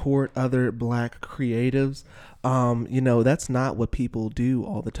actually support other black creatives. That's not what people do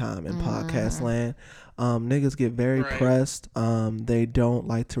all the time in podcast land. Niggas get very pressed. They don't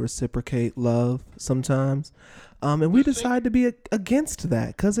like to reciprocate love sometimes. And we decide to be against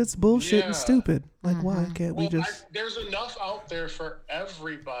that because it's bullshit and stupid. Like, why can't we just... There's enough out there for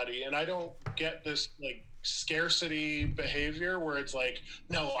everybody, and I don't get this, like, scarcity behavior where it's like,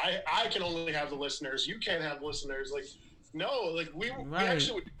 no, I can only have the listeners, you can't have listeners. Like, no, like we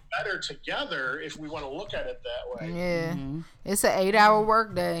actually would do better together if we want to look at it that way. Yeah. It's an 8-hour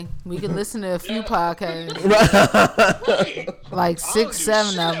work day. We can listen to a few podcasts. Right. Like I don't 6, do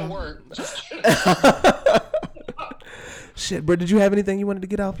 7 shit of at them. work. Just kidding. Shit, bro, did you have anything you wanted to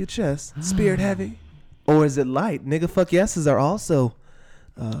get off your chest? Spirit heavy? Or is it light? Nigga fuck yeses are also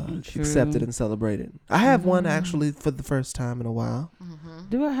accepted and celebrated. I have one actually for the first time in a while.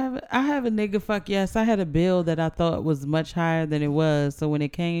 Do I have I have a nigga fuck yes. I had a bill that I thought was much higher than it was. So when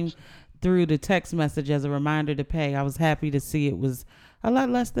it came through the text message as a reminder to pay, I was happy to see it was a lot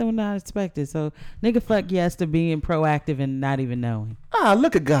less than I expected. So nigga fuck yes to being proactive and not even knowing. Ah,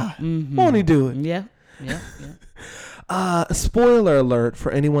 look at God. Won't he do it? Yeah. Spoiler alert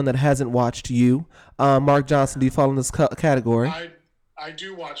for anyone that hasn't watched You. Mark Johnson, do you fall in this category? I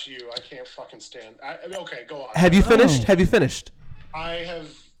do watch You. I can't fucking stand. Okay, go on. Have you finished? Have you finished? I have.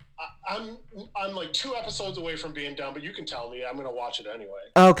 I'm like 2 episodes away from being done, but you can tell me. I'm gonna watch it anyway.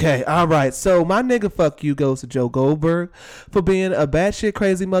 Okay, all right. So my nigga fuck you goes to Joe Goldberg for being a batshit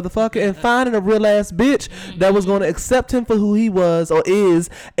crazy motherfucker and finding a real ass bitch that was gonna accept him for who he was or is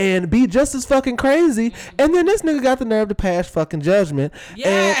and be just as crazy. And then this nigga got the nerve to pass fucking judgment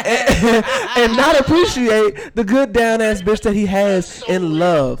and not appreciate the good down ass bitch that he has in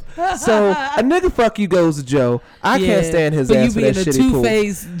love. So a nigga fuck you goes to Joe. I can't stand his but ass for you that being a shitty pool.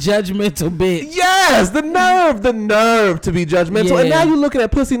 two-faced, judgmental judgmental bitch. Yes, the nerve to be judgmental. And now Yeah. you're looking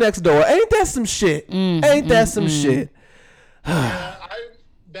at Pussy Next Door. Ain't that some shit? Ain't that some shit? Yeah,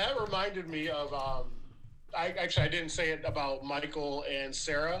 that reminded me of I didn't say it about Michael and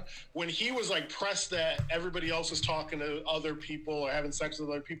Sarah when he was like pressed that everybody else is talking to other people or having sex with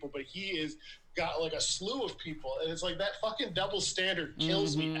other people, but he is got like a slew of people, and it's like that fucking double standard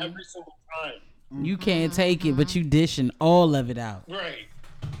kills me every single time. You can't take it, but you dishing all of it out. Right.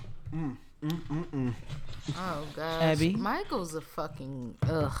 Oh god, Abby? Michael's a fucking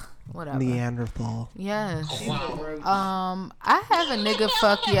whatever. Neanderthal. Yes. Wow. I have a nigga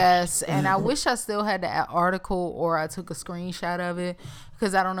fuck yes, and I wish I still had the article or I took a screenshot of it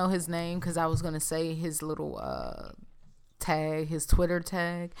because I don't know his name because I was gonna say his little tag, his Twitter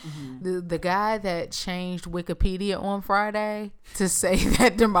tag. The guy that changed Wikipedia on Friday to say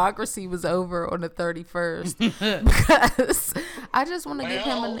that democracy was over on the 31st because I just want to give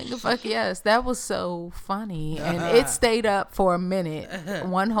him a nigga fuck yes. That was so funny, and it stayed up for a minute,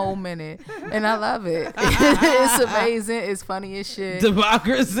 one whole minute, and I love it. It's amazing. It's funny as shit.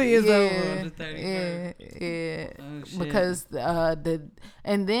 Democracy is over on the 31st. Yeah. Oh, shit. Because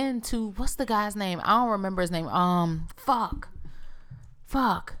and then to what's the guy's name? I don't remember his name. Fuck.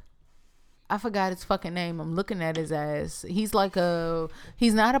 I forgot his fucking name. I'm looking at his ass. He's not a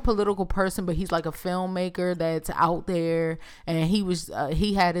political person, but he's like a filmmaker that's out there. And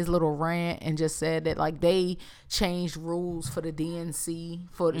he had his little rant and just said that like they changed rules for the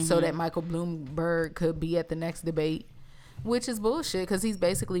DNC so that Michael Bloomberg could be at the next debate. Which is bullshit because he's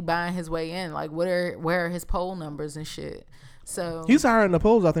basically buying his way in. Like, where are his poll numbers and shit? So He's higher in the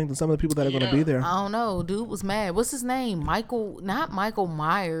polls, I think, than some of the people that are going to be there. I don't know. Dude was mad. What's his name? Not Michael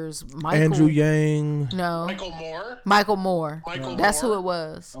Myers. Michael, Andrew Yang. No. Michael Moore. Michael Moore. Michael That's Moore. who it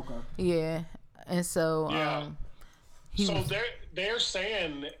was. Okay. Yeah. And so Yeah. he So was, they're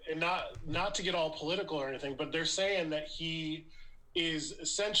saying, and not to get all political or anything, but they're saying that he is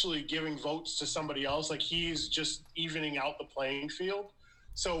essentially giving votes to somebody else. Like he's just evening out the playing field.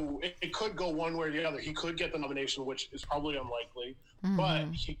 So it could go one way or the other. He could get the nomination, which is probably unlikely, but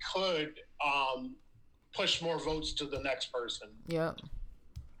he could push more votes to the next person. Yep.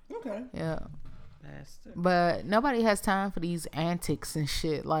 Okay. Yeah. Bastard. But nobody has time for these antics and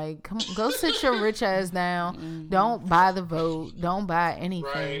shit. Like, come go sit your rich ass down. Don't buy the vote. Don't buy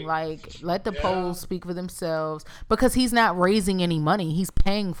anything. Right. Like, let the polls speak for themselves. Because he's not raising any money. He's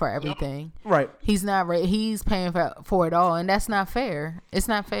paying for everything. Right. He's not. He's paying for it all, and that's not fair. It's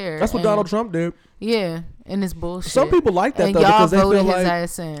not fair. That's what And- Donald Trump did. Yeah, and it's bullshit. Some people like that and though y'all because they voted feel his like,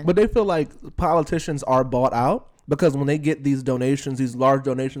 ass in. but they feel like politicians are bought out because when they get these donations, these large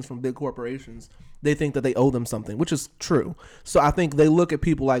donations from big corporations, they think that they owe them something, which is true. So I think they look at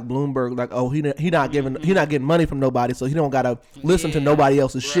people like Bloomberg like, oh, he not getting money from nobody, so he don't gotta listen to nobody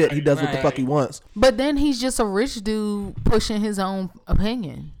else's shit. He does what the fuck he wants. But then he's just a rich dude pushing his own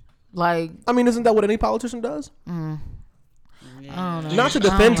opinion. Like, I mean, isn't that what any politician does? I don't know. Not to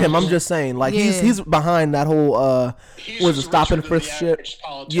defend him, I'm just saying, like he's behind that whole He's was it just stop and richer than frisk the shit. average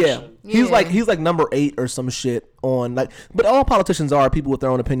politician. Yeah, he's like number 8 or some shit on like. But all politicians are people with their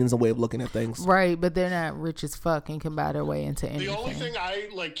own opinions and way of looking at things. right, but they're not rich as fuck and can buy their way into anything. The only thing I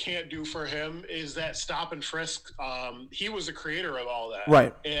like can't do for him is that stop and frisk. He was the creator of all that,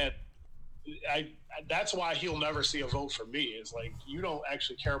 Right. And that's why he'll never see a vote for me. Is like you don't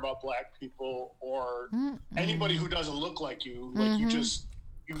actually care about black people or anybody who doesn't look like you. Like you just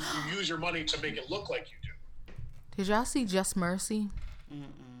you use your money to make it look like you do. Did y'all see Just Mercy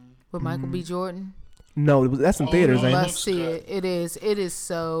with Michael B. Jordan? No, that's in theaters, no, ain't it? but- Must see it. It is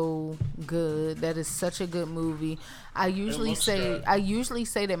so good. That is such a good movie. I usually looks say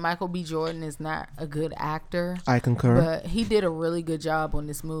good. that Michael B. Jordan is not a good actor, I concur. but he did a really good job on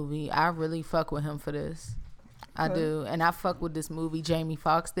this movie. I really fuck with him for this. I do, and I fuck with this movie. Jamie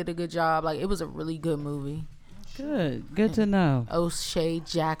Foxx did a good job. Like, it was a really good movie. Good to know. O'Shea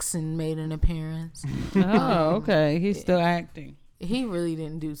Jackson made an appearance. Oh, okay. He's still acting. He really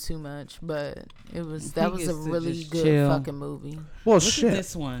didn't do too much, but that was a gets to really just good chill. fucking movie. Well, Look shit. at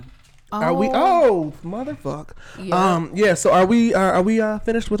this one. Are we? Oh, motherfuck. Yeah. So are we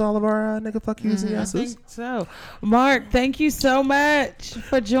finished with all of our nigga fuck yous and I yeses? think so. Mark, thank you so much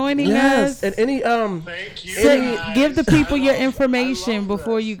for joining Yes. us. And any Thank you. Say- guys. give the people your I love information this.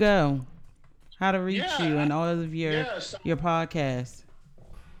 before you go. How to reach Yeah, you and all of your yes. your podcasts.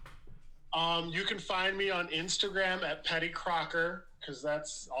 You can find me on Instagram at Petty Crocker because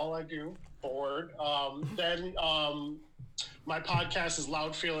that's all I do. Bored. Then My podcast is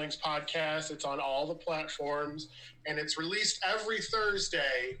Loud Feelings Podcast. It's on all the platforms, and it's released every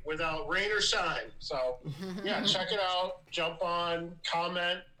Thursday without rain or shine. So, yeah, check it out. Jump on,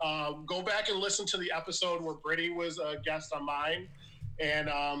 comment. Go back and listen to the episode where Brittany was a guest on mine. And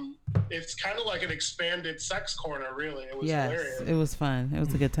it's kind of like an expanded sex corner, really. It was hilarious. It was fun. It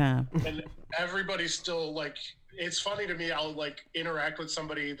was a good time. And everybody's still, like, it's funny to me. I'll, like, interact with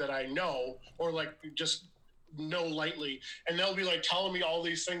somebody that I know or, like, just know lightly, and they'll be like telling me all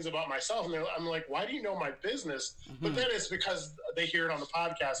these things about myself, and I'm like, why do you know my business? But then it's because they hear it on the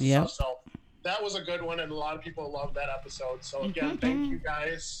podcast and stuff. So that was a good one, and a lot of people loved that episode. So again, thank you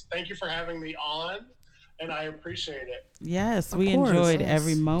guys. Thank you for having me on, and I appreciate it. Yes, we enjoyed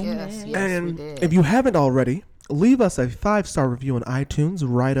every moment. Yes, we And did. if you haven't already, leave us a 5-star review on iTunes.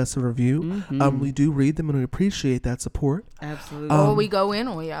 Write us a review. We do read them, and we appreciate that support. Absolutely. Or we go in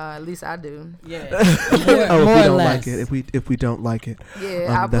on y'all. At least I do. Yeah. If we don't like it, if we don't like it,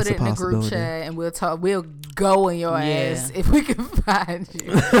 Yeah, I'll that's put it in the group possibility. chat, and we'll talk. We'll go in your ass if we can find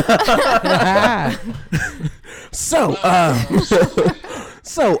you. So,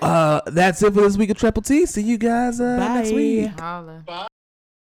 that's it for this week of Triple T. See you guys next week. Holla. Bye.